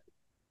that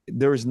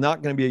there's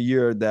not going to be a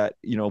year that,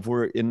 if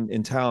we're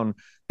in town,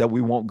 that we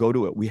won't go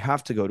to it. We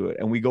have to go to it,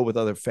 and we go with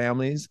other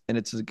families, and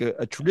it's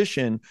a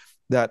tradition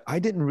that I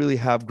didn't really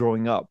have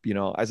growing up.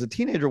 As a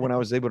teenager, when I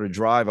was able to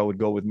drive, I would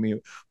go with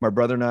my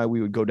brother and I.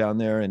 We would go down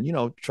there and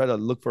try to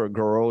look for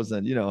girls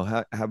and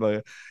have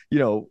a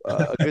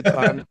good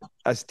time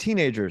as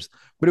teenagers.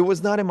 But it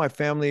was not in my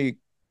family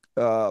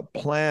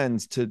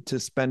plans to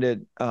spend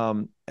it,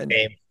 and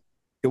Same.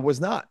 it was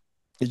not.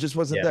 It just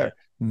wasn't Yeah. there.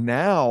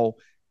 Now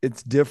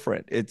it's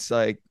different. It's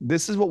like,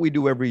 this is what we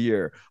do every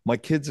year. My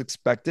kids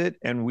expect it,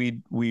 and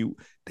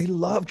they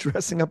love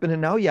dressing up in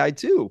an Yai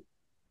too.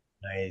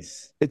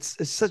 Nice.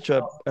 It's such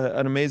an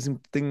amazing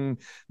thing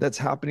that's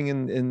happening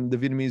in the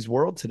Vietnamese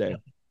world today.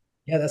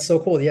 Yeah, that's so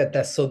cool. Yeah,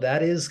 that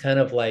is kind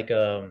of like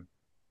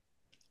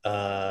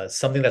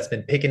something that's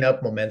been picking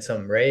up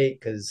momentum, right?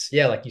 Because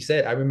yeah, like you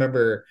said, I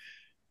remember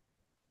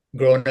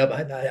growing up,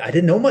 I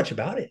didn't know much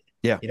about it.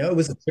 Yeah. It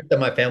was a trip that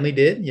my family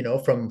did,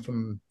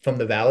 from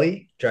the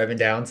valley, driving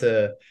down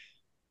to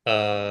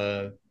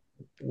uh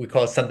we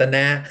call it Santa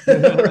Na,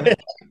 right?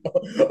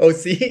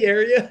 OC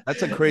area.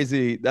 That's a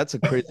crazy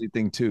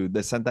thing too.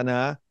 The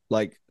Santana,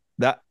 like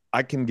that,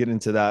 I can get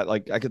into that.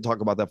 Like, I could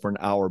talk about that for an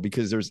hour,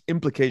 because there's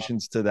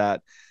implications to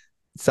that.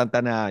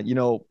 Santana,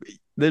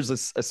 there's a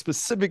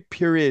specific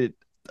period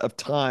of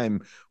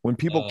time when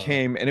people Uh,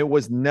 came, and it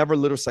was never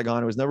Little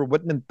Saigon, it was never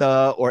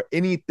Witnanta or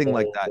anything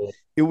like that. oh,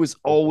 It was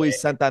always okay.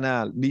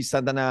 Santana, Lee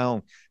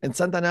Santana. And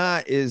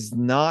Santana is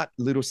not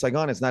Little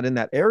Saigon, it's not in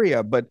that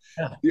area, but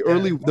Yeah,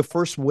 yeah. the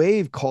first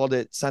wave called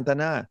it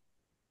Santana.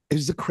 It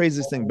was the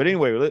craziest thing. But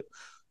anyway,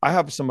 I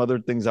have some other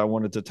things I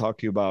wanted to talk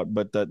to you about,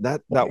 but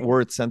that Okay.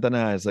 word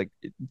Santana is like,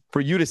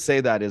 for you to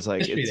say that is like,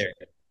 History it's there.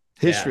 Yeah,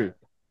 history,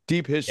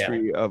 deep yeah.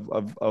 history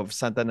of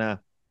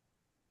Santana.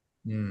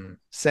 Mm.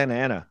 Santa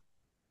Ana.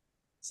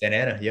 Santa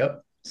Ana,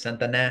 yep.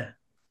 Santa Na.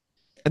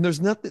 And there's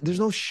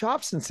no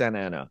shops in Santa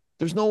Ana.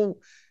 There's no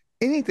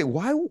anything.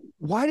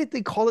 Why did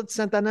they call it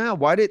Santa Ana?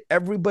 Why did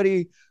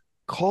everybody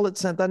call it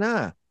Santa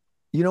Ana?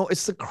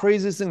 It's the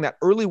craziest thing. That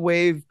early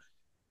wave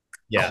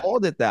Yeah.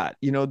 called it that.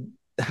 Yeah,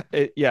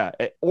 yeah,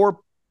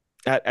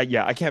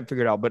 I can't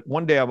figure it out. But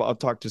one day I'll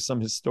talk to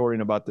some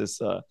historian about this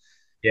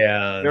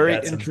Yeah, very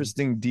that's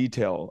interesting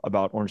detail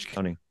about Orange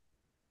County.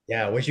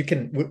 yeah, which you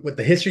can with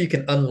the history you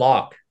can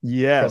unlock from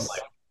Yes,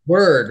 like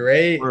word,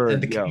 right? And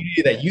word. the Yeah,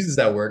 community that uses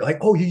that word. Like,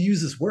 oh, you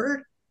use this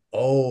word?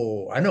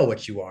 Oh, I know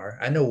what you are.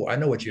 I know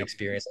what you yep.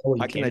 experienced. I know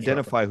where I you can came from.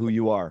 identify who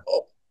you are.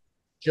 Oh,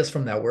 just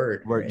from that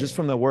word, Word, just right?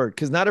 from the word,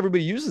 because not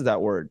everybody uses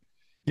that word.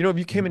 If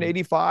you came in Mhm.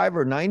 85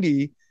 or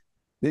 90,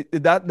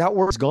 that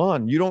word's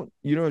gone. You don't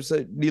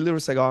say di little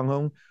sagang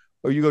hong,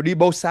 or you go di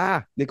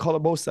bosa. They call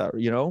it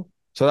bosa.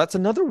 So that's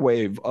another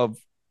wave of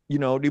di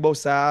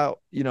bosa.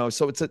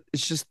 So it's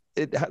just,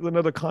 it has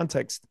another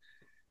context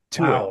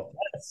to it. Wow,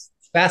 that's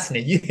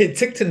fascinating. It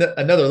took to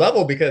another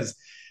level because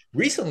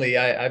recently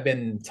I've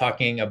been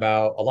talking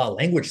about a lot of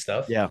language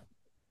stuff. Yeah.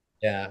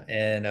 Yeah,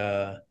 and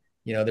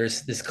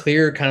there's this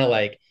clear kind of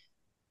like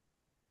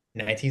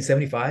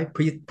 1975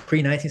 pre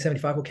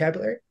 1975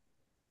 vocabulary,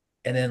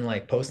 and then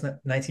like post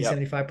Yep.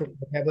 1975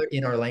 vocabulary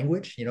in our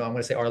language. I'm going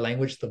to say our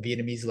language, the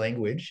Vietnamese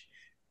language,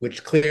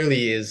 which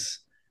clearly is,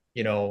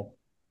 you know,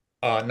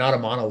 not a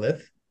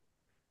monolith,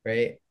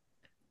 right?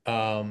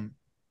 Um,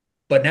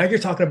 but now you're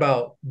talking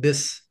about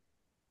this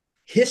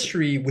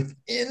history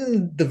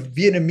within the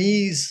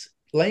Vietnamese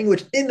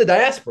language in the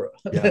diaspora.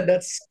 Yeah.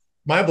 That's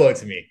mind blowing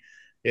to me,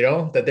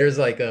 that there's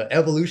like a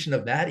evolution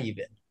of that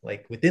even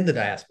like within the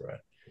diaspora.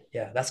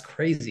 Yeah, that's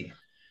crazy.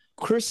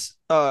 Chris,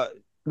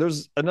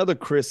 there's another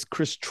Chris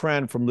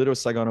Tran from Little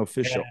Saigon Yeah,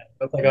 Official.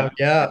 that's like,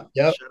 Yeah.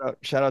 yeah, yep.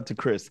 Shout out to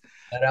Chris.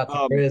 Shout out to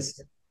Um,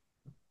 Chris.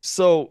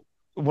 so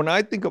when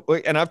I think of,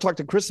 and I've talked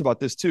to Chris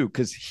about this too,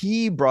 because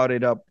he brought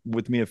it up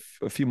with me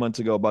a few months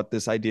ago about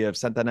this idea of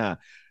Santana.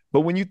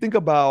 But when you think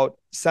about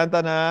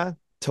Santana,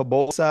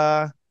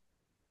 Tabosa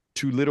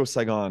to Little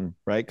Saigon,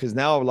 right? Because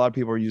now a lot of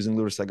people are using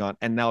Little Saigon,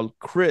 and now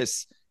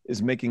Chris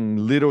is making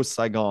Little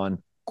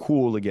Saigon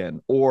cool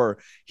again, or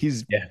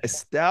he's Yeah.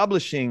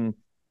 establishing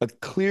a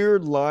clear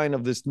line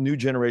of this new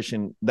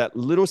generation that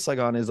Little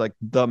Saigon is like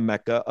the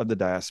mecca of the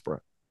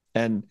diaspora.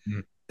 And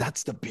Mm.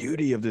 that's the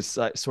beauty of this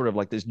sort of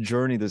like this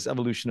journey, this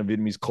evolution of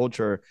Vietnamese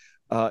culture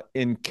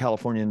in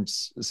California and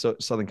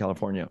Southern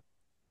California.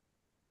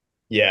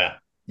 Yeah.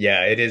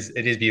 Yeah, it is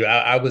beautiful.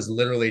 I was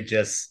literally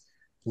just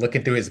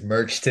looking through his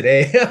merch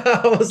today.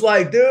 I was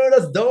like, dude,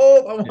 that's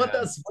dope. I want Yeah.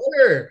 that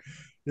sweater.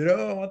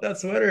 I want that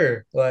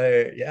sweater.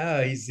 Like, yeah,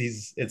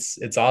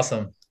 it's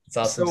awesome. It's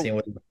awesome So, seeing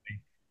what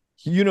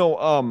you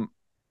know,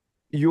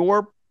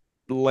 your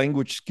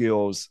language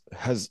skills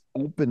has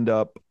opened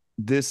up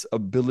this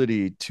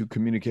ability to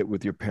communicate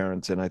with your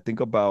parents. And I think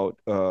about,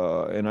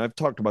 and I've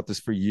talked about this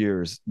for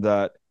years,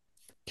 that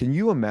can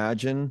you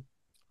imagine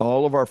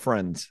all of our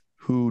friends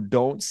who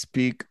don't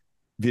speak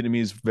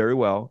Vietnamese very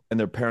well and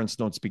their parents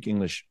don't speak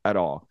English at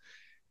all?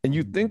 And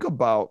you think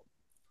about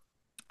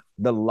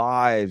the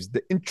lives,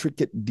 the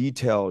intricate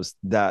details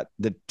that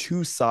the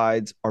two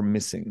sides are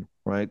missing,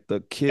 right? The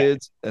yeah,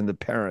 kids and the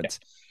yeah, parents.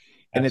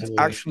 And it's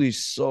absolutely. actually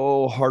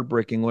so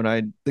heartbreaking when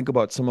I think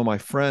about some of my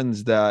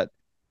friends that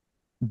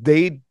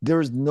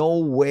there's no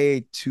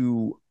way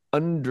to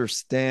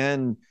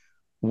understand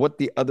what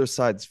the other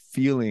side's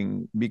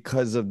feeling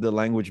because of the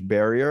language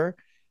barrier.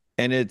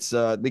 And it's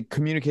they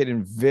communicate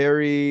in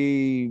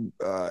very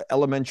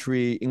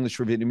elementary English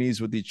or Vietnamese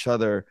with each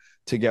other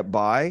to get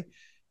by.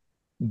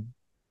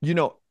 You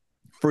know,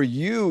 for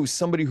you,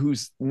 somebody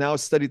who's now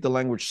studied the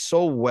language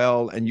so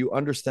well and you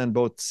understand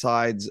both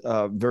sides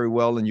very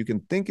well, and you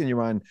can think in your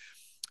mind,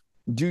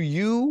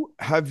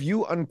 have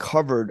you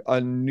uncovered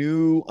a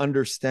new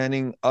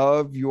understanding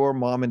of your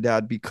mom and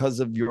dad because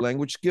of your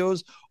language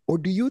skills, or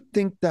do you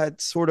think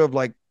that sort of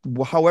like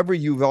however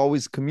you've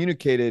always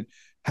communicated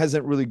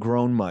hasn't really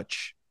grown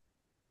much?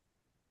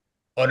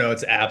 Oh no,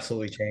 it's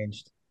absolutely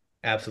changed.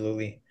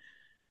 Absolutely.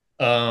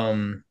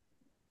 Um,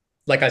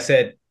 like I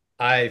said,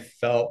 I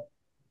felt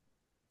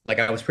like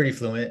I was pretty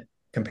fluent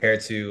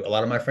compared to a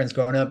lot of my friends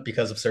growing up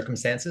because of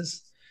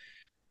circumstances.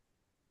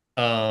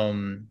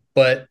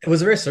 But it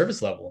was a very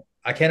service level.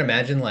 I can't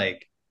imagine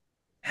like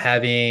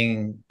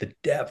having the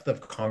depth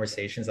of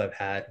conversations I've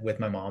had with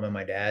my mom and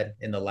my dad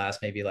in the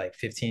last maybe like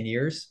 15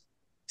 years.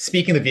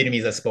 Speaking the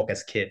Vietnamese I spoke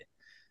as a kid,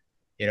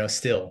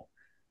 still.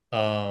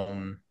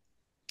 Um,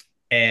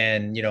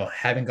 and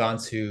having gone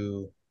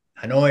to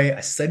Hanoi,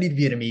 I studied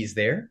Vietnamese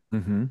there.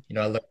 Mm-hmm.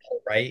 I learned how to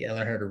write and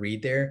learned how to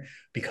read there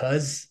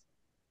because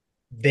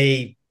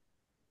they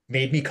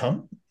made me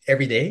come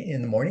every day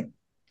in the morning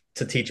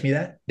to teach me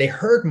that. They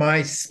heard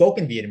my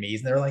spoken Vietnamese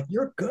and they're like,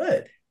 "You're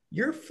good.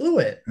 You're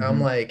fluent." I'm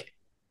Mm-hmm. like,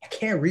 "I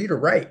can't read or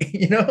write,"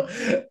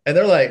 And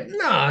they're like,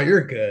 "Nah,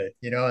 you're good,"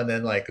 And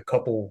then like a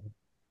couple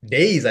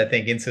days, I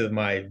think, into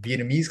my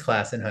Vietnamese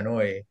class in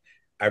Hanoi,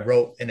 I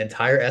wrote an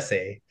entire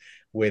essay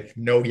with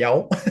no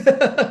yao.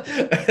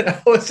 And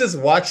I was just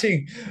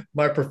watching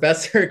my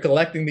professor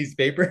collecting these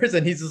papers,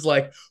 and he's just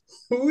like,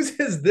 "Whose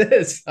is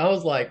this?" I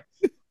was like,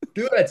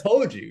 dude, I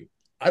told you,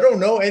 I don't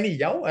know any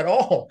Yao at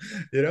all,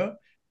 you know?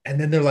 And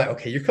then they're like,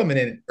 okay, you're coming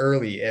in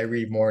early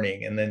every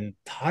morning, and then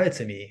taught it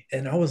to me.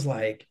 And I was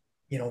like,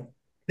 you know,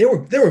 they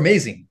were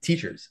amazing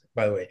teachers,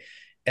 by the way.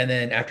 And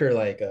then after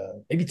like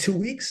maybe 2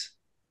 weeks,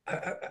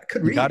 I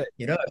could You got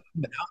read, it. I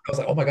was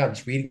like, oh my God, I'm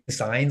just reading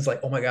signs.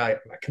 Like, oh my God,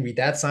 I can read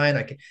that sign.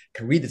 I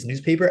can read this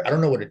newspaper. I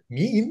don't know what it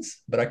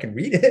means, but I can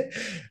read it.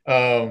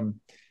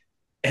 Um,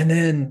 and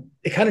then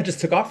it kind of just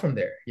took off from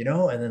there,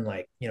 and then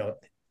like,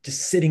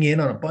 just sitting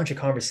in on a bunch of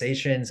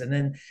conversations. And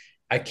then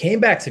I came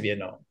back to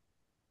Vietnam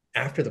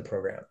after the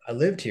program. I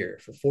lived here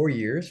for 4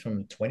 years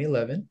from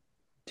 2011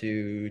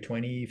 to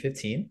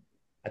 2015.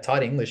 I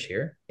taught English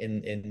here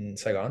in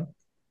Saigon.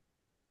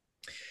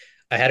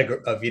 I had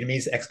a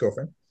Vietnamese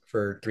ex-girlfriend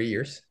for 3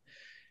 years,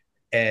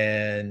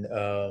 and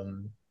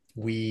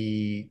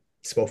we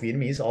spoke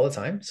Vietnamese all the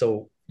time.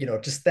 So,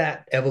 just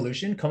that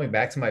evolution coming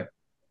back to my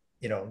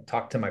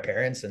talk to my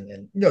parents,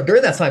 and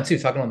during that time too,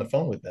 talking on the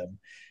phone with them,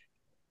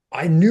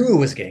 I knew it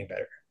was getting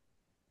better.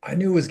 I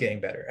knew it was getting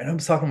better. And I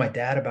was talking to my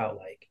dad about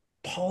like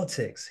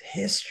politics,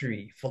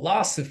 history,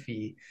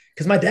 philosophy,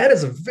 because my dad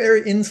is a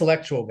very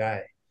intellectual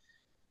guy.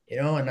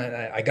 And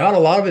I got a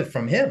lot of it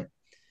from him,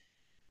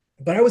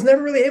 but I was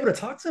never really able to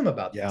talk to him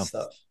about that Yeah.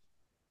 stuff,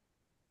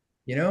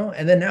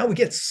 and then now we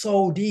get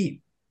so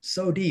deep,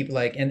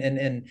 like,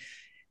 and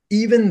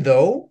even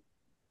though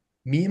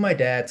me and my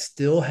dad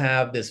still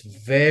have this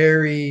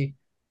very,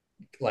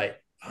 like,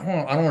 I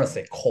don't want to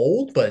say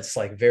cold, but it's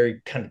like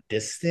very kind of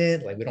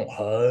distant. Like we don't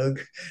hug,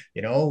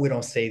 we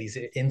don't say these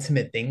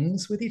intimate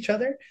things with each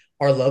other.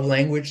 Our love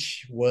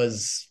language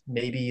was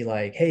maybe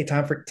like, hey,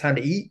 time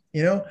to eat,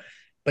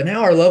 But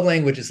now our love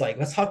language is like,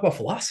 let's talk about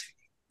philosophy,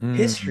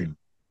 history, Mm,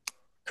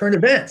 current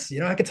events.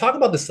 I could talk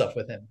about this stuff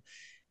with him.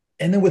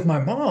 And then with my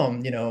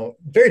mom,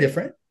 very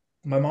different.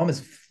 My mom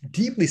is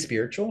deeply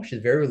spiritual.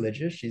 She's very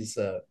religious. She's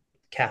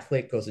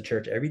Catholic, goes to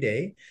church every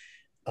day.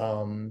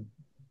 Um,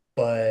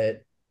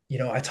 but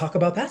I talk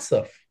about that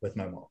stuff with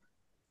my mom.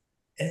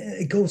 And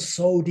it goes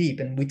so deep,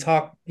 and we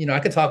talk. I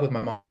could talk with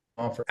my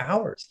mom for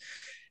hours.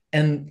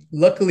 And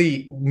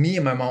luckily, me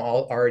and my mom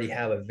all already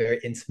have a very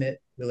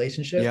intimate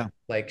relationship. yeah.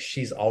 Like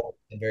she's always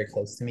been very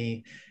close to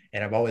me,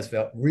 and I've always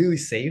felt really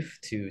safe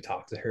to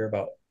talk to her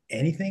about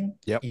anything,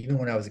 Yep. even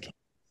when I was a kid.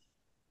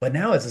 But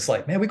now it's just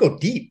like, man, we go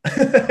deep.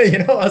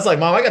 I was like,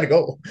 Mom, I gotta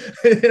go.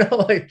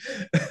 Like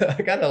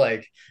I gotta,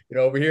 like,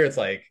 over here it's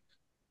like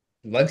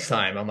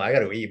lunchtime. I'm like, I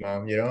gotta eat,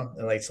 Mom,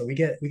 And like, so we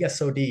get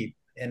so deep.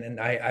 And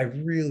I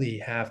really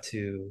have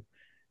to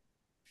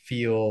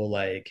feel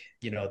like,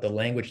 the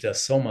language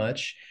does so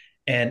much.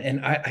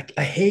 And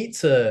I hate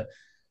to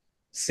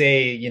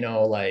say,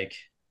 like,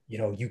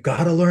 you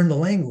gotta learn the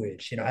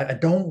language. I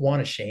don't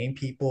want to shame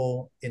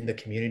people in the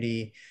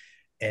community.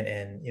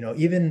 And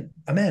even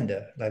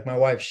Amanda, like my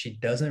wife, she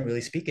doesn't really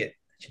speak it.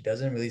 She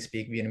doesn't really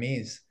speak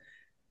Vietnamese.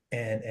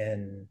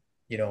 And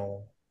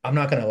I'm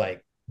not gonna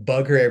like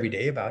bug her every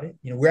day about it.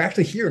 We're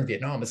actually here in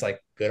Vietnam. It's like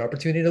good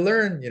opportunity to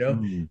learn.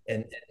 Mm,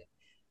 And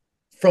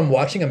from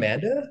watching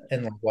Amanda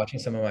and like watching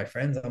some of my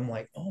friends, I'm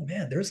like, oh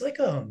man, there's like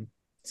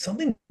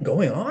something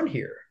going on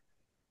here.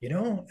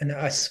 And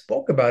I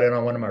spoke about it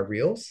on one of my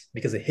reels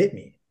because it hit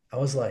me. I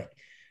was like,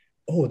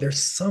 oh,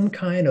 there's some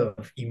kind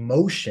of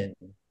emotion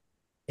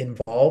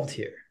involved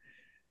here,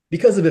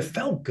 because if it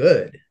felt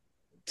good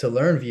to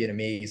learn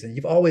Vietnamese, and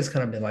you've always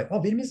kind of been like, oh,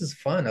 Vietnamese is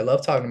fun. I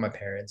love talking to my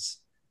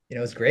parents.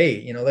 It's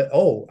great. Like,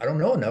 oh, I don't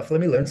know enough.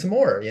 Let me learn some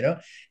more.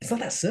 It's not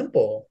that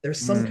simple. There's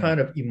some mm. kind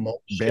of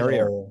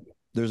Barrier. emotional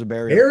There's a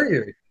barrier.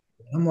 barrier.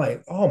 I'm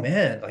like, oh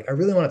man, like I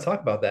really want to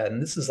talk about that.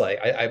 And this is like,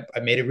 I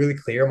made it really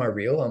clear in my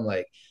reel. I'm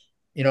like,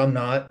 I'm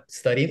not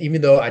studying,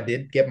 even though I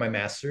did get my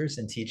master's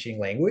in teaching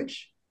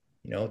language,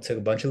 took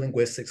a bunch of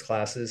linguistics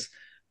classes.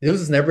 This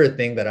was never a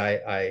thing that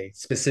I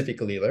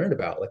specifically learned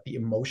about, like the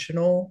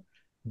emotional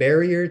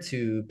barrier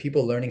to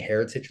people learning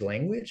heritage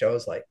language. I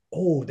was like,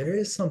 oh, there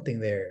is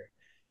something there,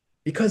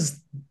 because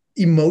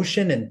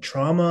emotion and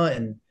trauma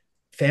and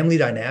family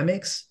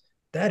dynamics,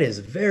 that is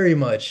very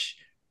much,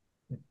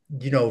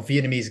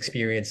 Vietnamese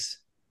experience,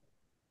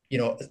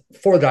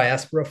 for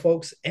diaspora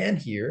folks and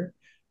here,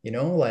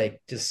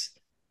 like just,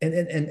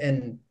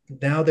 and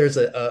now there's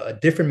a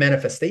different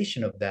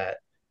manifestation of that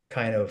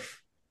kind of,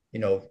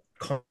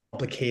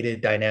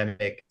 complicated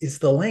dynamic is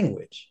the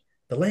language.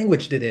 The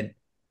language didn't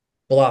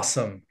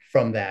blossom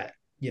from that,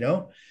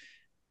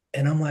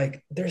 and I'm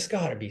like, there's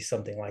got to be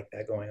something like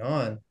that going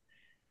on.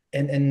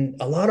 And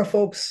a lot of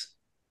folks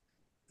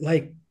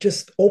like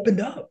just opened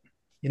up,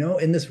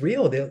 in this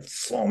reel. There,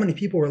 so many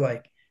people were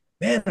like,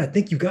 man, I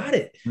think you got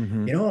it.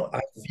 Hmm.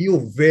 I feel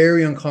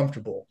very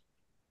uncomfortable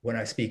when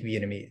I speak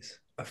Vietnamese.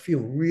 I feel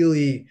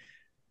really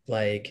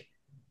like,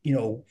 you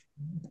know,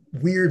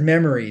 weird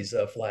memories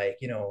of like,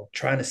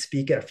 trying to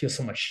speak it. I feel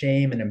so much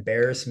shame and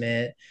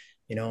embarrassment,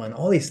 and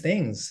all these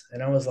things.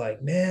 And I was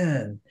like,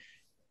 man,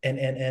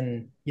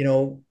 and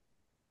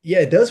yeah,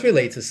 it does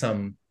relate to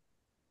some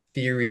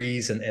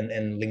theories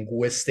and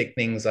linguistic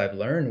things I've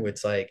learned, where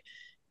it's like,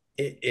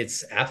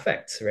 it's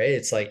affect, right?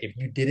 It's like if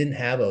you didn't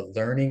have a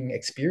learning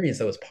experience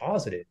that was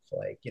positive,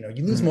 like, you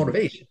lose Mm.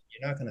 motivation.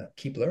 You're not gonna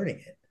keep learning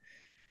it.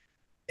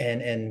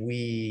 And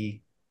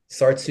we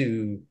start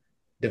to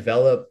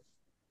develop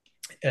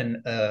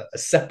a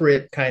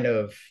separate kind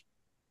of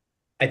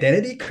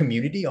identity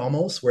community,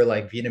 almost, where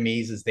like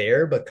Vietnamese is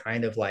there, but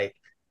kind of like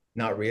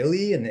not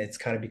really, and it's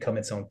kind of become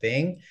its own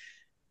thing.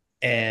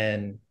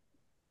 And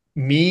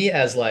me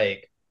as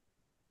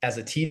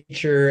a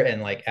teacher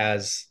and like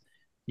as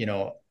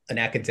an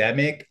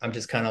academic, I'm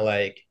just kind of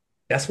like,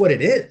 that's what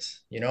it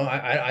is.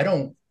 I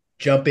don't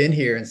jump in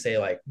here and say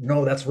like,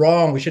 no, that's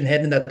wrong, we shouldn't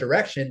head in that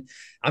direction.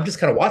 I'm just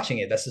kind of watching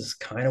it. This is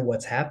kind of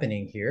what's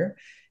happening here,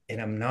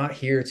 and I'm not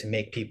here to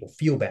make people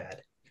feel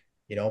bad,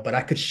 but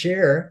I could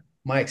share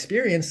my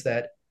experience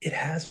that it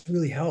has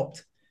really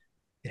helped.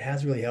 It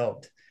has really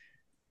helped.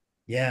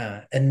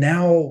 Yeah. And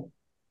now,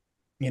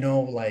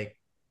 like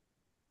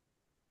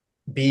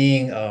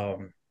being a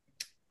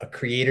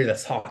creator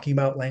that's talking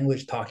about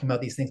language, talking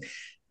about these things.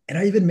 And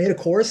I even made a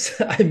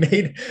course. I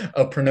made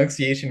a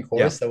pronunciation Yeah.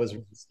 course that was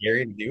really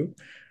scary to do.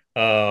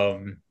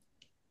 Um,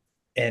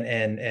 and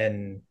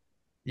and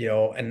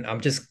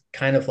I'm just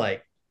kind of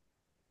like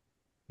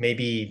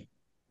maybe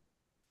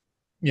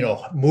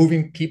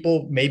moving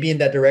people maybe in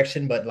that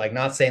direction, but like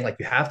not saying like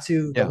you have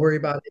to, don't Yeah. worry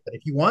about it. But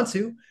if you want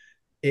to,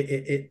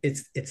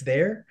 it's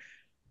there,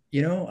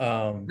 you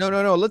know. No,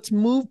 no, no. Let's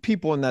move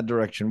people in that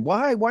direction.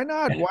 Why? Why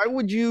not? Why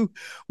would you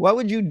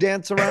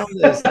dance around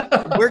this?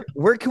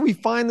 Where can we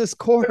find this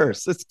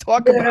course? Let's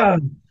talk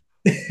about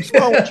Yeah. what's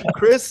wrong with you,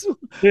 Chris?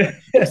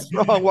 What's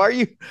wrong? Why are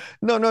you?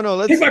 No, no,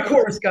 no. Take Let's my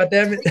course,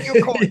 goddammit. take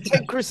your course.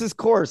 Take Chris's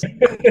course.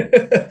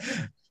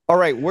 All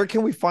right. Where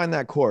can we find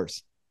that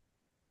course?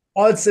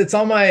 Oh, it's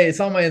on my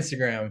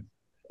Instagram.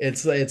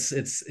 It's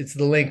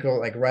the link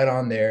like right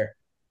on there.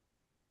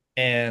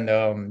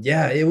 And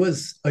yeah, it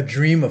was a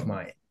dream of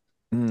mine.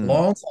 Mm,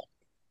 Long time.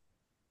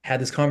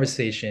 Had this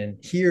conversation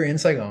here in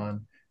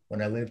Saigon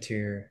when I lived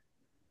here.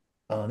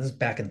 This is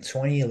back in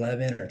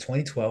 2011 or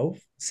 2012,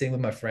 sitting with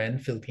my friend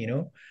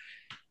Filipino.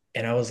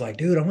 And I was like,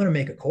 dude, I'm gonna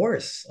make a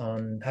course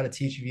on how to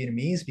teach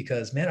Vietnamese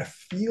because man, I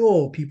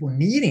feel people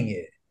needing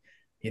it,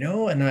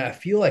 and I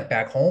feel like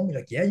back home,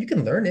 like, yeah, you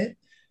can learn it,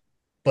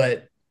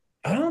 but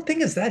I don't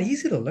think it's that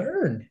easy to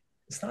learn.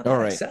 It's not all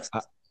that right.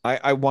 accessible.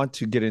 I want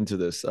to get into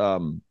this. I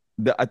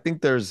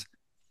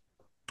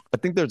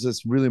think there's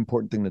this really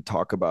important thing to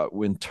talk about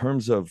in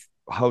terms of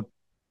how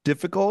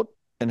difficult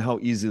and how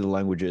easy the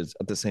language is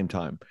at the same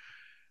time.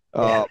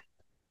 Yeah, Uh,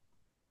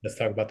 let's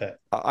talk about that.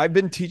 I've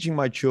been teaching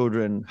my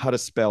children how to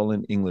spell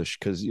in English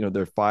because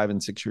they're 5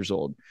 and 6 years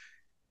old,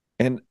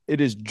 and it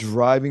is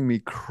driving me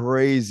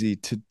crazy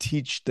to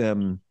teach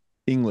them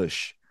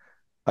English.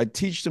 I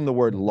teach them the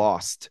word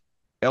lost,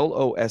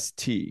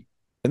 LOST,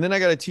 and then I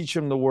got to teach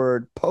them the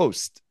word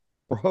post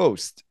or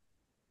host,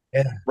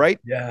 Yeah, right?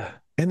 yeah,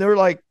 And they're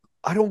like,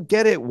 I don't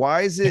get it.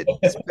 Why is it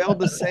spelled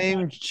the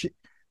same?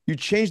 You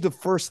changed the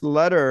first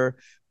letter,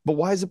 but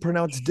why is it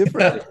pronounced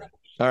differently?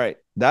 All right.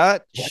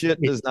 That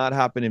shit does not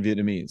happen in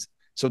Vietnamese.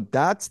 So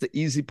that's the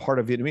easy part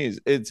of Vietnamese.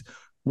 It's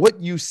what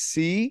you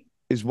see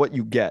is what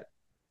you get,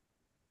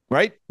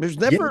 right? yeah,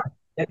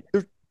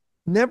 There's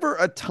never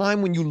a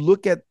time when you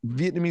look at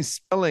Vietnamese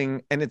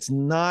spelling and it's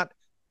not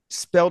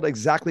spelled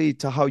exactly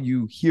to how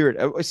you hear it,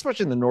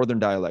 especially in the northern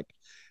dialect.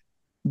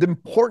 The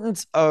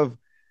importance of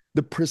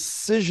the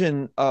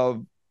precision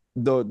of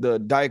the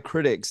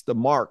diacritics, the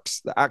marks,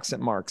 the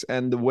accent marks,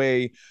 and the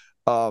way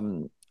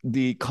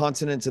the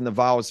consonants and the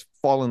vowels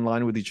fall in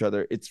line with each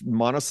other. It's yeah,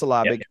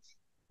 monosyllabic,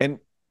 and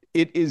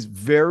it is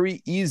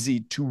very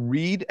easy to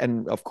read,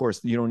 and of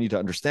course you don't need to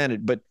understand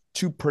it, but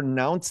to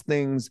pronounce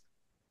things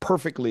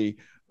perfectly,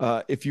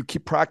 if you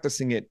keep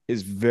practicing it,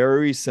 is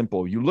very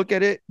simple. You look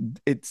at it,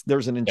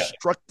 there's an yeah,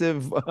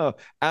 instructive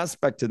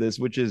aspect to this,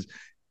 which is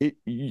it's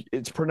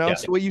yeah,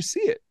 pronounced the way you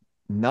see it.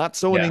 Not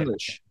so in yeah,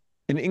 English.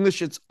 In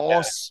English, yeah.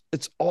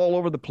 it's all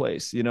over the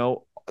place.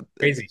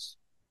 Crazy. It's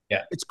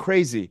Yeah, it's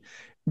crazy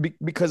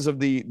because of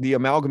the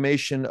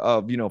amalgamation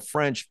of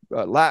French,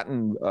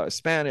 Latin,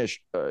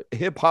 Spanish,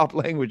 hip hop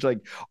language, like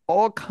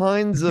all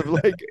kinds of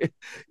like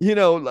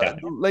yeah,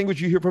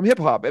 language you hear from hip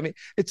hop. I mean,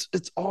 it's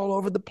all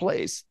over the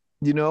place.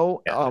 yeah,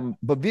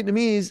 But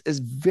Vietnamese is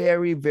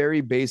very,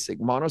 very basic,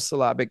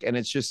 monosyllabic, and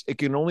it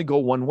can only go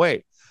one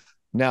way.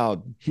 Now,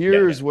 yeah.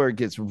 here's where it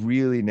gets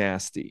really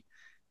nasty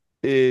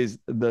is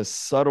the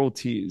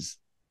subtleties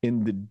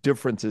in the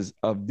differences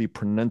of the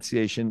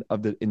pronunciation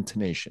of the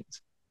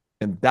intonations.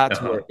 And that's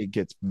Uh-huh. where it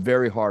gets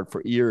very hard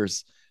for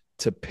ears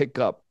to pick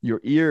up, your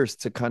ears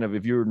to kind of,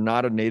 if you're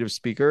not a native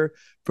speaker,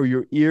 for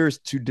your ears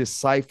to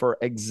decipher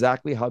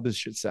exactly how this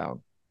should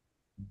sound.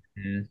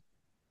 Mhm.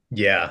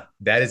 Yeah,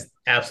 that is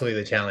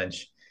absolutely the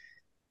challenge.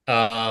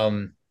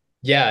 Um,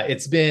 yeah,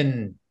 it's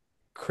been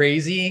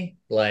crazy,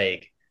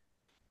 like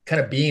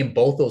kind of being in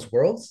both those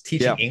worlds,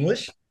 teaching Yeah.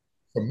 English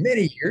for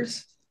many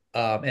years.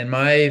 And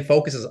my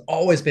focus has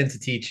always been to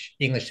teach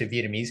English to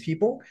Vietnamese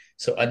people.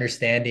 So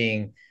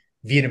understanding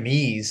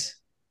Vietnamese,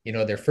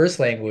 their first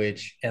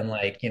language, and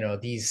like,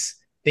 these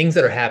things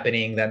that are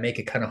happening that make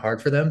it kind of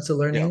hard for them to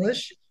learn Yeah.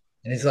 English.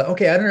 And it's like,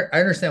 okay, I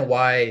understand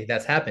why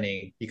that's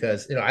happening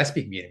because, I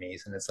speak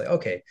Vietnamese. And it's like,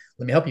 okay,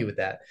 let me help you with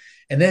that.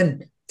 And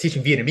then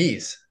teaching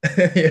Vietnamese,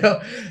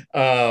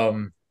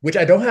 which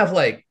I don't have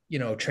like,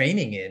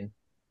 training in.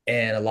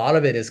 And a lot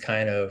of it is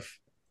kind of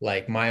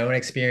like my own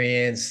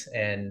experience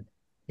and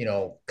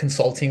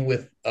consulting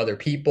with other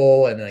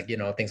people and like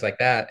things like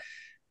that.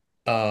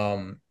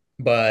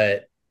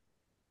 But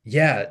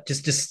yeah,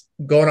 just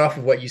going off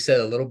of what you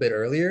said a little bit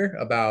earlier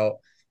about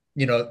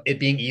it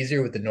being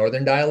easier with the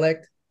northern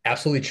dialect,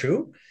 absolutely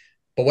true.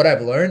 But what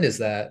I've learned is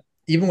that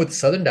even with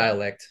southern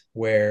dialect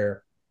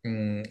where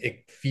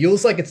it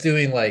feels like it's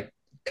doing like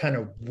kind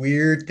of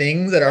weird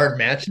things that Yeah. aren't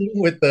matching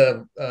with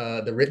the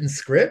written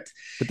script,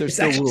 But there's it's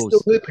still actually still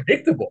rules. really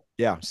predictable.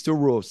 Yeah. Still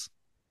rules.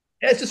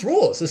 Yeah, it's just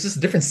rules. It's just a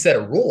different set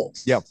of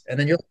Yeah. rules. And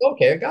then you're like,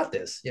 okay, I got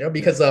this, Yeah.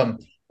 because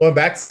going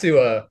back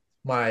to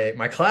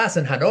my class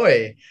in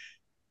Hanoi,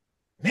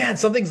 man,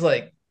 something's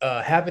like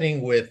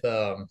happening with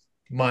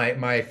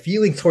my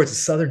feeling towards the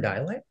Southern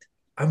dialect.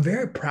 I'm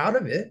very proud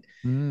of it.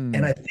 And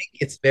Mm. I think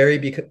it's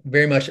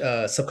very much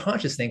a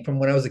subconscious thing from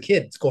when I was a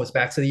kid. It goes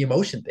back to the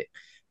emotion thing.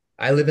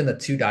 I live in a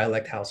two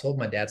dialect household.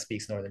 My dad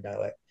speaks Northern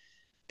dialect.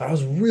 but I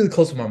was really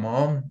close with my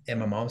mom and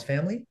my mom's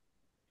family.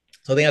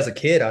 So I think as a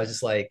kid, I was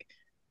just like,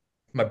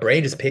 my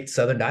brain just picked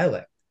Southern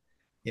dialect.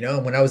 You know,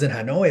 when I was in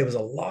Hanoi, it was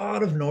a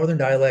lot of Northern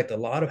dialect, a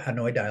lot of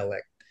Hanoi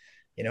dialect,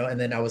 you know, and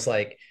then I was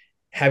like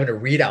having to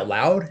read out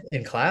loud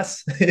in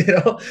class, you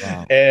know,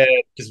 Wow. and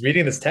just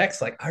reading this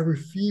text. Like, I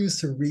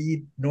refuse to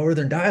read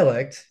Northern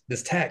dialect,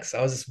 this text.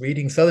 I was just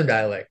reading Southern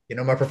dialect. You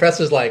know, my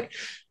professor's like,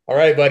 all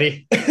right,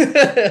 buddy.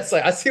 It's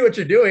like, I see what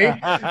you're doing.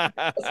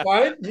 That's I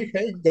fine. You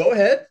can go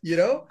ahead, you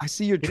know.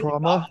 see your He didn't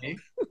stop trauma. me.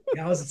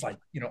 Yeah, I was just like,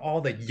 you know,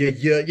 all the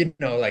yeah, you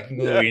know, like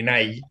Yeah.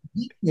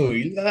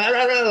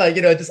 like,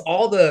 you know, just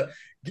all the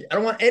I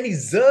don't want any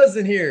zuz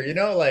in here, you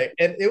know, like,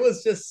 and it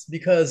was just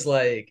because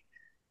like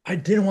I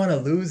didn't want to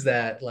lose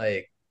that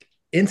like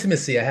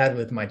intimacy I had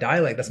with my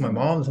dialect. That's my Mm.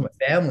 mom, that's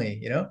my family,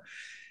 you know,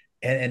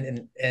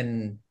 and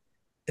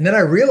and then I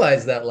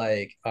realized that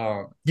like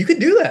you could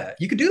do that.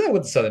 You could do that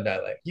with the Southern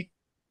dialect. You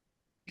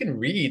can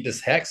read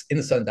this hex in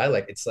the Southern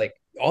dialect. It's like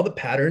all the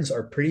patterns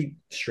are pretty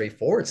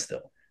straightforward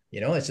still.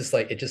 You know, it's just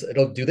like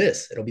it'll do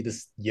this. It'll be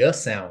this y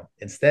sound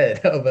instead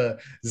of a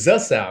z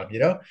sound, you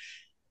know?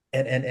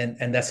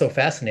 And that's so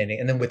fascinating.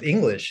 And then with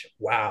English,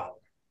 wow,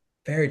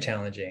 very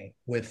challenging.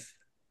 With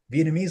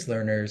Vietnamese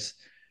learners,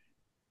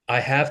 I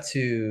have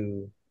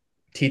to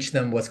teach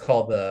them what's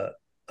called the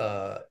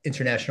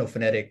International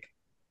Phonetic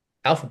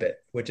Alphabet,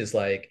 which is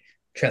like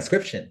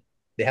transcription.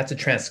 They have to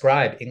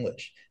transcribe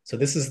English. So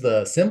this is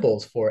the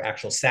symbols for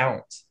actual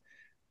sounds.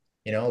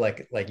 You know,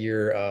 like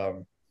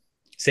you're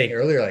saying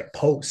earlier, like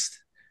post,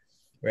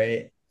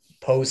 right?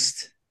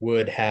 Post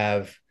would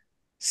have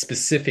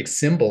specific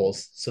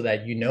symbols so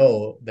that you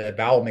know the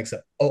vowel makes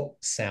a O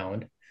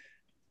sound.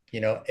 You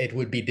know, it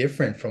would be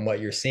different from what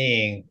you're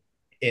seeing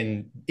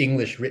in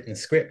English written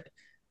script.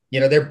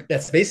 You know,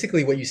 that's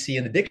basically what you see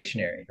in the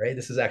dictionary, right?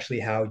 This is actually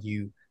how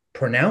you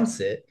pronounce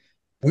it.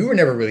 We were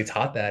never really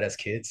taught that as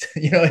kids,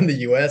 you know, in the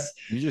US,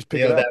 You just pick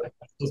you it know, that up.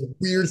 those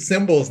weird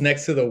symbols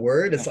next to the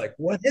word. Yeah. It's like,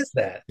 what is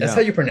that? That's how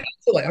Yeah. you pronounce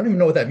it. Like, I don't even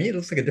know what that means. It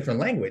looks like a different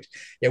language.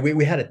 Yeah,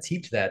 we had to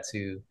teach that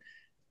to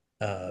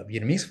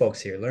Vietnamese folks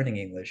here learning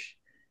English.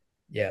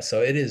 Yeah,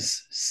 so it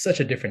is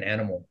such a different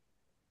animal,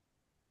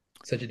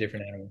 such a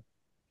different animal.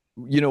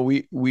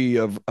 We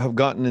have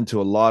gotten into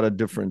a lot of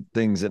different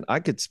things, and I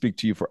could speak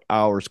to you for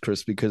hours,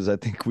 Chris, because I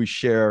think we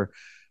share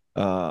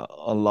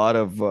a lot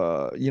of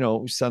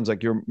sounds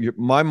like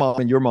my mom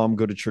and your mom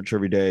go to church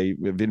every day.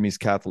 We're Vietnamese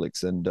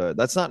Catholics, and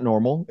that's not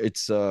normal.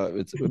 It's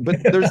but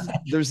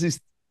there's these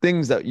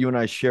things that you and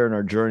I share in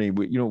our journey.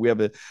 We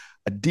have a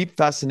deep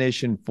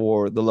fascination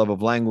for the love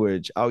of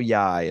language, ao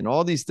yai, and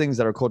all these things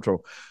that are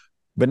cultural.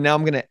 But now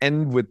I'm going to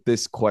end with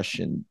this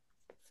question.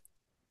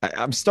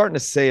 I'm starting to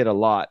say it a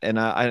lot, and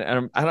I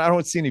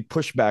don't see any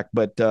pushback.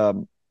 But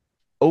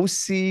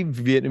OC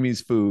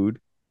Vietnamese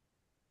food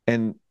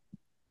and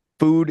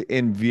food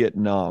in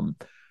Vietnam.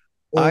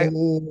 I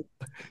Oh,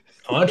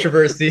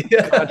 controversy.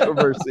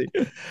 controversy.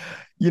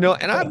 And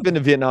I've been to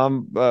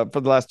Vietnam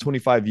for the last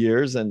 25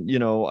 years, and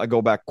I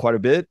go back quite a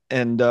bit.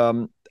 And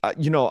I'm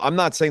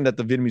not saying that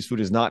the Vietnamese food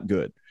is not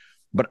good,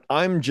 but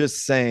I'm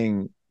just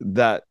saying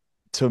that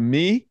to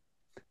me,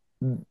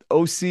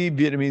 OC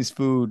Vietnamese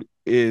food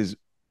is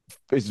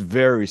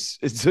very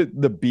it's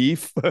the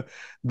beef,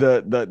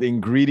 the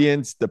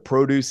ingredients, the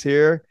produce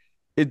here.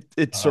 It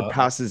uh,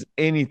 surpasses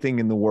anything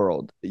in the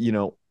world.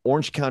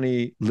 Orange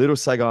County, Little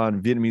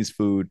Saigon Vietnamese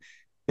food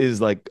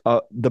is like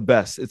the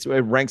best. It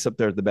ranks up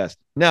there at the best.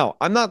 Now,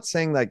 I'm not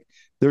saying like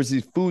there's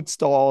these food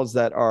stalls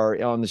that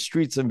are on the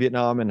streets in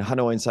Vietnam and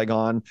Hanoi and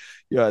Saigon.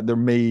 Yeah, there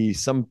may be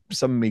some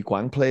mi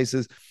quang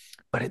places,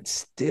 but it's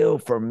still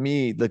for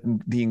me the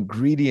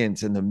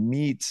ingredients and the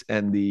meats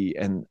and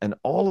and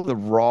all of the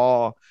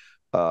raw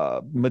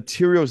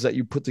materials that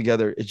you put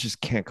together, it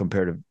just can't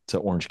compare to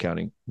Orange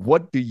County.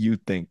 What do you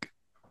think?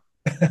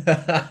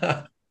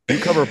 oh, You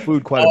cover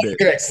food quite a you're bit.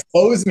 gonna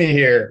expose me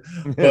here.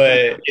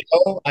 But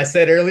I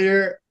said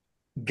earlier,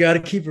 gotta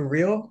keep it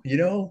real,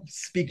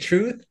 speak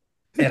truth.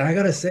 And I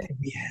gotta say,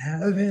 we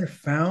haven't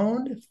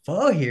found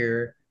pho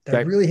here that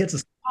Right. really hits a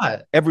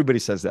spot. Everybody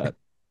says that.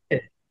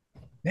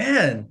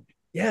 Man,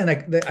 yeah,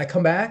 and I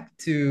come back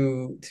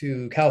to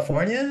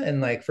California and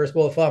like first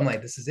bowl of pho, I'm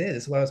like, this is it.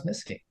 This is what I was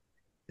missing.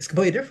 It's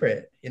completely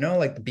different,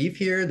 like the beef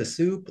here, the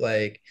soup,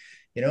 like,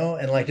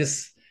 and like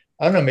just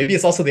I don't know, maybe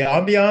it's also the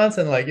ambiance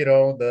and like,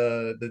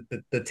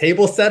 the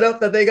table setup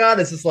that they got.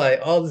 It's just like,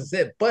 oh, this is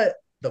it. But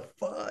the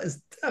pho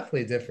is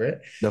definitely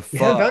different. The We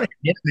haven't pho. found it.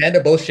 Me and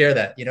Amanda both share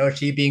that,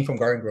 she being from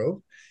Garden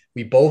Grove.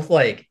 We both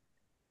like,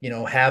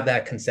 have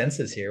that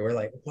consensus here. We're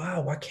like,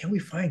 wow, why can't we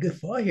find good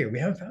pho here? We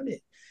haven't found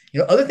it.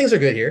 Other things are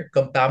good here.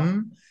 Kom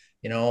tam,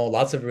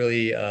 lots of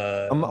really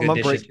I'm good gonna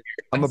dishes break. here.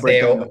 I'm gonna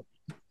break down. Sale.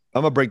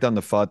 I'm gonna break down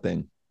the pho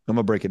thing. I'm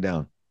gonna break it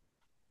down.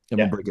 I'm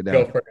gonna Yeah, break it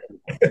down. go for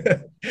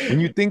it.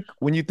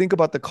 When you think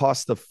about the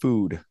cost of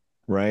food,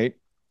 right?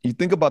 You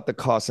think about the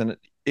cost, and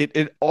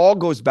it all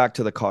goes back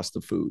to the cost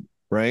of food,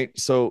 right?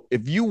 So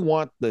if you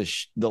want the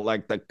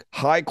like the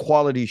high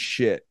quality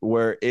shit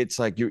where it's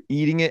like you're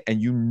eating it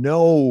and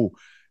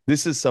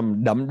this is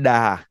some dum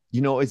da,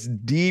 it's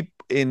deep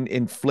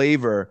in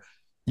flavor.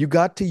 you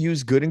got to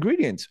use good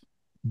ingredients.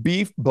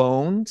 Beef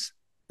bones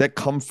that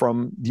come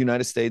from the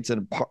United States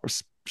and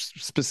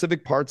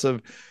specific parts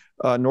of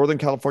Northern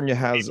California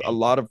has a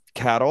lot of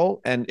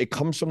cattle, and it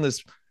comes from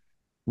this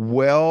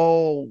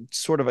well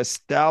sort of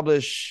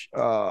established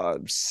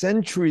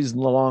centuries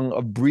long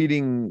of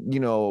breeding,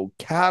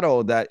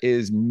 cattle that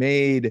is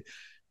made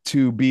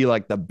to be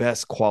like the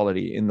best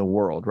quality in the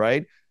world,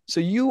 right? So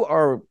you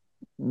are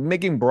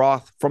making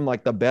broth from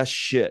like the best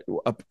shit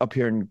up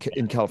here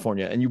in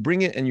California, and you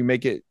bring it and you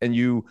make it and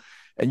you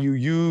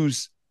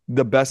use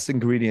the best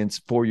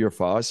ingredients for your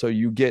pho, so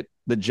you get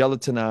the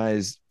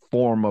gelatinized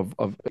form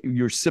of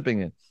you're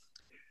sipping it.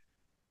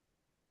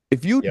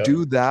 If you Yep.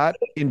 do that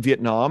in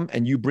Vietnam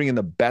and you bring in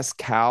the best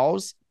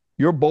cows,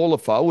 your bowl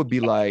of pho would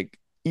be like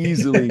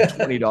easily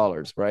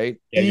 $20, right?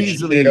 Yeah, you heat it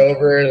Easily.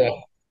 over. Like,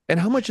 And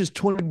how much is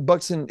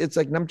 $20? And it's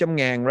like nam cham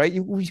ngang, right?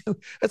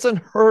 That's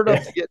unheard of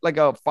yeah. to get like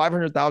a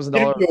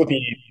 $500,000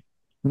 Philippines,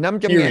 nam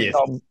cham ngang. furious.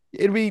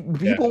 It'd be Yeah.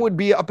 people would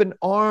be up in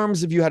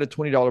arms if you had a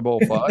 $20 bowl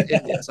of pho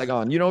in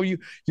Saigon.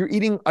 You're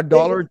eating a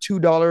dollar,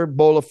 $2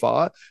 bowl of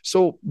pho.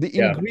 So the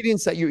Yeah.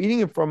 ingredients that you're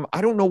eating it from,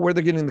 I don't know where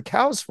they're getting the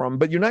cows from,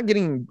 but you're not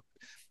getting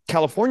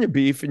California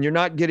beef and you're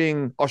not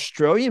getting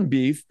Australian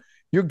beef.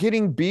 You're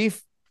getting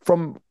beef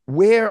from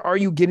where are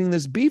you getting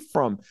this beef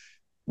from?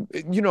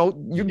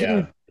 You're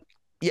getting,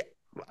 Yeah. yeah,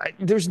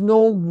 there's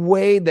no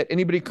way that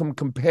anybody can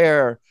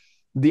compare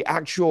the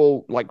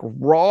actual like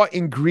raw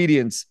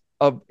ingredients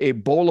of a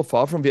bowl of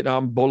pho from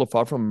Vietnam, bowl of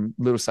pho from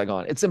Little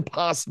Saigon. It's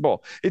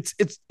impossible. It's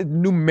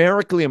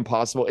numerically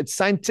impossible. It's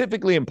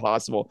scientifically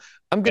impossible.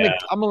 Yeah.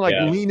 I'm gonna like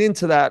Yeah. lean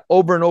into that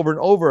over and over and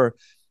over.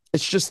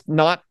 It's just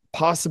not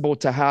possible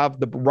to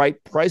have the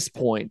right price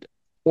point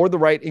or the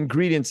right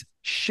ingredients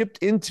shipped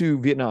into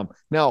Vietnam.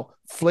 Now,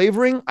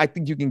 flavoring, I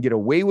think you can get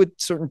away with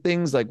certain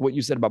things like what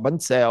you said about bánh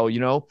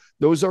xèo,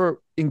 those are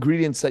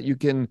ingredients that you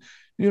can,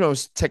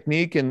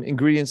 technique and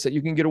ingredients that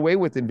you can get away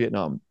with in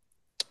Vietnam.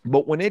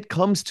 But when it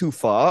comes to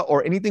pho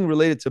or anything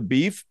related to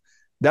beef,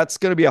 that's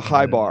going to be a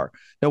high Mm. bar.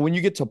 Now, when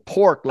you get to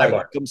pork, High like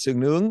bar. gum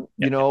sing nướng,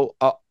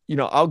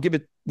 Yeah. I'll give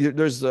it.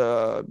 There's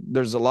a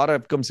lot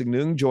of gum sing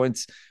nướng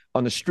joints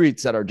on the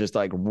streets that are just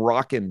like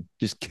rocking,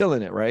 just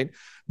killing it, right?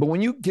 But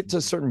when you get to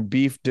certain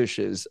beef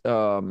dishes,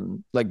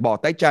 like bò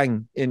tai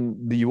chanh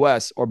in the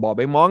U.S. or bò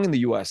bê mong in the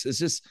U.S., it's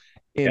just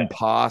Yeah.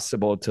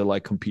 impossible to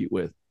like compete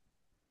with.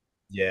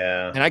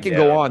 Yeah. And I can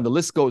go Yeah. on. The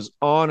list goes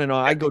on and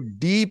on. I go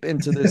deep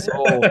into this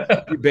whole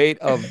debate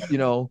of,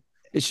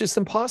 it's just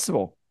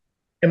impossible.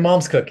 And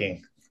mom's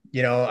cooking.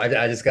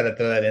 I just gotta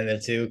throw that in there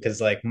too, because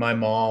like my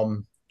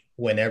mom,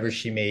 whenever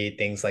she made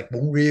things like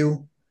bún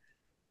riêu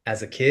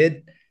as a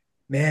kid,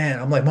 man,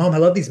 I'm like, Mom, I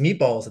love these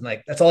meatballs. And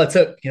like, that's all it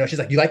took. She's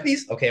like, you like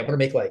these? Okay, I'm gonna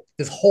make like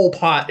this whole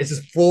pot. It's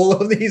just full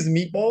of these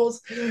meatballs,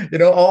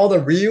 all the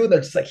riêu, they're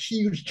just like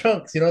huge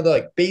chunks, they're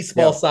like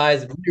baseball Yeah.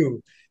 size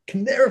riêu.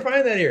 Can never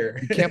find that here.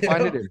 You can't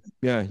find it here.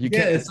 Yeah. You Yeah,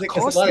 can't. it's It's a like it's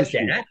a cost lot of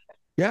issue. jazz.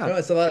 Yeah.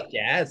 It's a lot of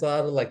it's a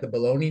lot of like the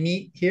bologna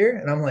meat here.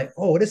 And I'm like,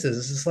 oh, what is this?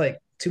 This is like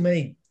too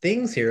many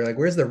things here. Like,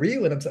 where's the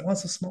riêu? And I'm like, oh,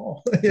 it's so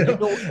small.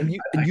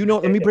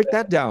 Let me break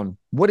that down.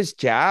 What is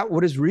ja?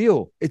 What is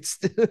real? It's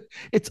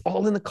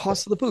all in the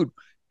cost of the food.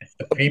 It's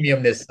the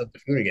premiumness of the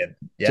food again.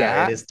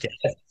 Yeah, it Ja, is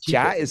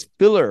ja cheaper. is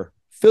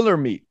filler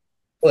meat,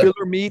 Look,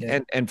 filler meat yeah,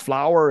 and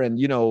flour and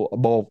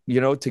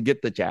to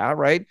get the ja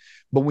right.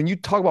 But when you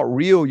talk about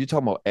real, you're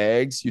talking about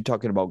eggs. You're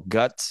talking about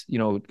guts.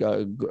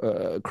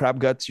 Crab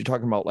guts. You're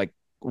talking about like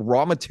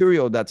raw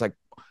material that's like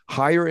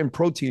higher in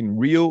protein.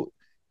 Real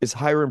is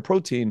higher in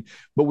protein,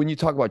 but when you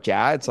talk about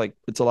ja, it's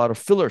a lot of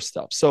filler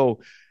stuff. So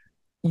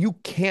you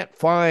can't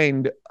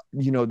find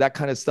that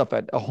kind of stuff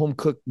at a home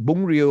cooked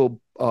bung reel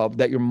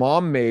that your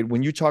mom made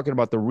when you're talking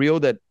about the reel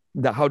that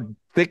how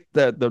thick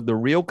the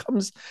reel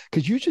comes,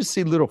 because you just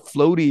see little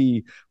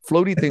floaty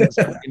things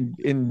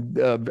in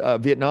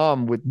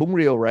Vietnam with bung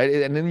reel, right?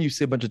 And then you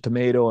see a bunch of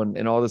tomato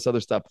and all this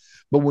other stuff.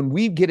 But when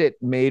we get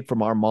it made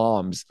from our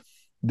moms,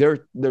 they're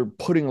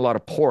putting a lot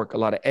of pork, a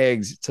lot of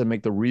eggs to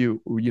make the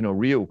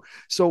reel.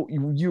 So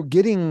you're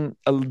getting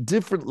a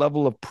different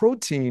level of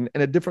protein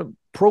and a different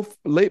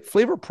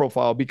flavor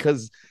profile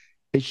because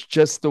it's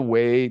just the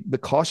way the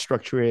cost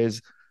structure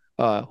is.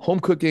 Home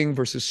cooking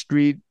versus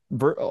street,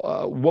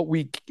 what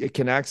we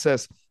can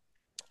access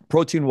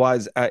protein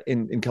wise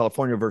in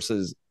California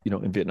versus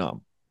in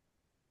Vietnam.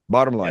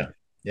 Bottom yeah, line.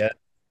 yeah.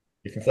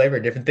 Different flavor,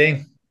 different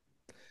thing.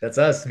 That's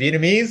us,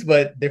 Vietnamese,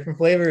 but different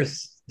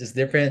flavors, just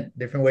different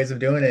ways of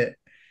doing it.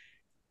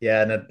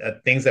 Yeah,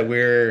 and things that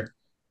we're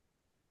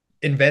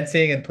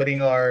inventing and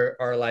putting our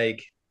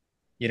like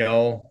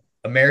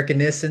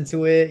Americanness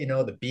into it,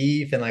 the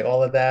beef and like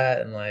all of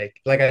that. And like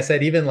I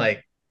said, even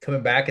like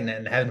coming back and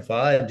having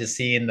fun and just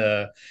seeing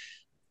the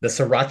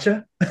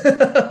sriracha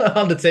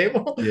on the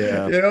table,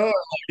 Yeah.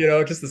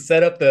 just to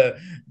set up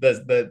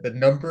the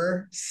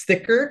number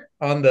sticker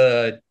on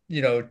the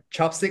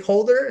chopstick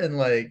holder and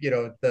like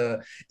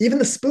the even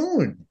the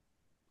spoon.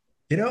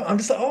 I'm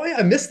just like, oh yeah,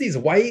 I miss these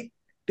white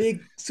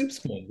big soup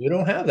spoons. We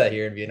don't have that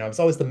here in Vietnam. It's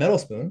always the metal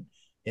spoon.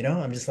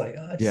 I'm just like,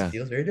 oh, it just Yeah.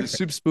 feels very The different.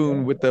 soup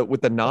spoon with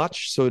the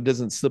notch so it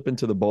doesn't slip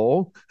into the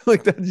bowl.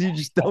 Like that, you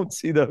just don't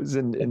see those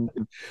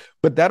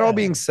but that all Yeah,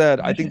 being said,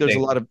 I think there's a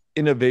interesting. lot of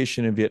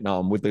innovation in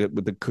Vietnam with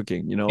the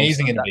cooking, so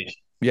Amazing that,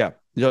 innovation. yeah.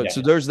 Yeah.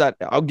 So there's that.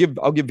 I'll give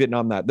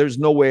Vietnam that. There's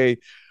no way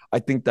I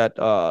think that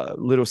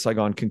Little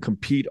Saigon can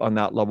compete on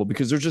that level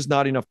because there's just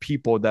not enough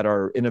people that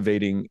are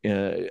innovating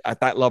at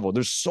that level.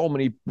 There's so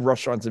many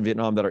restaurants in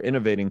Vietnam that are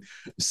innovating.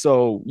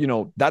 So,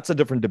 that's a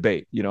different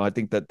debate. I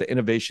think that the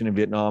innovation in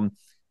Vietnam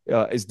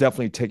is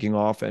definitely taking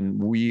off,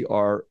 and we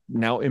are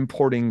now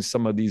importing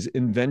some of these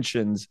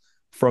inventions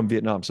from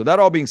Vietnam. So that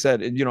all being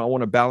said, I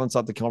want to balance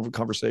out the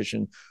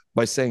conversation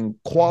by saying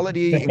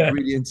quality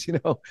ingredients,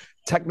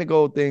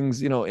 technical things,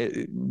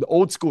 the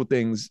old school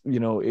things,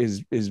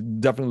 is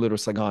definitely Little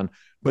Saigon,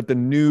 but the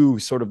new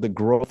sort of the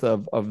growth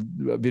of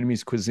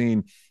Vietnamese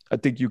cuisine, I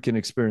think you can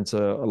experience a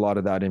lot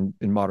of that in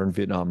modern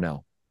Vietnam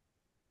now.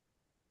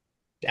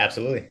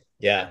 Absolutely.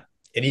 Yeah.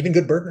 And even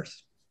good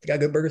burgers. They got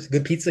good burgers,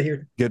 good pizza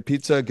here. Good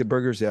pizza, good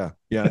burgers, yeah,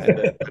 yeah, and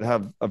it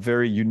have a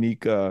very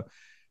unique.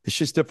 It's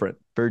just different,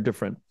 very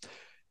different.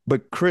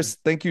 But Chris,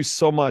 thank you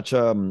so much.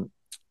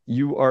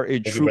 You are a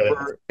Thank you, brother.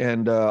 trooper,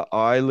 and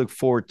I look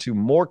forward to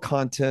more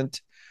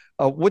content.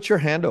 What's your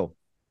handle?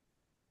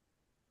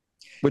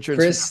 What's your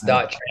Instagram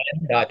handle?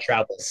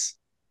 Chris.tran.travels.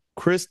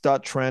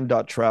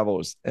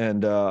 Chris.tran.travels.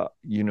 And,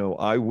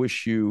 I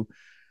wish you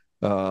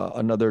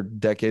another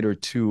decade or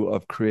two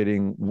of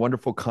creating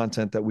wonderful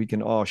content that we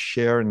can all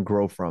share and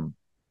grow from.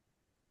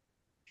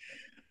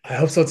 I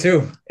hope so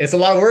too. It's a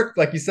lot of work,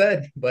 like you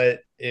said, but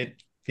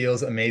it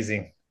feels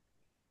amazing.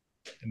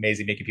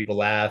 Amazing making people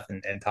laugh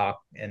and talk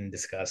and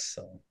discuss.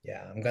 So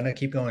yeah, I'm gonna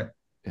keep going.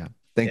 Yeah.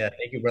 Yeah,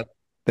 thank you, brother.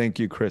 Thank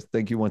you, Chris.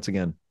 Thank you once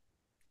again.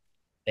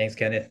 Thanks,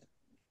 Kenneth.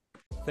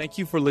 Thank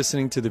you for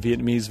listening to The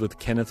Vietnamese with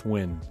Kenneth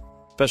Nguyen.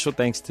 Special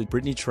thanks to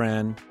Brittany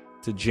Tran,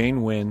 to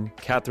Jane Nguyen,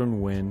 Catherine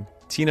Nguyen,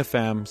 Tina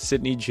Pham,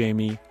 Sydney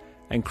Jamie,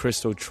 and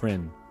Christo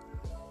Trin.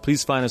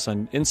 Please find us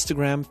on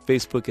Instagram,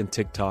 Facebook, and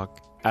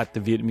TikTok at The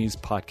Vietnamese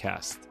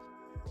Podcast.